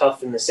quite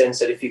tough in the sense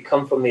that if you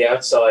come from the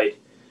outside,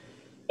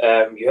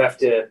 you have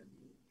to,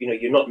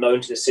 you're not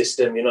known to the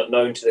system, you're not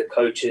known to the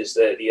coaches,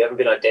 that you haven't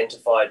been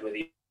identified with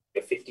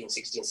you're 15,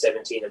 16,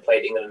 17 and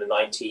played England under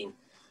 19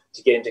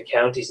 to get into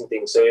counties and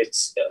things. So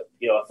it's,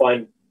 I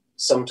find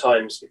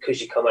sometimes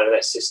because you come out of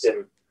that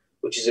system,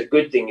 which is a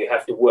good thing, you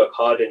have to work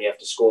harder and you have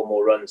to score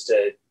more runs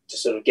to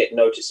sort of get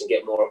noticed and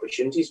get more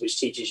opportunities, which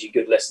teaches you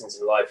good lessons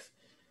in life,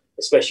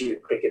 especially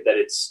with cricket, that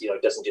it's,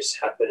 it doesn't just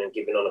happen and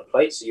given on a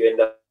plate. So you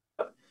end up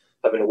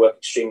having to work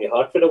extremely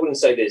hard for it. I wouldn't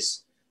say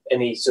there's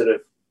any sort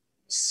of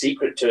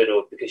secret to it,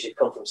 or because you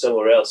come from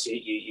somewhere else,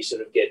 you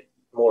sort of get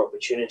more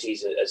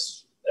opportunities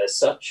as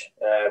such.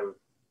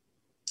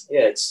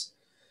 It's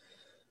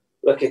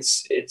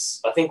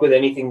I think with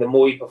anything, the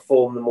more you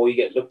perform, the more you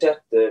get looked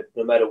at,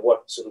 no matter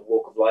what sort of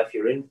walk of life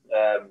you're in.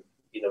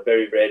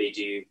 Very rarely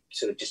do you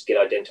sort of just get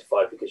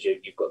identified because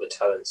you've got the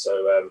talent.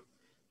 So,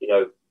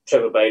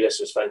 Trevor Bayliss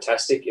was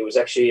fantastic. It was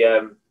actually,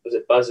 was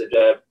it Buzzard,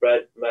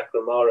 Brad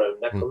McNamara?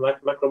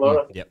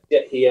 Yep. Yeah,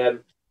 he,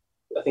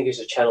 I think he was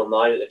a Channel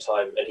 9 at the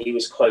time, and he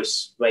was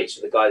close mates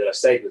with the guy that I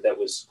stayed with that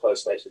was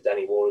close mates with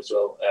Danny Waugh as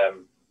well.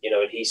 And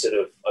he sort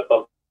of, I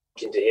bumped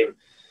into him,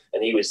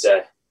 and he was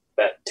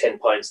about 10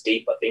 pints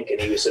deep, I think, and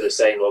he was sort of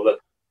saying, well,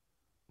 look,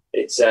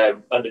 it's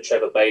under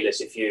Trevor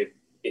Bayliss, if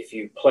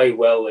you play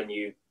well and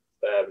you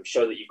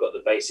show that you've got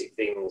the basic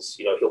things,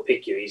 he'll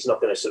pick you. He's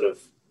not going to sort of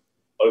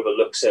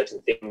overlook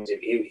certain things.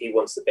 He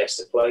wants the best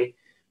to play.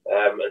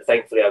 And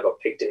thankfully I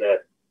got picked in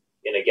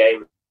a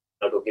game.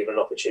 I got given an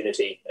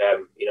opportunity,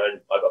 and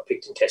I got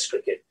picked in Test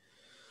cricket.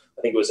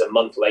 I think it was a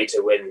month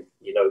later when,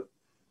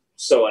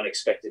 so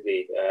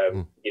unexpectedly,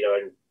 and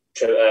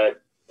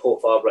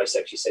Paul Farbrace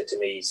actually said to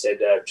me, he said,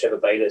 Trevor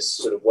Bayliss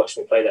sort of watched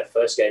me play that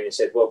first game and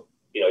said, well,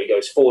 he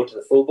goes forward to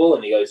the full ball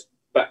and he goes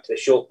back to the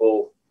short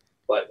ball.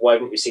 Like, why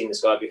haven't we seen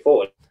this guy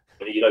before?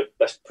 And,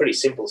 that's pretty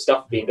simple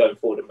stuff being going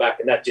forward and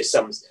back. And that just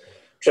sums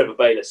Trevor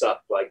Bayliss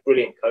up, like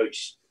brilliant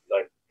coach,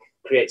 like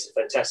creates a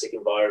fantastic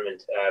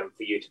environment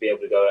for you to be able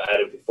to go out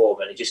and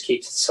perform. And it just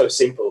keeps it so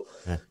simple,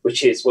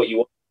 which is what you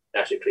want in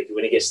national cricket.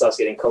 When it starts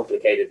getting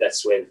complicated,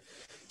 that's when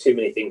too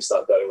many things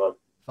start going on.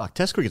 Fuck,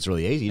 Test cricket's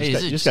really easy.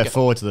 You just go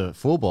forward to the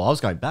full ball. I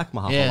was going back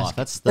my half life.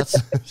 That's just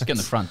get in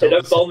the front. They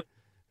don't bowl me,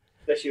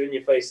 especially in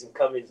your face and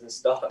Cummins and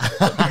stuff.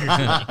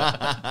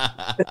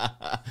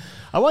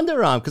 I wonder,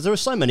 because there are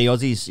so many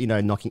Aussies,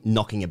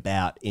 knocking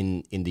about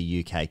in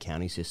the UK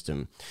county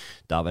system,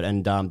 David.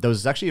 And there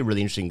was actually a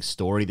really interesting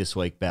story this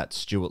week about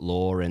Stuart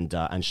Law and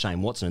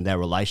Shane Watson and their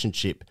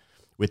relationship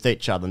with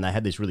each other. And they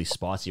had this really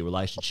spicy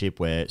relationship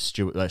where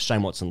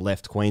Shane Watson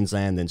left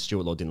Queensland, then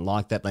Stuart Law didn't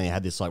like that. Then they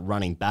had this like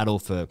running battle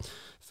for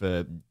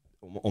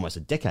almost a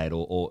decade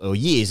or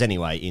years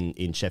anyway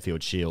in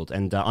Sheffield Shield.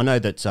 And I know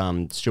that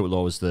Stuart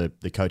Law was the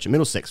coach at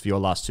Middlesex for your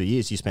last 2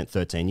 years. You spent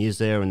 13 years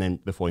there, and then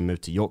before he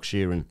moved to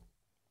Yorkshire. And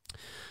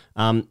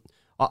I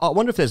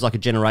wonder if there's like a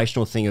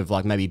generational thing of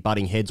like maybe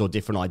butting heads or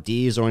different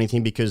ideas or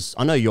anything, because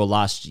I know your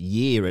last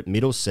year at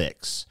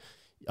Middlesex,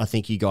 I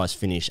think you guys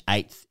finished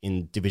 8th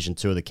in Division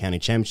 2 of the county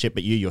championship,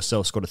 but you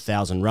yourself scored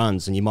 1,000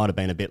 runs, and you might have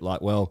been a bit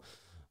like, well,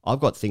 I've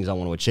got things I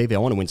want to achieve here.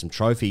 I want to win some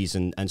trophies,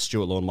 and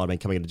Stuart Law might have been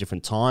coming at a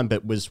different time,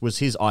 but was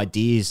his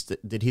ideas,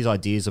 did his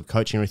ideas of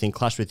coaching or anything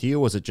clash with you,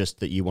 or was it just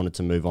that you wanted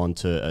to move on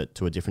to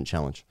a different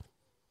challenge?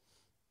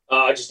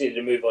 I just needed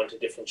to move on to a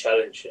different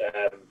challenge.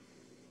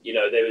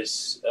 There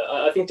was,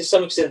 I think to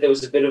some extent there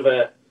was a bit of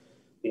a,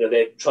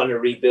 they're trying to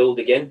rebuild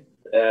again,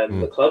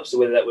 the club. So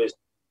whether that was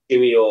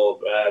Dewey or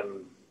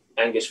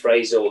Angus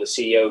Fraser or the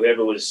CEO,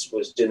 whoever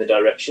was doing the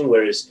direction,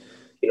 whereas,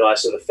 I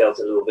sort of felt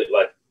a little bit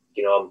like,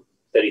 I'm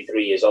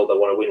 33 years old, I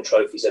want to win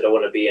trophies. I don't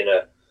want to be in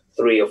a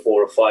 3 or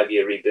 4 or 5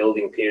 year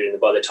rebuilding period. And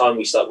by the time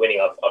we start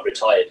winning, I've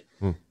retired.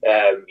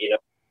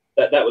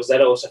 That was that.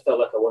 I also felt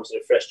like I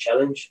wanted a fresh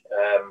challenge.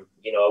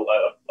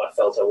 I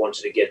felt I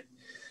wanted to get,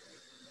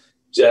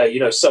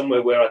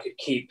 somewhere where I could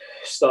keep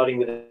starting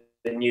with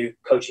a new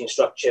coaching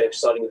structure,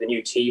 starting with a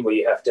new team where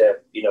you have to,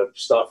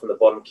 start from the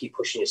bottom, keep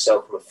pushing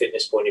yourself from a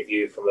fitness point of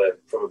view, from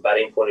a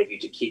batting point of view,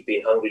 to keep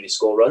being hungry to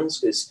score runs.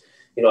 Because,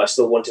 I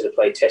still wanted to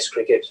play Test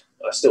cricket.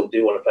 I still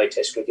do want to play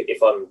Test cricket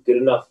if I'm good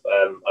enough.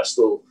 I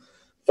still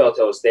felt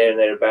I was there and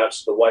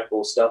thereabouts, the white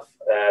ball stuff.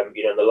 And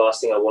the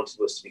last thing I wanted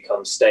was to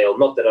become stale.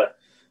 Not that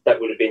that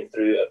would have been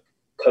through a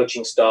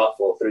coaching staff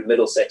or through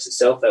Middlesex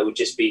itself. That would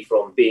just be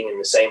from being in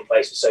the same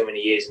place for so many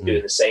years and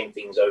doing the same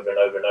things over and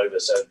over and over.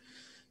 So,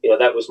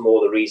 that was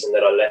more the reason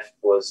that I left,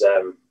 was,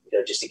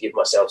 just to give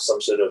myself some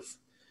sort of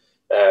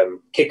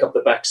kick up the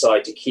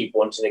backside to keep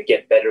wanting to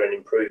get better and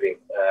improving.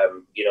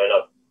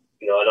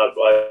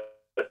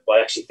 I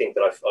actually think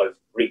that I've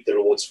reaped the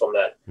rewards from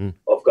that,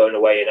 of going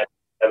away and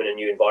having a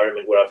new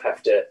environment where I've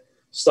have to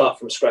start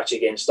from scratch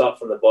again, start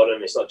from the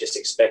bottom. It's not just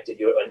expected,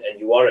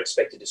 you are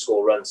expected to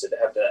score runs, so to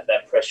have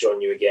that pressure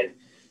on you again,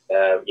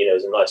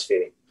 is a nice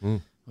feeling.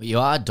 Well, you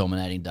are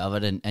dominating,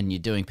 David, and you're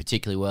doing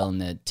particularly well in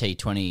the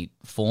T20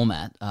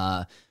 format.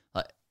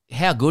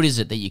 How good is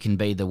it that you can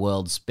be the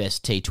world's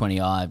best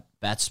T20I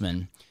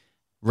batsman?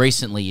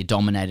 Recently, you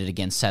dominated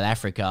against South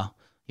Africa.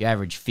 You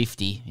averaged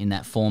 50 in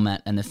that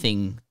format, and the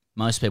thing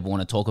most people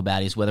want to talk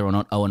about is whether or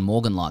not Owen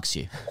Morgan likes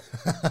you.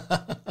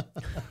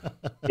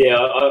 Yeah,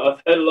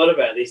 I've heard a lot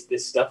about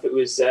this stuff. It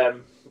was,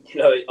 after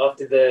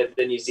the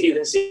New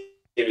Zealand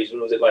series, when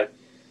was it, like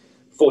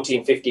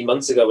 14, 15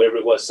 months ago, whatever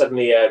it was,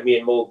 suddenly me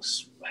and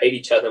Morgs hate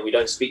each other and we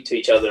don't speak to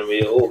each other, and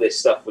we all this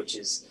stuff, which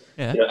is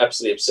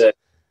absolutely absurd.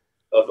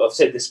 I've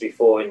said this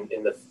before,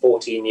 in the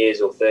 14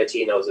 years or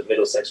 13 I was at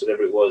Middlesex,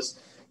 whatever it was,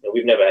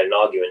 we've never had an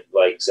argument.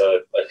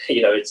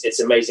 It's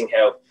amazing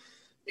how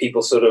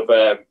people sort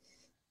of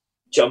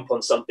jump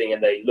on something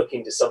and they look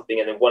into something,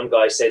 and then one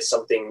guy says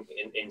something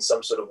in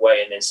some sort of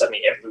way, and then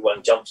suddenly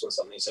everyone jumps on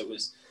something. So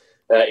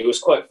it was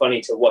quite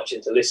funny to watch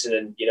and to listen.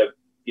 And you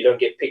don't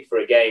get picked for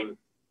a game,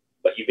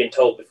 but you've been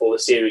told before the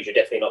series you're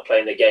definitely not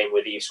playing the game,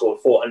 whether you scored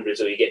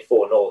 400s or you get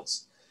 4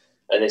 noughts,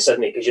 and then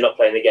suddenly because you're not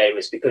playing the game,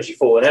 it's because you've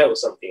fallen out or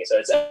something. So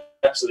it's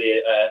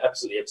absolutely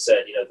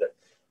absurd.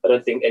 I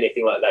don't think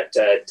anything like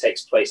that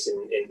takes place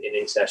in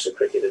international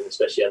cricket, and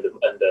especially under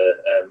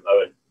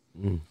Owen.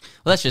 Well,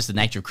 that's just the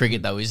nature of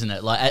cricket, though, isn't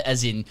it? Like,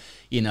 as in,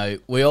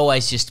 we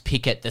always just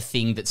pick at the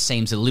thing that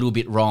seems a little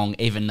bit wrong,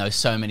 even though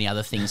so many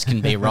other things can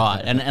be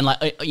right.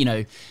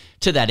 And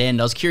to that end,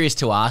 I was curious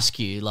to ask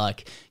you,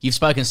 like, you've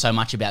spoken so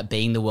much about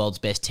being the world's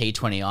best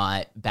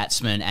T20I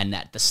batsman, and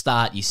at the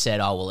start you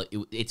said,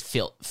 it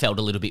felt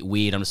a little bit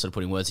weird. I'm just sort of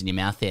putting words in your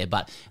mouth there,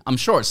 but I'm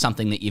sure it's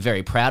something that you're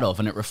very proud of,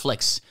 and it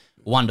reflects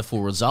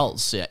wonderful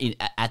results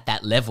at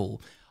that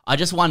level. I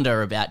just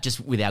wonder about, just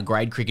with our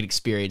grade cricket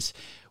experience,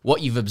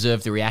 what you've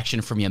observed the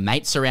reaction from your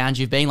mates around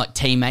you being, like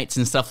teammates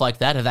and stuff like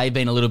that. Have they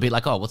been a little bit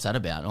like, oh, what's that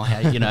about? Or how,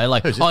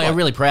 I'm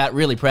really proud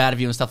of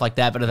you and stuff like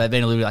that. But have they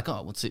been a little bit like,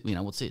 oh, what's it?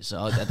 What's this?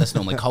 Oh, that's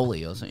normally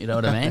Coley or something. You know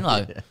what I mean?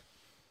 Like,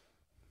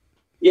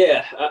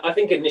 yeah, I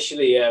think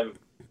initially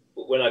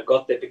when I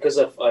got there, because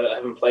I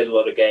haven't played a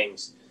lot of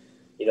games,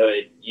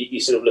 you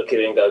sort of look at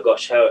it and go,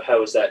 gosh,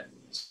 how is that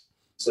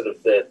sort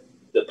of the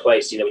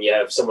place, when you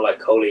have someone like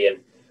Coley and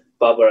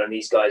Bubba and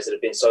these guys that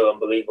have been so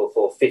unbelievable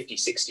for 50,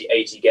 60,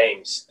 80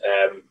 games,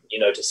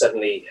 to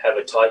suddenly have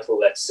a title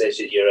that says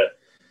that you're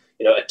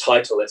a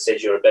title that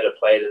says you're a better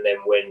player than them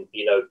when,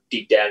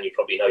 deep down you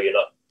probably know you're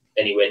not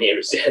anywhere near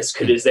as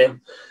good as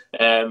them.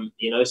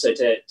 So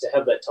to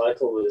have that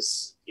title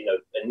was,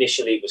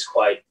 initially it was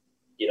quite,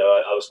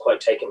 I was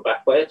quite taken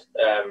back by it.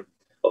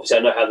 Obviously,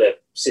 I know how the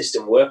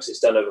system works. It's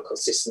done over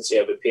consistency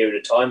over a period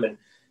of time. And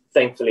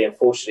thankfully,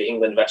 unfortunately,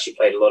 England have actually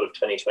played a lot of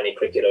 2020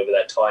 cricket over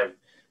that time,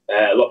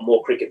 a lot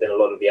more cricket than a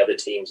lot of the other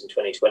teams in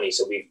 2020.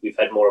 So we've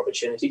had more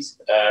opportunities,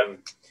 and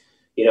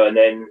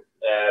then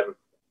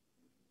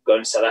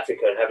going to South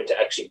Africa and having to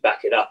actually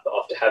back it up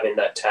after having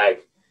that tag.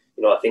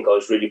 I think I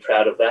was really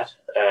proud of that.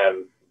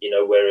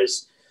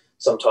 Whereas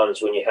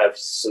sometimes when you have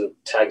sort of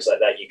tags like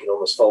that, you can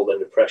almost fold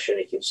under pressure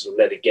and you can sort of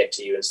let it get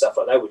to you and stuff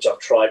like that, which I've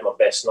tried my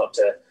best not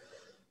to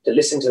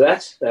listen to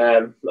that.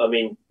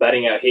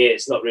 Batting out here,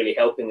 it's not really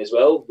helping as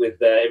well. With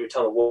every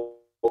time I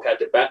walk out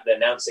to bat, the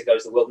announcer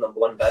goes the world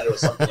 #1 batter or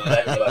something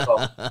like that. And you're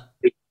like,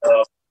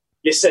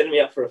 you're setting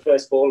me up for a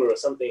first baller or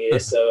something here.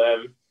 So,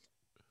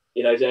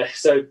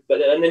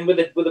 and then with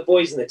the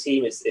boys in the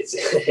team,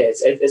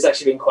 it's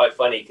actually been quite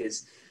funny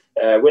because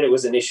when it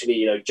was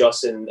initially,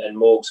 Joss and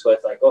Morgs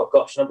both like, oh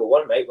gosh,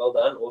 #1, mate, well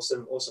done,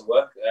 awesome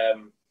work.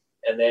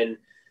 And then,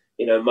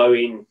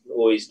 Moeen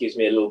always gives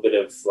me a little bit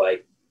of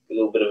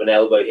an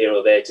elbow here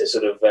or there to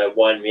sort of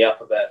wind me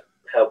up about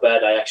how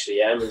bad I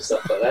actually am and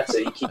stuff like that. So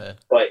you keep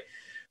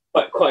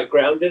quite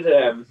grounded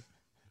and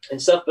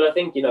stuff. But I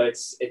think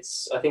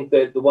I think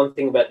the one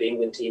thing about the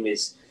England team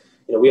is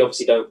we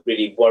obviously don't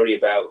really worry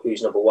about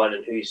who's #1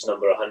 and who's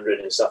number 100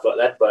 and stuff like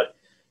that. But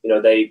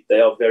they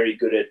are very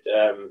good at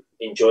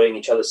enjoying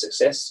each other's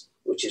success,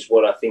 which is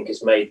what I think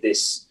has made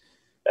this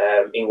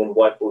England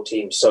white ball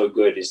team so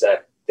good. Is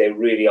that they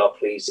really are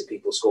pleased that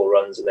people score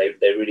runs and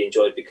they really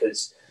enjoy it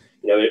because.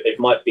 It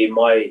might be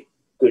my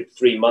good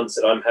 3 months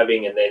that I'm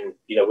having, and then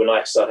when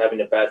I start having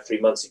a bad 3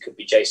 months, it could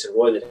be Jason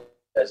Roy that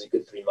has a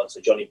good 3 months,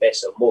 or Johnny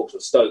Best, or Morgs, or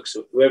Stokes,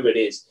 or whoever it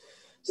is.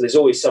 So there's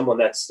always someone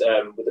that's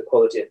with the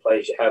quality of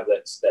players you have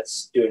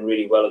that's doing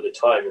really well at the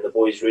time, and the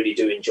boys really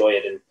do enjoy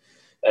it,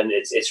 and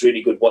it's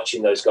really good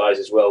watching those guys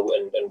as well,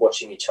 and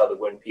watching each other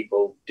when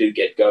people do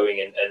get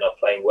going and are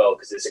playing well,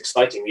 because it's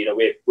exciting.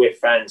 We're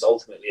fans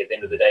ultimately at the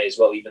end of the day as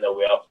well, even though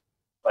we are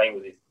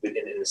playing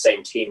in the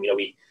same team.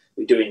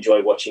 We do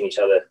enjoy watching each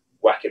other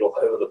whack it all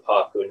over the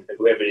park, and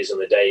whoever it is on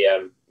the day,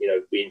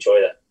 we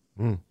enjoy that.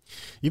 Mm.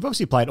 You've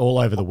obviously played all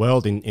over the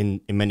world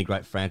in many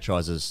great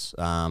franchises,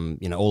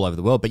 all over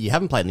the world, but you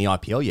haven't played in the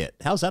IPL yet.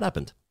 How's that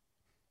happened?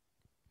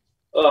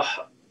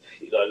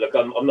 Look,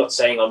 I'm not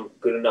saying I'm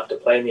good enough to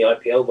play in the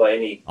IPL by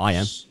any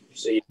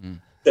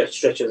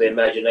stretch of the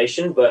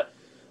imagination, but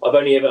I've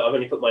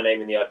only put my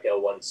name in the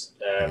IPL once,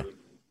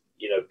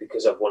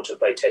 because I've wanted to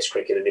play Test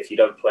cricket, and if you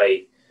don't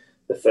play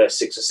the first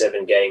 6 or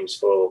 7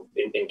 games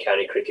in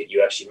county cricket,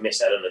 you actually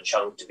miss out on a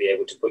chunk to be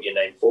able to put your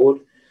name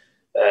forward.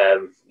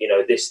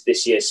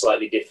 This year is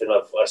slightly different.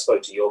 I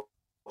spoke to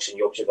Yorkshire, and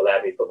Yorkshire have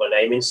allowed me to put my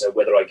name in. So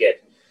whether I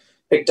get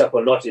picked up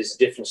or not is a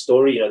different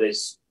story.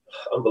 There's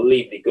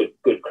unbelievably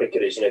good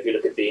cricketers. If you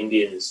look at the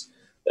Indians,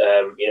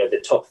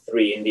 the top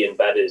 3 Indian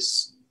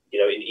batters,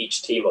 in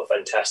each team are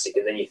fantastic.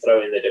 And then you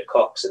throw in the De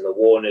Koks and the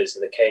Warners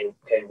and the Kane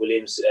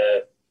Williamsons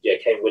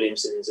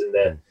and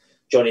the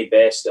Johnny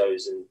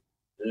Bairstows and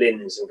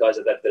Lins and guys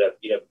like that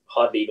have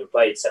hardly even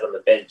played, sat on the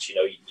bench.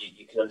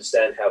 You can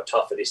understand how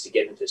tough it is to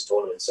get into this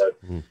tournament. So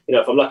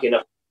if I'm lucky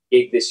enough to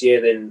gig this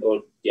year,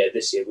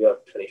 this year we are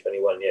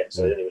 2021,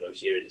 so I don't even know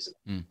which year it is. So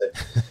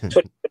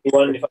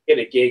 2021, if I get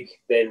a gig,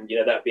 then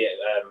that'd be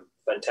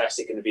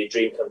fantastic and it'd be a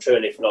dream come true.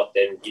 And if not,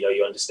 then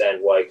you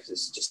understand why, because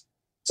it's just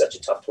such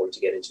a tough tournament to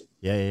get into.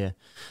 Yeah.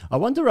 I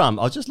wonder. I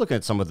was just looking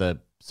at some of the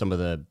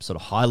sort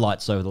of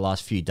highlights over the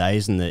last few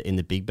days in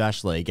the Big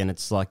Bash League, and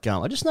it's like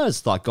I just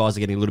noticed like guys are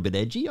getting a little bit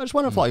edgy. I just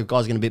wonder if like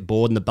guys are getting a bit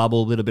bored in the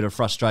bubble, a little bit of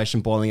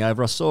frustration boiling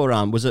over. I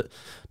saw was it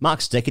Mark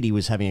Steckety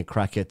was having a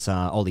crack at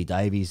Ollie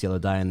Davies the other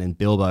day, and then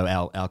Bilbo,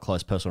 our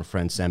close personal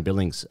friend Sam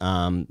Billings,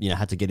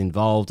 had to get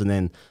involved, and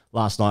then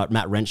last night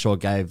Matt Renshaw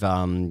gave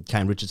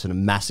Kane Richardson a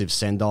massive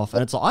send off,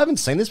 and it's like I haven't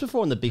seen this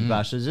before in the Big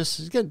Bash. It's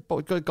just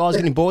guys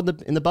getting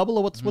bored in the bubble,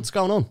 or what's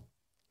going on?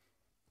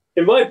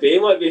 It might be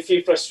a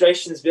few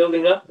frustrations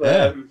building up.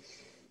 Yeah.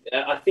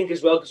 I think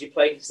as well, because you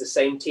play against the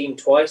same team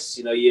twice.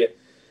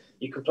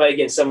 You can play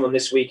against someone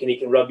this week and he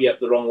can rub you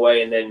up the wrong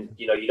way, and then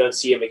you don't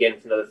see him again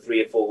for another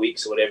 3 or 4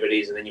 weeks or whatever it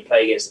is, and then you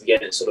play against him again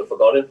and it's sort of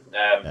forgotten.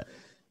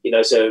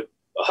 So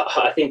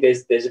I think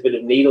there's a bit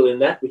of needle in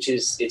that, which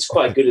it's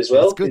quite good as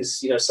well,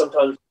 because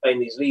sometimes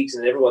playing these leagues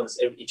and everyone's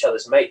each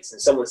other's mates,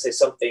 and someone says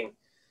something,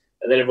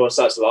 and then everyone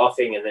starts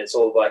laughing, and then it's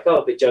all like,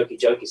 oh, a bit jokey.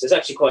 So it's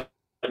actually quite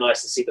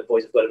nice to see the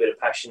boys have got a bit of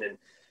passion, and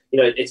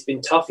it's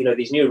been tough.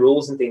 These new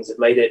rules and things have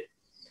made it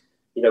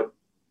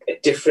a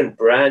different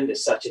brand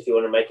as such, if you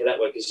want to make it that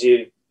way, because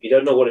you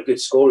don't know what a good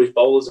score is.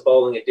 Bowlers are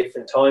bowling at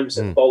different times,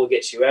 and the bowler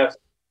gets you out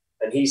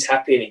and he's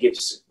happy and he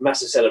gives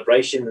massive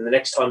celebration, and the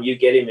next time you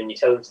get him and you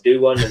tell him to do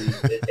one, and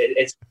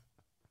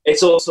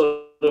it's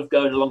also of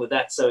going along with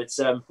that. So it's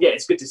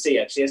it's good to see,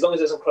 actually, as long as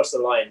it doesn't cross the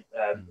line,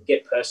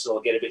 get personal,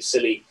 get a bit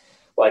silly,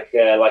 like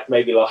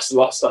maybe last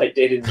night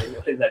did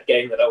in that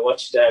game that I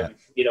watched.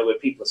 Where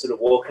people are sort of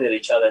walking at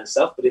each other and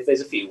stuff. But if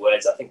there's a few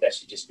words, I think that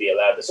should just be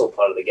allowed. That's all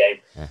part of the game.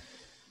 Yeah.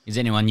 Is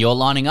anyone you're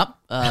lining up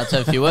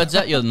to a few words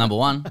at? You're the number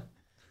one.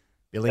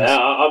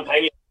 I'm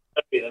hanging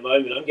at the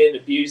moment. I'm getting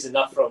abused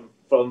enough from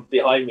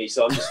behind me,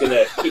 so I'm just going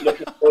to keep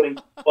looking forward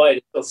and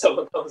quiet until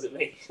someone comes at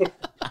me.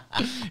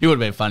 It would have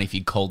been funny if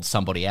you called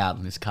somebody out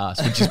in this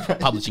cast, which is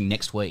publishing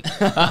next week.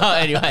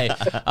 Anyway,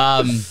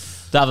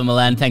 Dawid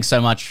Malan, thanks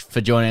so much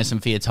for joining us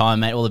and for your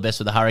time, mate. All the best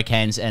with the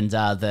Hurricanes and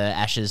the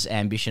Ashes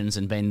ambitions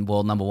and being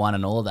world number one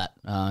and all of that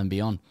and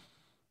beyond.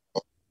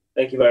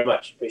 Thank you very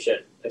much. Appreciate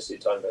it. Thanks for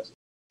your time, guys.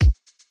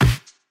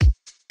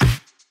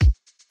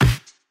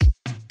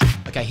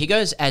 Okay, here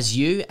goes, as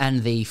you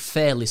and the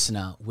fair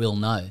listener will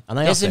know.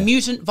 There's a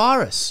mutant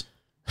virus.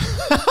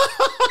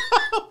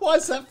 Why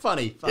is that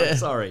funny? Yeah.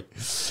 Sorry.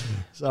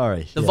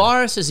 The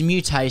virus is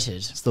mutated.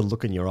 It's the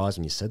look in your eyes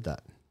when you said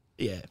that.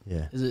 Yeah.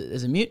 Yeah.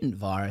 There's a mutant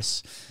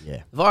virus.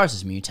 Yeah. The virus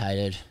is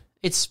mutated.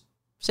 It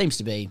seems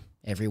to be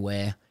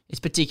everywhere. It's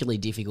particularly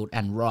difficult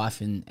and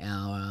rife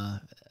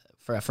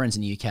for our friends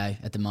in the UK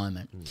at the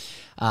moment.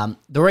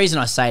 The reason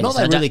I say Not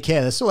this... they really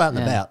care. They're still out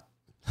and about.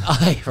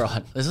 Oh,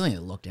 right. There's only a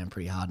lockdown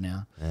pretty hard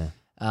now.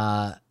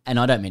 Yeah. And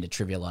I don't mean to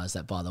trivialise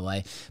that, by the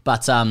way.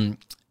 But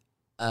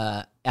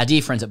our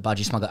dear friends at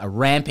Budgie Smuggler are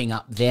ramping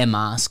up their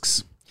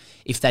masks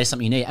if that is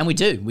something you need. And we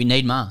do. We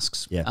need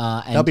masks. Yeah.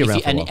 And They'll be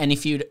around for a while.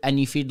 And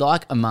if you'd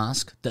like a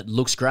mask that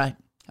looks great,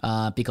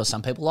 because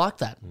some people like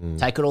that.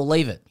 Take it or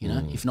leave it,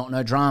 If not,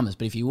 no dramas.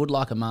 But if you would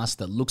like a mask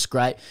that looks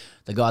great,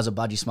 the guys at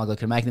Budgie Smuggler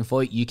can make them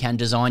for you. You can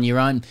design your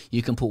own.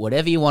 You can put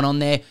whatever you want on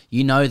there.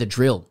 You know the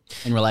drill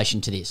in relation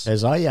to this.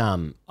 As I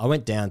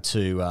went down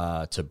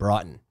to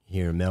Brighton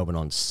here in Melbourne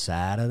on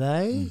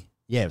Saturday.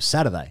 Yeah, it was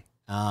Saturday.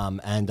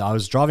 And I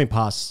was driving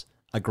past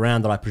a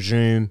ground that I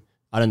presume,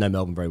 I don't know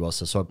Melbourne very well,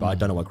 so I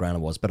don't know what ground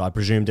it was, but I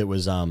presumed it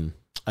was a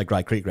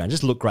grade cricket ground.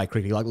 Just looked grade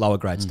cricket, like lower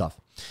grade stuff.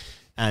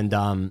 And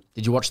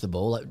did you watch the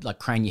ball? Like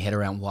crane your head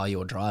around while you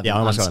were driving? Yeah, I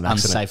almost got an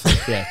accident.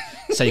 Unsafely. Yeah,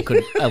 so you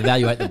could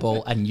evaluate the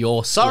ball and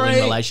your skill in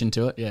relation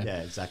to it.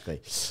 Yeah,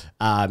 exactly.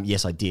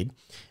 Yes, I did.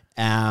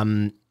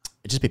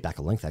 Just a bit back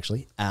of length,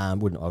 actually. I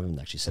wouldn't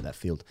actually set that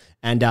field.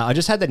 And I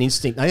just had that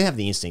instinct. I didn't have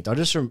the instinct. I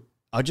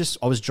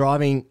was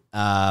driving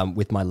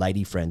with my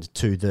lady friend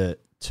to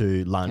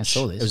lunch. I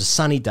saw this. It was a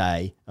sunny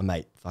day.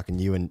 Mate, fucking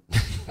you and...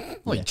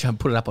 Well, you try and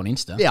put it up on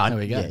Insta. Yeah, there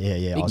we go.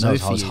 Yeah. Big I was move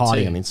for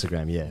hiding you on too.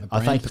 Instagram, yeah.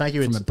 Thank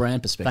you from a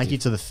brand perspective. Thank you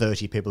to the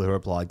 30 people who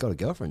replied, got a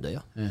girlfriend, do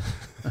you? Yeah.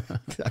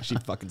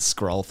 Actually fucking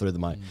scroll through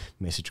my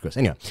message requests.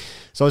 Anyway,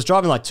 so I was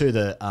driving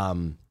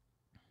to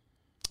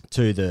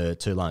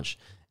lunch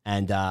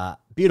and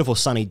beautiful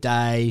sunny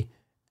day,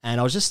 and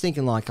I was just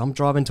thinking I'm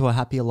driving to a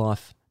happier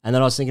life. And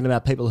then I was thinking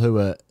about people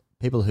who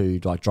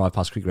drive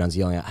past cricket grounds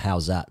yelling out,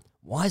 "How's that?"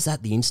 Why is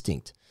that the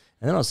instinct?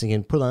 And then I was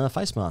thinking, put on a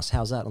face mask.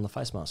 How's that on the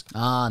face mask?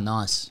 Ah,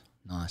 nice.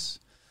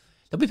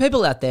 There'll be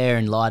people out there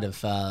in light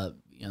of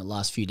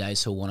last few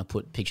days who'll want to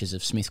put pictures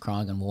of Smith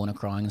crying and Warner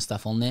crying and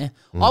stuff on there.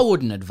 I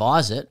wouldn't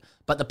advise it,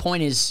 but the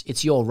point is,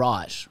 it's your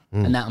right,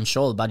 and that I'm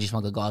sure the Budgie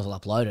Smuggler guys will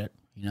upload it.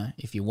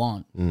 If you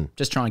want,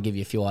 just trying to give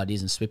you a few ideas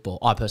and spitball.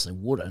 I personally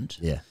wouldn't.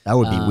 Yeah, that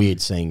would be weird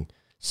seeing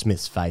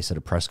Smith's face at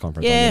a press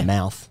conference on your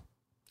mouth.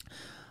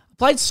 I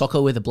played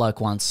soccer with a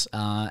bloke once.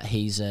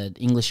 He's an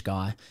English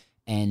guy.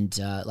 And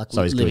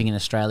living in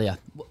Australia,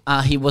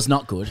 he was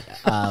not good,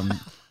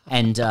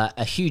 and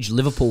a huge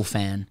Liverpool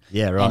fan.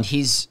 Yeah, right. And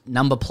his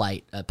number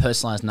plate,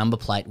 personalised number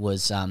plate,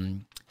 was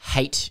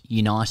Hate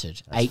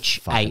United.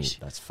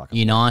 H8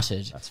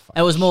 United.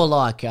 It was more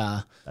like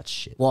that's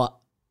shit.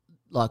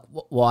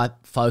 Why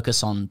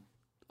focus on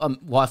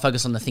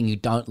the thing you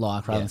don't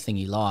like rather than the thing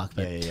you like?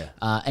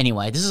 But,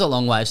 anyway, this is a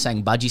long way of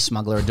saying Budgie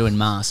Smuggler are doing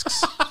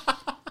masks.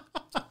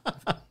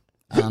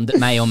 That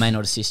may or may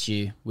not assist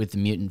you with the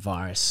mutant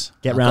virus.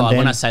 When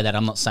I say that,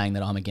 I'm not saying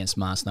that I'm against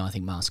masks. No, I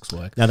think masks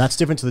work. Now, that's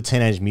different to the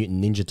Teenage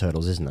Mutant Ninja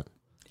Turtles, isn't it?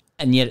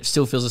 And yet it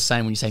still feels the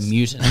same when you say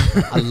mutant.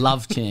 I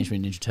love Teenage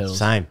Mutant Ninja Turtles.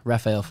 Same.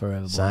 Raphael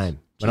forever. Boys. Same.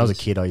 When I was a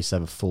kid, I used to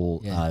have a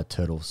full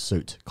turtle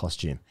suit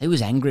costume. He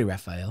was angry,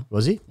 Raphael.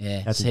 Was he?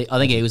 Yeah. I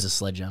think he was a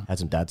sledger. Had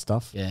some dad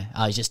stuff? Yeah.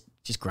 Oh, he's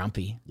just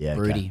grumpy,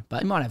 broody. Okay.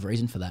 But he might have a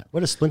reason for that.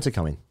 Where does Splinter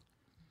come in?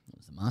 It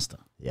was the Master.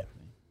 Yeah.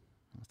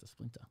 Master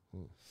Splinter.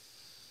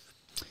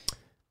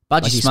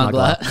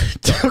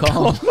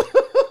 BudgieSmuggler.com.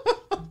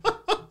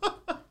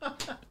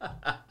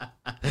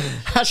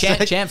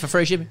 Chant for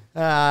free shipping.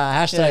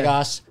 Hashtag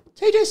us.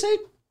 TJC.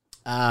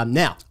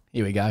 Now.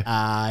 Here we go.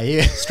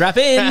 Strap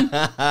in.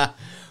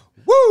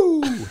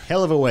 Woo!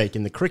 Hell of a week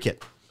in the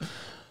cricket.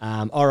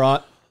 All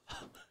right.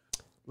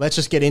 Let's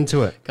just get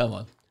into it. Come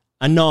on.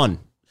 Anon.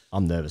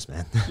 I'm nervous,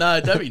 man. No,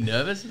 don't be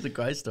nervous. It's a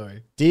great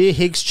story. Dear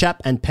Higgs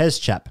chap and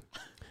Pez chap,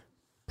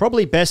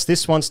 probably best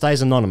this one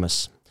stays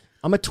anonymous.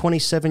 I'm a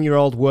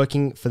 27-year-old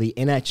working for the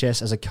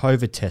NHS as a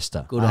COVID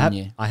tester. Good on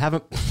you. I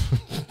haven't...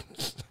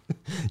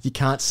 You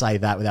can't say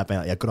that without being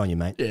like, yeah, good on you,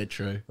 mate. Yeah,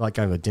 true. Like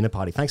going to a dinner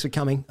party. Thanks for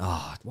coming.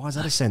 Oh, why is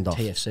that a send-off?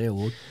 TFC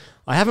award.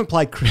 I haven't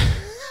played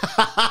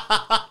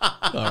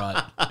All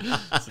right.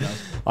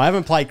 I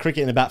haven't played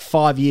cricket in about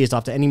 5 years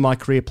after ending my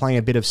career playing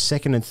a bit of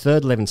second and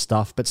third 11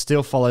 stuff, but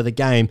still follow the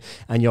game.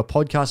 And your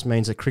podcast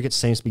means that cricket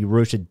seems to be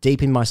rooted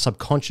deep in my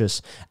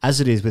subconscious, as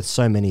it is with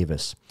so many of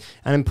us.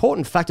 An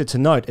important factor to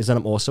note is that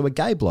I'm also a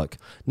gay bloke.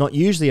 Not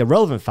usually a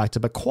relevant factor,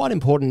 but quite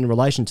important in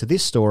relation to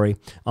this story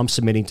I'm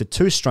submitting to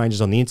two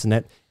strangers on the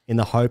internet in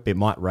the hope it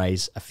might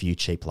raise a few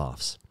cheap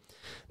laughs.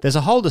 There's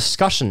a whole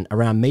discussion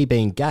around me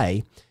being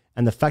gay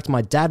and the fact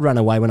my dad ran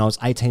away when I was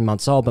 18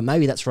 months old, but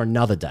maybe that's for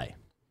another day.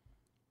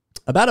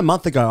 About a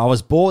month ago, I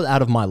was bored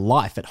out of my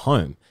life at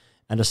home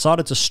and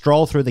decided to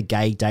stroll through the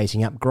gay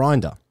dating app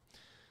Grindr.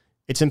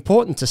 It's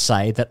important to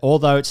say that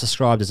although it's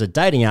described as a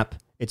dating app,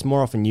 it's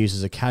more often used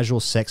as a casual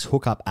sex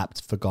hookup app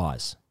for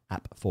guys.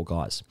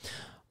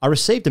 I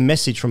received a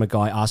message from a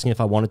guy asking if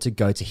I wanted to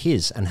go to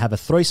his and have a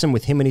threesome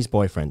with him and his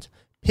boyfriend.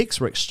 Pics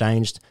were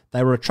exchanged,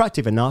 they were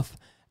attractive enough,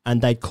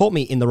 and they'd caught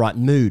me in the right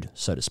mood,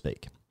 so to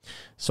speak.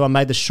 So I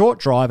made the short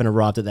drive and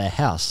arrived at their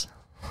house.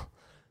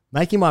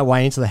 Making my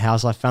way into the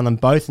house, I found them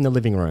both in the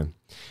living room.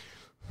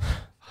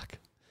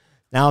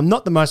 Now, I'm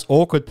not the most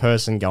awkward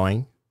person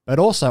going, but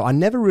also I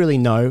never really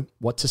know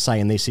what to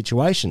say in these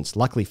situations.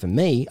 Luckily for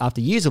me,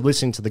 after years of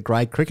listening to the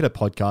Grade Cricketer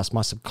podcast,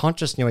 my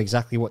subconscious knew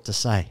exactly what to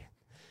say.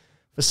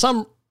 For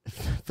some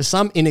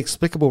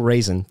inexplicable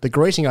reason, the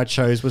greeting I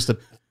chose was to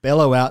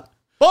bellow out,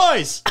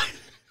 "Boys!"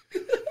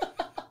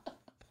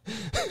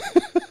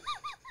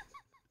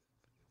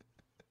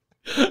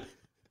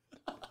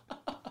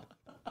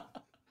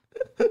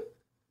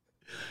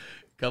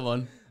 Come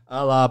on.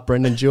 A la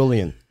Brendan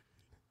Julian.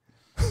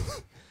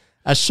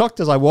 As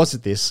shocked as I was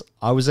at this,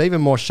 I was even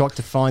more shocked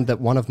to find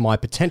that one of my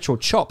potential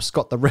chops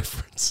got the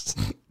reference.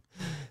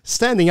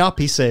 Standing up,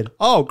 he said,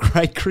 "Oh,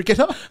 great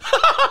cricketer."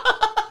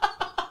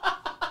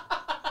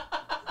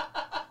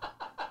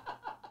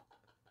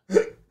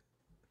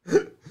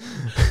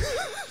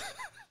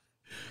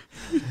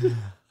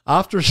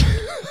 After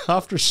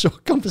a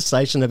short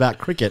conversation about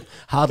cricket,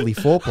 hardly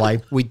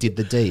foreplay, we did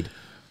the deed.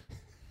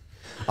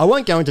 I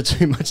won't go into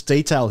too much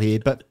detail here,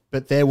 but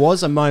there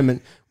was a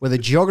moment where the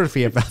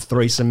geography of our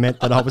threesome meant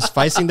that I was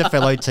facing the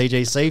fellow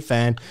TGC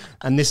fan,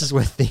 and this is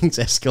where things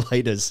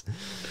escalated.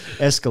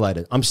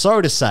 I'm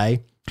sorry to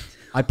say,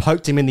 I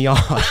poked him in the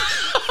eye.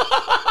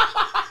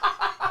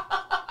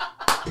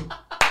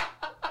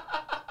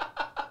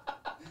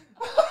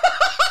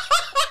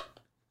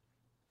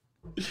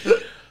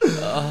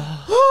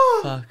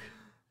 Fuck.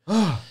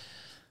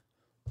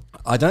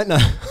 I don't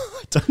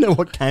know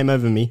what came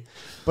over me,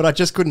 but I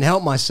just couldn't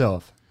help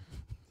myself.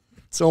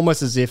 It's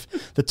almost as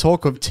if the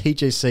talk of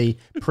TGC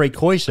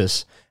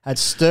pre-coitus had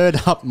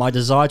stirred up my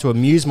desire to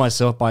amuse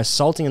myself by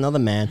assaulting another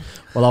man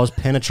while I was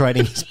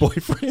penetrating his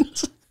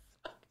boyfriend.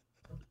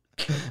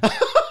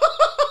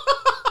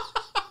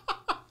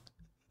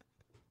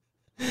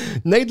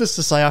 Needless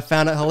to say, I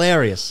found it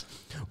hilarious.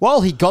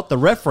 While he got the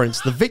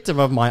reference, the victim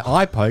of my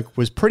eye poke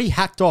was pretty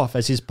hacked off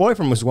as his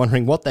boyfriend was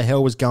wondering what the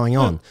hell was going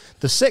on.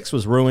 The sex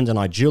was ruined and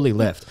I duly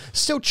left,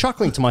 still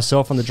chuckling to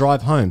myself on the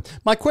drive home.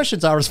 My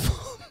questions are as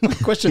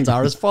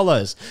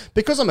follows.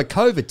 Because I'm a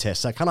COVID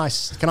tester, can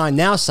I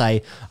now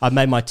say I've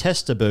made my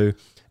test debut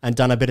and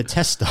done a bit of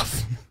test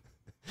stuff?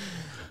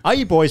 Are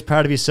you boys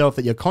proud of yourself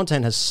that your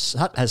content has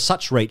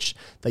such reach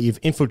that you've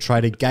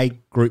infiltrated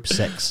gay group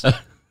sex?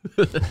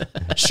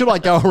 Should I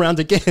go around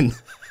again?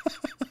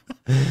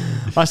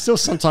 I still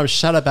sometimes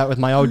chat about with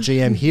my old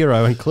GM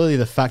hero, and clearly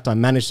the fact I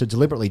managed to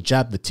deliberately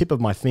jab the tip of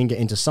my finger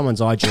into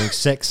someone's eye during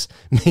sex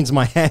means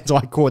my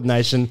hand-eye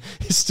coordination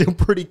is still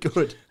pretty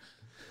good.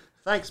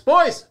 Thanks,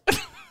 boys!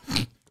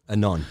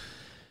 Anon.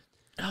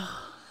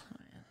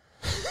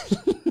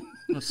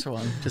 What's the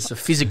one? Just the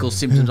physical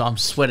symptoms. I'm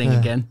sweating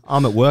again.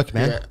 I'm at work,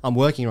 man. Yeah. I'm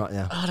working right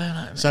now. I don't know,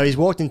 man. So he's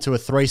walked into a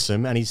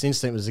threesome, and his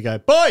instinct was to go,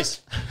 "Boys!"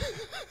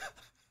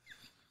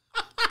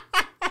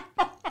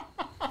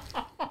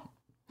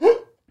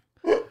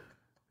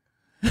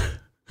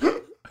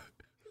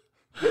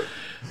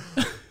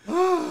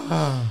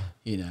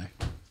 You know.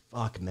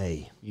 Fuck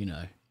me. You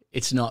know.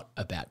 It's not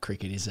about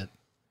cricket, is it?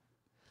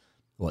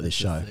 What, this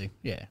show?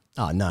 Yeah.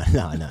 Oh, no.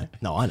 No, I know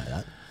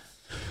that.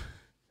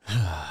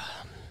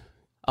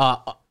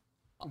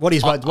 What are you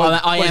supposed to do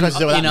with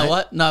that, you know mate?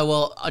 what? No,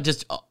 well,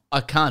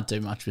 I can't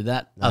do much with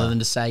that other than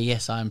to say,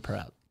 yes, I am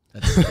proud.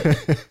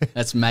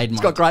 That's made my...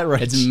 It's got great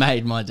reach. It's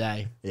made my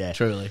day. Yeah.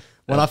 Truly.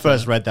 When I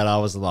first read that, I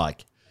was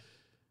like,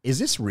 is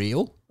this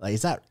real? Like,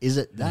 is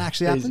it that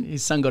actually happened?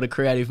 His son got a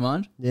creative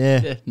mind?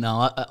 Yeah.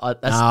 No, I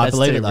that's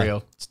believe too it,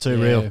 real. It's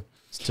too real.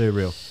 It's too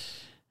real.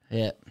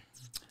 Yeah.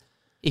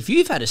 If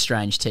you've had a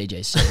strange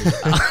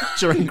TGC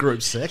during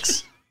group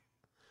sex,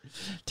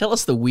 tell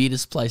us the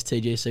weirdest place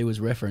TGC was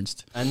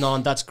referenced. And no,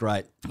 that's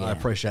great. Yeah. I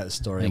appreciate the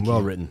story. Thank and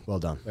well you. written. Well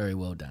done. Very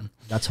well done.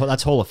 That's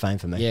Hall of Fame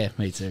for me. Yeah,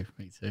 me too.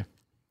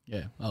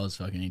 Yeah, I was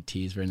fucking in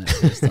tears reading that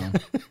first time.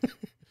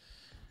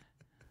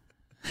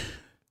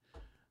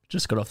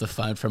 Just got off the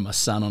phone from my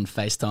son on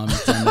FaceTime.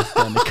 He's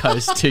down the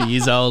coast, 2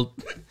 years old.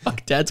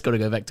 Fuck, Dad's got to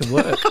go back to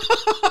work.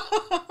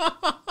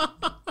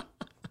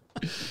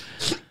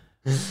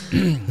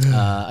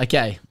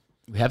 Okay.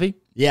 We happy?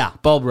 Yeah.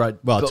 Bob wrote...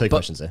 Well, two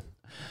questions there.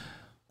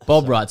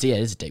 Bob writes... Yeah,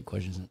 it is a deep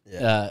question, isn't it?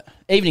 Yeah.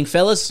 Evening,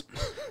 fellas.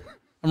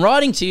 I'm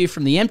writing to you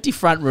from the empty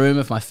front room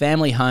of my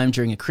family home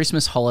during a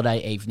Christmas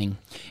holiday evening.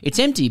 It's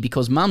empty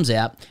because Mum's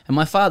out and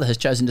my father has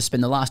chosen to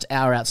spend the last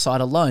hour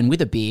outside alone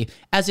with a beer,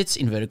 as it's,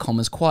 inverted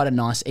commas, quite a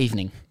nice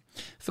evening.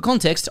 For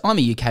context, I'm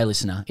a UK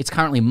listener. It's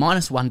currently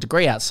 -1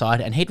 degree outside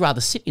and he'd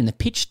rather sit in the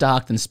pitch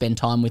dark than spend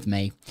time with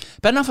me.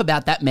 But enough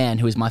about that man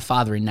who is my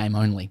father in name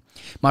only.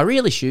 My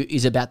real issue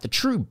is about the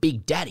true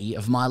big daddy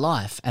of my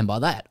life, and by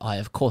that I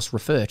of course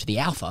refer to the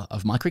alpha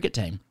of my cricket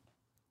team.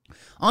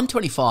 I'm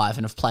 25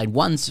 and have played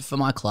once for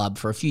my club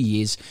for a few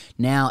years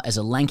now as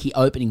a lanky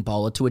opening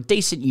bowler to a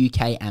decent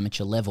UK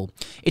amateur level.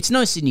 It's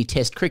no Sydney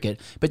Test cricket,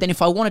 but then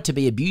if I wanted to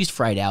be abused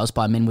for 8 hours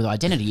by men with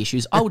identity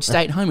issues, I would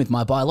stay at home with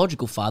my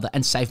biological father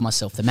and save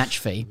myself the match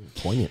fee.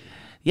 Poignant.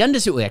 The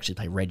undisputed... We actually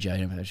play Red Joe.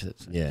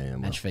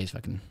 Match fees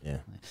fucking... Yeah.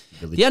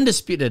 The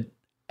undisputed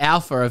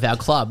alpha of our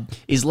club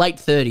is late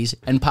 30s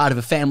and part of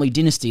a family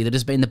dynasty that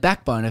has been the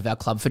backbone of our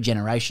club for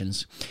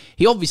generations.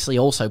 He obviously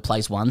also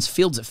plays ones,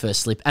 fields at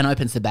first slip, and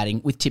opens the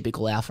batting with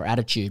typical alpha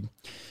attitude.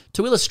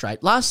 To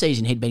illustrate, last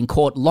season he'd been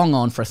caught long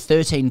on for a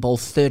 13-ball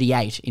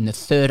 38 in the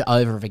third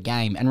over of a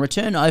game and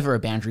returned over a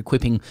boundary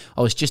quipping,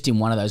 I was just in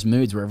one of those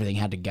moods where everything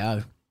had to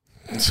go.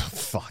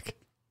 Fuck.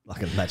 I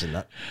can imagine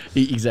that.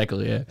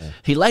 Exactly, yeah.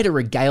 He later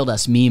regaled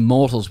us mere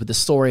mortals with the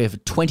story of a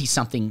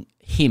 20-something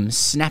him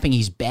snapping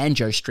his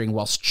banjo string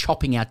whilst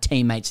chopping our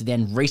teammates'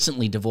 then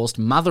recently divorced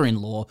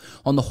mother-in-law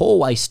on the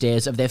hallway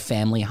stairs of their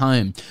family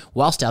home,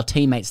 whilst our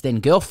teammates' then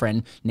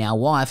girlfriend, now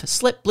wife,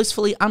 slept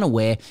blissfully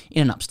unaware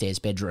in an upstairs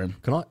bedroom.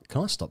 Can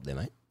I stop there,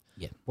 mate?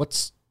 Yeah.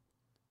 What's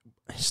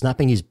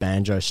snapping his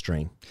banjo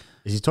string?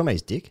 Is he talking about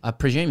his dick? I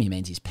presume he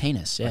means his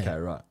penis, yeah. Okay,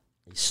 right.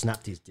 He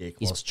snapped his dick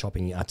whilst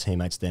chopping our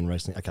teammates' then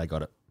recently. Okay,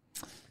 got it.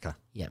 Okay.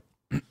 Yeah.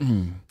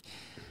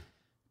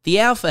 The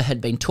alpha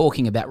had been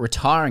talking about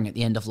retiring at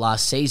the end of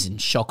last season.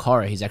 Shock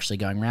horror, he's actually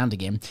going round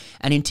again.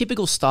 And in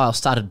typical style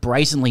started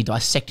brazenly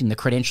dissecting the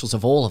credentials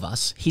of all of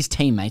us, his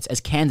teammates, as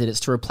candidates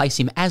to replace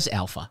him as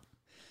alpha.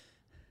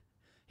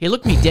 He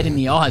looked me dead in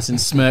the eyes and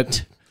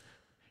smirked,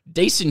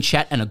 "Decent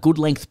chat and a good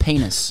length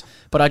penis,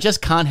 but I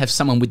just can't have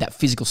someone with that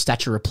physical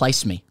stature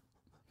replace me."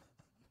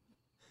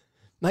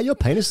 Mate, your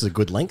penis is a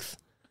good length.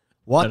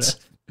 What?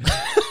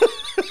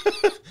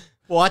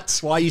 What?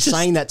 Why are you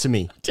saying that to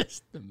me?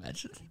 Just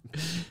imagine.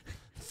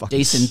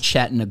 Decent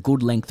chat and a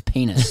good length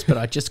penis, but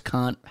I just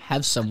can't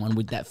have someone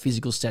with that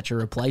physical stature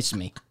replace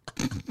me.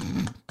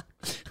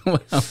 I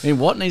mean,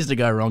 what needs to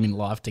go wrong in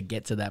life to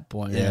get to that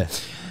point? Yeah.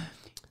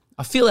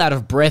 I feel out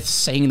of breath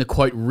seeing the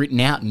quote written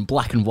out in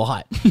black and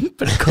white,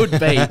 but it could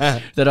be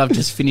that I've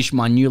just finished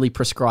my newly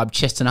prescribed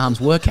chest and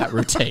arms workout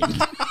routine.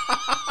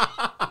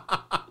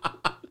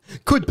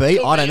 Could be.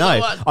 I don't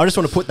know. I just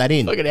want to put that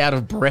in. Fucking out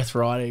of breath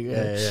writing.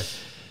 Yeah.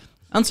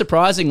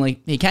 Unsurprisingly,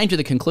 he came to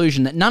the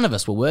conclusion that none of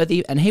us were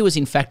worthy and he was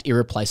in fact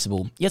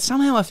irreplaceable. Yet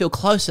somehow I feel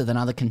closer than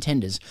other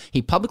contenders.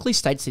 He publicly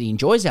states that he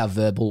enjoys our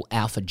verbal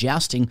alpha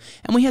jousting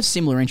and we have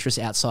similar interests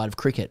outside of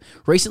cricket,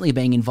 recently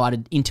being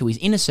invited into his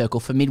inner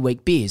circle for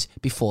midweek beers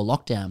before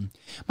lockdown.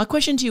 My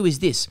question to you is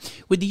this: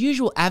 with the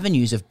usual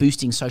avenues of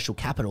boosting social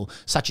capital,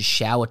 such as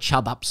shower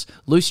chub-ups,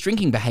 loose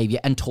drinking behaviour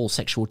and tall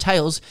sexual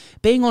tales,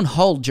 being on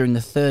hold during the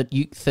third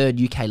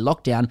UK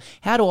lockdown,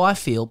 how do I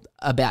feel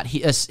about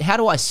how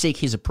do I seek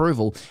his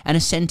approval and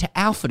ascend to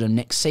alphadom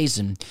next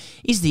season?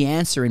 Is the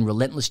answer in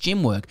relentless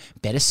gym work,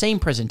 better scene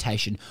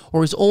presentation,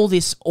 or is all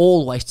this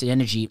all wasted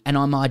energy and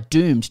am I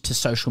doomed to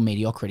social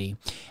mediocrity?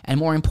 And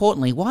more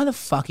importantly, why the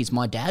fuck is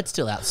my dad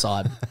still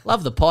outside?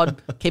 Love the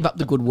pod. Keep up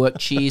the good work.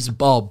 Cheers,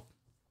 Bob.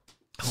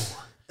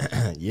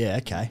 Yeah,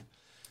 okay.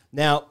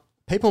 Now,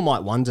 people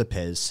might wonder,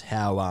 Pez,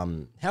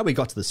 how we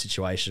got to the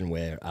situation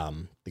where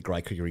the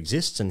grey cricketer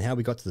exists and how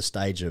we got to the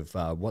stage of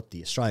what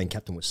the Australian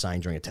captain was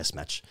saying during a test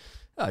match.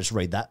 I just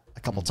read that a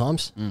couple of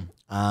times.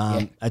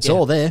 It's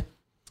all there.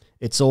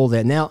 It's all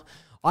there. Now,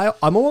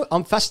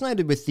 I'm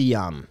fascinated with the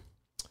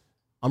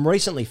I'm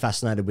recently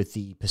fascinated with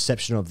the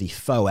perception of the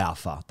faux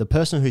alpha, the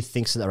person who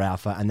thinks that they're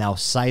alpha and they'll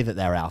say that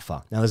they're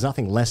alpha. Now, there's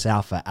nothing less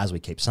alpha, as we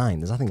keep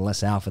saying. There's nothing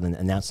less alpha than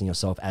announcing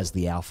yourself as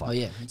the alpha. Oh,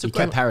 yeah. It's a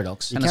great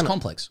paradox, and it's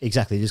complex.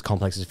 Exactly. It is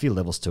complex. There's a few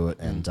levels to it,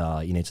 and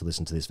you need to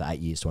listen to this for 8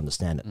 years to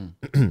understand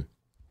it.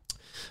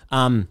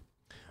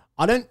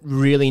 I don't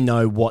really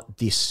know what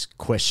this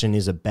question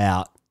is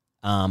about,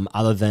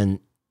 other than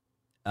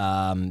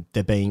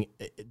there being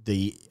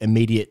the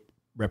immediate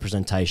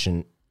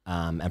representation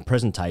and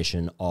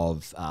presentation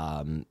of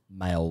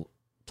male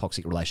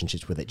toxic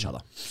relationships with each other.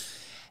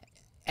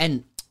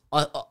 And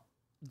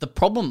the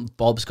problem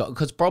Bob's got,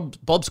 because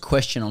Bob's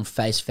question on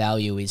face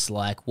value is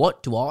like,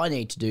 what do I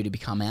need to do to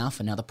become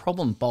alpha? Now, the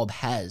problem Bob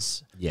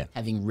has,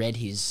 having read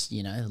his,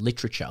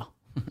 literature,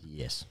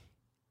 yes,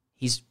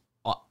 he's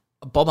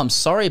Bob, I'm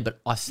sorry, but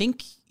I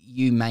think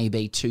you may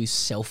be too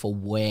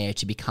self-aware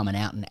to become an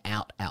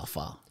out-and-out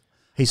alpha.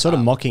 He's sort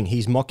of mocking.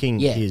 He's mocking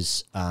Yeah.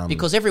 his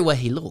because everywhere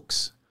he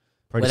looks,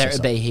 whether it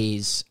predecessor. be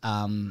his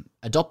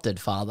adopted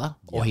father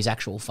or his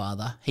actual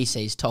father, he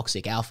sees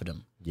toxic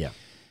alphadom. Yeah.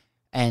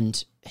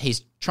 And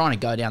he's trying to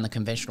go down the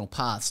conventional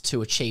paths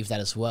to achieve that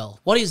as well.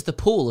 What is the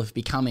pull of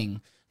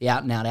becoming the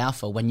out-and-out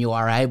alpha when you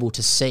are able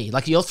to see?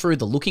 Like, you're through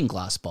the looking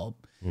glass, Bob.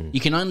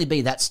 You can only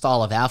be that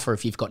style of alpha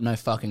if you've got no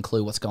fucking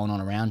clue what's going on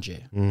around you,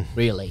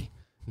 really.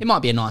 It might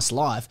be a nice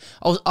life.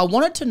 I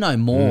wanted to know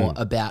more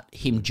about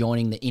him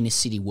joining the inner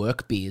city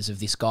work beers of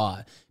this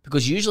guy,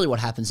 because usually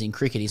what happens in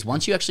cricket is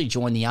once you actually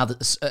join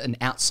an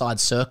outside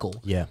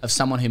circle of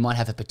someone who might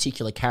have a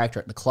particular character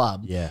at the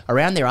club,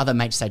 around their other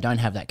mates they don't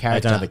have that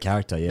character. They don't have a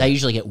character, yeah. They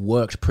usually get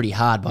worked pretty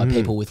hard by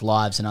people with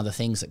lives and other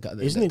things that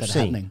Isn't it that are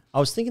interesting? happening. I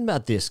was thinking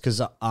about this because,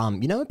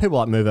 you know, when people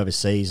like move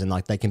overseas and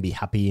like they can be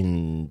happy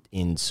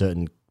in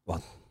certain,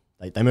 well,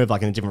 they move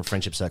like in a different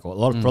friendship circle.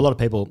 For a lot of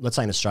people, let's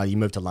say in Australia, you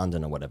move to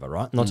London or whatever,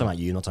 right? Not talking about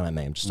you, not talking about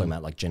me. I'm just talking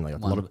about like generally,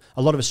 like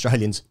a lot of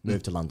Australians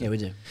move to London. Yeah, we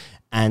do.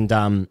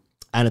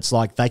 And it's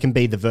like they can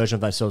be the version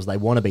of themselves they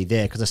want to be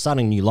there because they're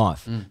starting a new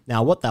life.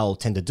 Now, what they'll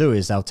tend to do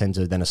is they'll tend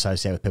to then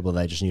associate with people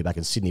they just knew back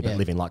in Sydney but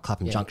live in like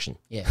Clapham Junction.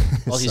 Yeah,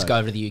 Aussies go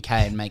over to the UK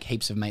and make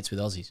heaps of mates with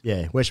Aussies.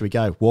 Yeah, where should we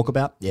go?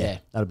 Walkabout? Yeah,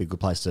 that'll be a good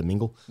place to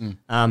mingle.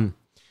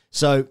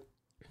 So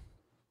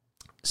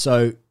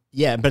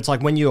yeah, but it's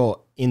like when you're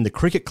in the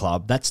cricket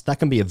club, that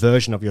can be a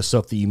version of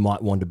yourself that you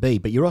might want to be,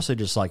 but you're also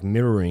just like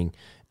mirroring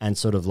and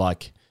sort of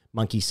like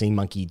monkey see,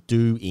 monkey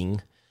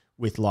doing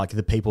with like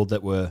the people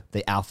that were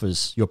the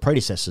alphas, your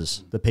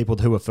predecessors, the people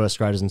who were first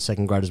graders and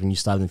second graders when you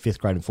started in fifth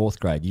grade and fourth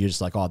grade. You're just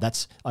like, oh,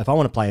 if I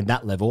want to play in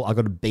that level, I've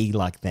got to be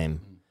like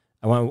them.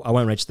 I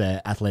won't reach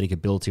their athletic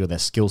ability or their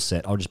skill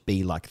set. I'll just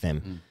be like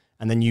them.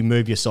 And then you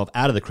move yourself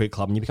out of the cricket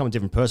club and you become a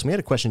different person. We had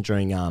a question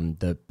during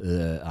the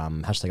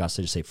hashtag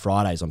 #ICGC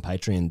Fridays on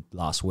Patreon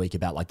last week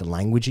about like the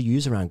language you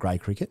use around grade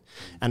cricket.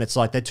 And it's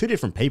like they're two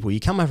different people. You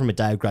come home from a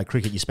day of grade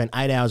cricket, you spend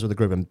 8 hours with a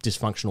group of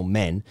dysfunctional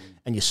men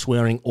and you're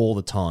swearing all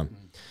the time.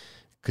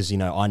 Because, you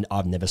know,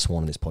 I've never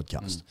sworn on this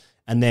podcast.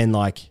 And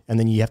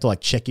then you have to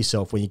like check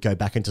yourself when you go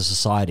back into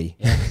society.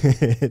 Yeah.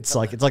 it's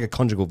like a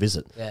conjugal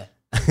visit. Yeah.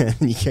 And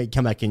you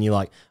come back and you're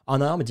like, oh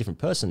no, I'm a different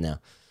person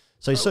now.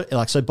 So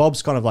so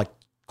Bob's kind of like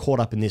caught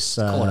up in this.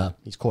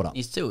 He's caught up.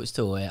 He's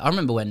still aware. I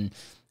remember when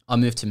I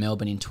moved to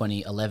Melbourne in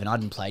 2011. I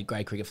hadn't played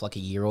grade cricket for like a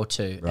year or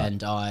two,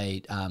 and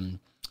I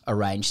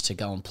arranged to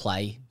go and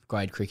play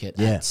grade cricket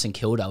at St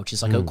Kilda, which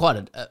is like quite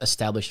an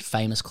established,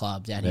 famous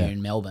club down here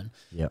in Melbourne.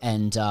 Yeah,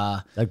 and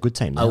they're a good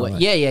team now, right?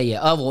 Yeah.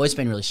 I've always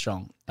been really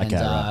strong, and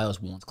I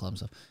always warned the club and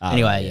stuff.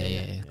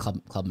 Anyway,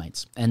 club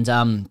mates,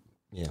 and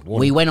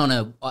we went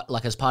on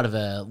as part of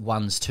a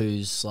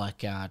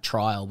 1s2s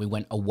trial. We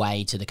went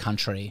away to the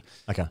country,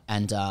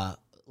 and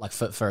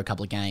for a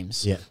couple of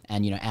games,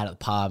 and out at the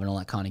pub and all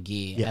that kind of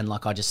gear, and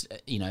I just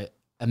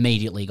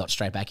immediately got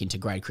straight back into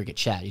grade cricket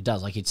chat. It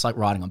does it's like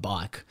riding a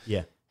bike,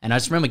 And I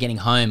just remember getting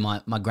home.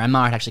 My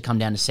grandma had actually come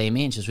down to see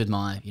me, and she was with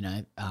my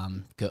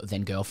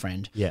then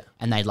girlfriend,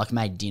 and they'd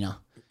made dinner,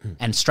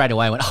 and straight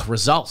away I went,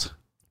 result.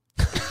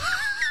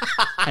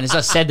 And as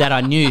I said that,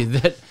 I knew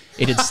that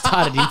it had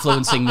started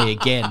influencing me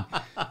again.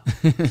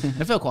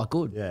 It felt quite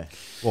good. Yeah.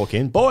 Walk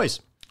in, boys.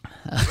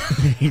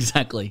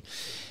 Exactly.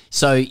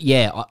 So,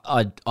 yeah,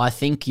 I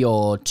think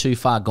you're too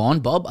far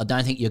gone, Bob. I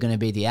don't think you're going to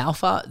be the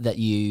alpha that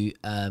you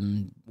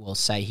will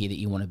say here that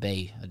you want to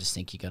be. I just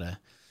think you got to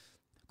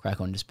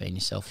crack on just being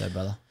yourself there,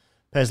 brother.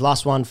 Pez,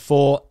 last one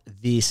for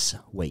this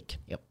week.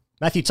 Yep.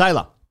 Matthew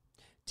Taylor.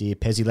 Dear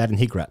Pezzy, Lad and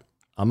Higrat,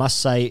 I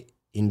must say,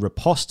 in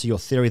riposte to your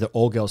theory that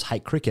all girls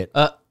hate cricket...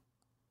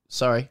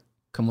 Sorry,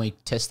 can we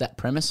test that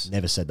premise?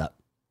 Never said that.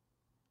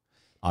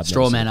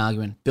 Straw man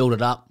argument. Build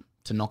it up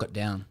to knock it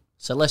down.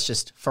 So let's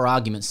just, for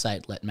argument's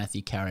sake, let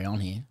Matthew carry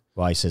on here.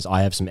 Well, he says,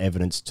 I have some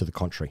evidence to the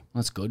contrary.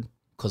 That's good,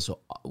 because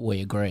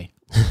we agree.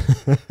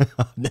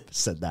 I've never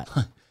said that.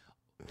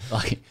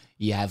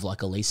 You have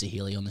Elisa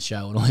Healy on the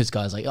show and all those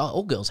guys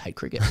all girls hate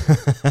cricket.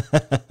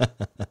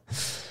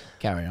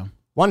 Carry on.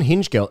 One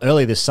Hinge girl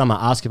earlier this summer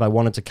asked if I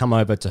wanted to come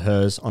over to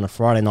hers on a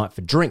Friday night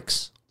for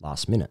drinks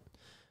last minute.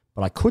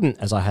 But I couldn't,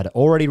 as I had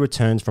already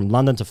returned from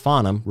London to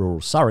Farnham,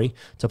 rural Surrey,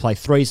 to play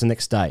threes the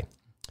next day.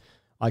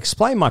 I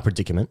explained my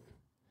predicament,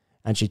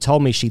 and she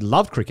told me she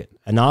loved cricket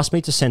and asked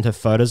me to send her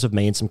photos of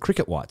me in some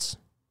cricket whites.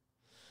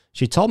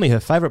 She told me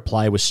her favourite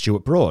player was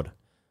Stuart Broad,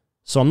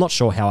 so I'm not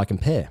sure how I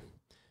compare.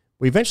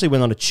 We eventually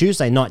went on a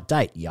Tuesday night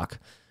date, yuck,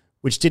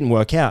 which didn't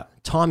work out.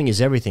 Timing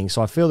is everything,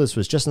 so I feel this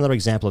was just another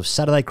example of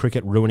Saturday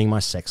cricket ruining my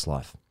sex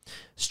life.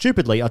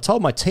 Stupidly, I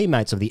told my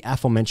teammates of the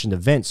aforementioned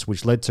events,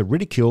 which led to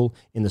ridicule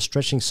in the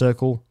stretching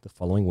circle the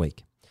following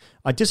week.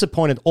 I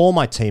disappointed all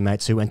my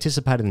teammates who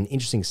anticipated an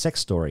interesting sex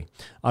story.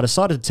 I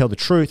decided to tell the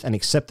truth and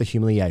accept the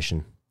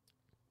humiliation.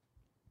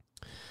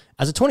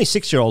 As a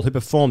 26-year-old who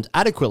performed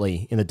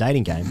adequately in the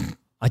dating game,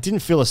 I didn't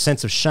feel a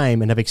sense of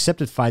shame and have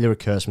accepted failure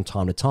occurs from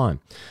time to time.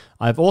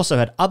 I have also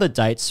had other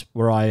dates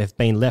where I have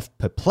been left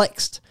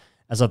perplexed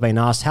as I've been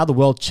asked how the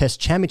World Chess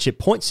Championship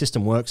point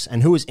system works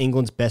and who is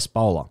England's best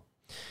bowler.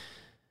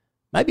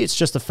 Maybe it's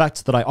just the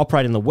fact that I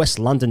operate in the West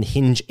London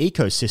Hinge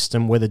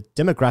ecosystem where the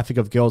demographic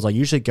of girls I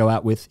usually go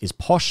out with is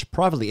posh,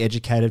 privately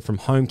educated from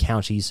home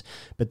counties,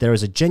 but there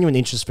is a genuine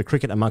interest for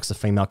cricket amongst the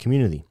female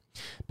community.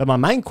 But my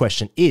main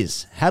question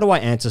is, how do I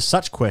answer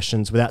such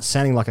questions without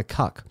sounding like a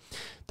cuck?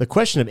 The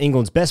question of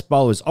England's best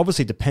bowler is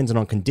obviously dependent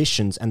on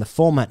conditions and the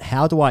format.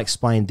 How do I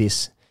explain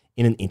this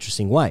in an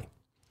interesting way?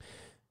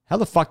 How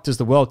the fuck does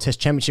the World Test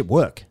Championship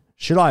work?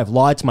 Should I have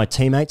lied to my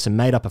teammates and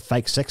made up a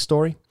fake sex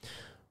story?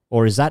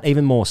 Or is that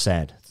even more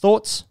sad?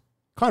 Thoughts?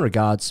 Kind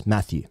regards,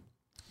 Matthew.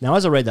 Now,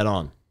 as I read that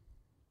on,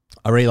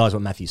 I realised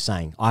what Matthew's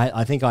saying.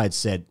 I think I had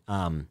said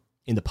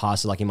in the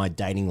past, like in my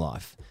dating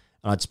life,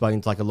 and I'd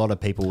spoken to like a lot of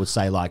people would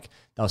say like,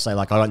 they'll say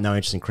like, I got no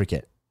interest in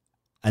cricket.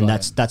 And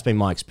that's been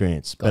my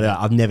experience. But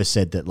I've never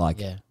said that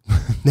like,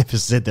 never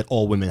said that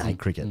all women hate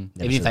cricket.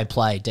 Even if they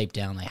play deep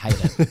down, they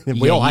hate it.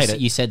 We all hate it.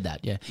 You said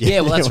that, yeah. Yeah,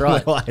 well, that's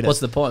right. What's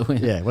the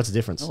point? Yeah, what's the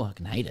difference? Oh, I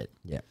can hate it.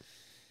 Yeah.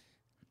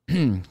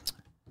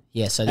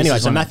 Yeah, so anyway,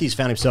 so Matthew's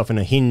found himself in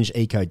a Hinge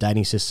eco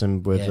dating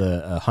system with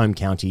home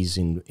counties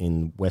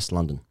in West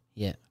London.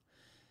 Yeah.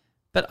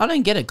 But I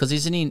don't get it because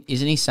isn't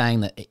he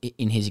saying that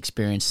in his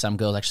experience some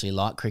girls actually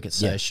like cricket,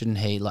 so shouldn't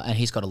he and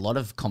he's got a lot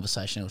of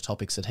conversational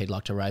topics that he'd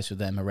like to raise with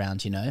them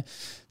around,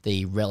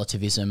 the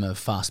relativism of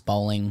fast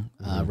bowling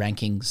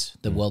rankings,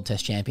 the World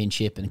Test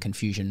Championship and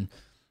confusion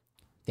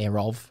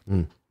thereof.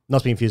 Not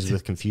to be confused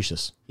with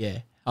Confucius. Yeah.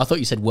 I thought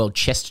you said World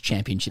Chess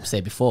Championships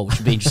there before, which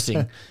would be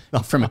interesting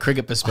from a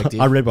cricket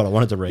perspective. I read what I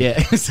wanted to read.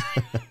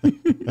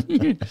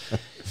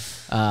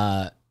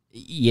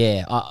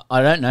 Yeah.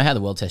 I don't know how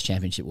the World Test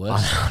Championship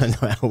works. I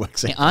don't know how it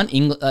works. Aren't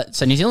England?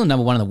 So New Zealand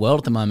number one in the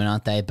world at the moment,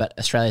 aren't they? But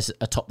Australia's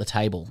atop the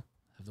table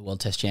of the World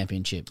Test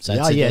Championship. So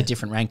they're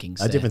different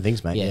rankings. Different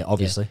things, mate. Yeah,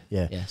 obviously.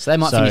 Yeah. So they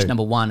might finish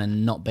number one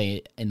and not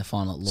be in the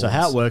final at Lords. So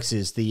how it works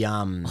is the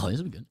Oh, this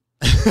will be good.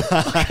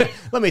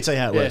 Let me tell you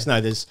how it works.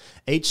 No, there's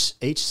each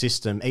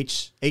system,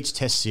 each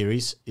test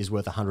series is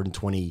worth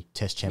 120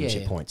 test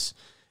championship points.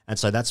 And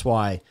so that's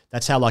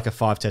how like a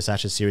 5-test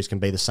Ashes series can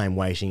be the same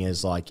weighting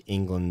as like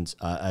England,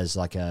 as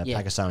like a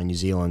Pakistan and New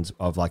Zealand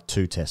of like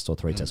 2 tests or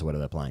 3 tests or whatever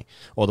they're playing.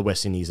 Or the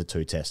West Indies are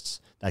 2 tests.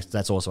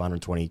 That's also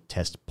 120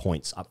 test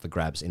points up for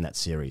grabs in that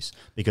series.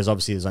 Because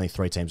obviously there's only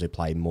 3 teams who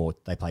played more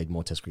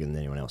test cricket than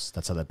anyone else.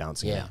 That's how they're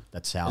bouncing out.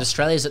 That's how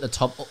Australia's at the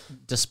top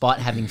despite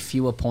having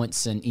fewer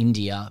points than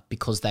India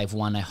because they've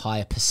won a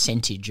higher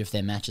percentage of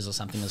their matches or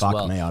something as well.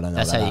 Fuck me, I don't know.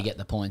 That's how you get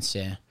the points,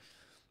 yeah.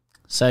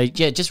 So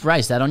yeah, just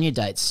raise that on your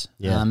dates,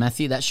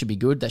 Matthew. That should be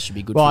good. That should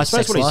be good. Well, for I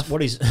suppose sex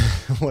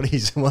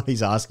life. what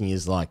he's asking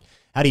is like,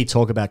 how do you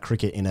talk about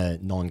cricket in a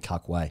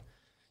non-cuck way?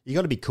 You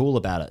got to be cool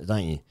about it,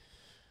 don't you?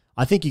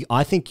 I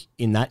think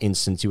in that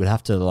instance you would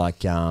have to like,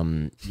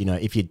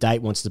 if your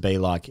date wants to bring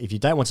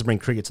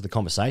cricket to the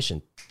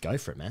conversation, go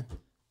for it, man.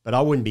 But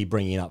I wouldn't be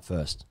bringing it up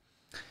first.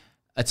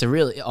 I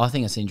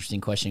think it's an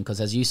interesting question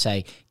because, as you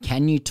say,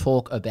 can you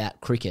talk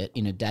about cricket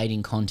in a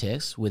dating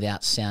context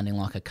without sounding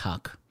like a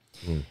cuck?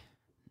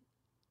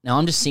 Now,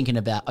 I'm just thinking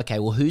about, okay,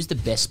 well, who's the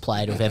best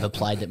player to have ever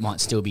played that might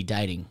still be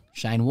dating?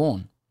 Shane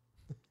Warne.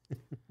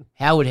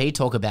 How would he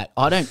talk about?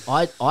 I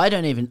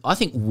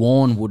think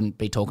Warne wouldn't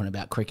be talking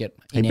about cricket.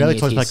 He barely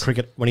talks about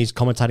cricket when he's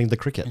commentating the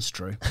cricket. That's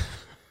true.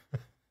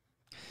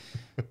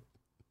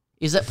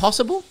 Is that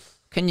possible?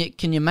 Can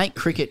you make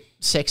cricket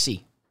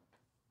sexy?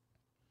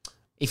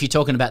 If you're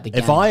talking about the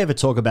game. If I ever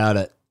talk about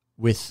it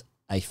with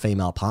a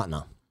female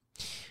partner,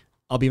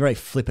 I'll be very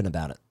flippant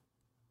about it.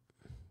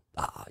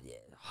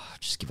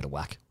 Just give it a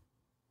whack.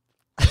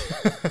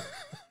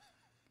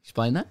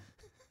 Explain that.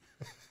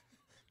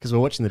 Because we're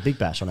watching the Big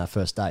Bash on our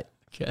first date.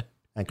 Okay.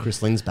 And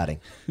Chris Lynn's batting.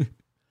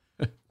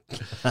 Yeah,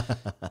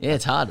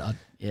 it's hard. I'm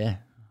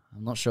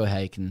not sure how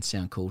you can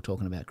sound cool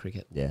talking about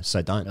cricket. Yeah,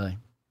 so don't. Really.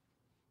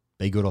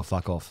 Be good or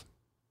fuck off.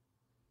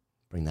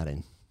 Bring that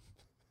in.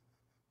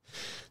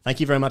 Thank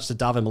you very much to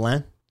Dawid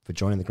Malan for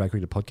joining the Great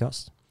Cricket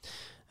Podcast.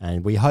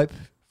 And we hope,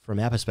 from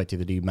our perspective,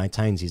 that he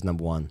maintains his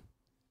number one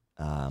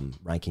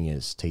ranking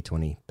as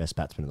T20 best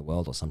batsman in the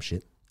world or some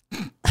shit.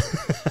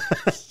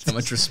 So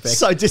much respect.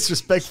 So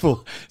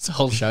disrespectful. This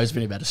whole show's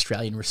been about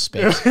Australian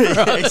respect.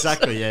 Yeah,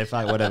 exactly, yeah.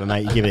 Fuck, whatever,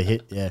 mate. You give it a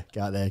hit. Yeah,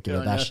 go out there, give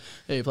it a bash.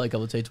 Yeah, you play a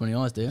couple of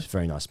T20Is, do you? It's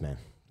very nice, man.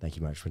 Thank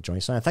you very much for joining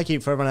us. So thank you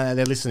for everyone out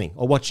there listening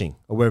or watching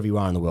or wherever you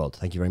are in the world.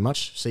 Thank you very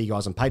much. See you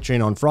guys on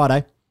Patreon on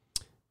Friday.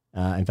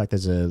 In fact,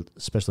 there's a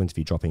special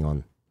interview dropping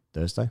on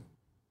Thursday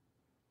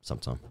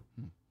sometime.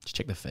 Just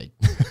check the feed.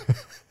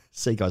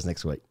 See you guys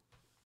next week.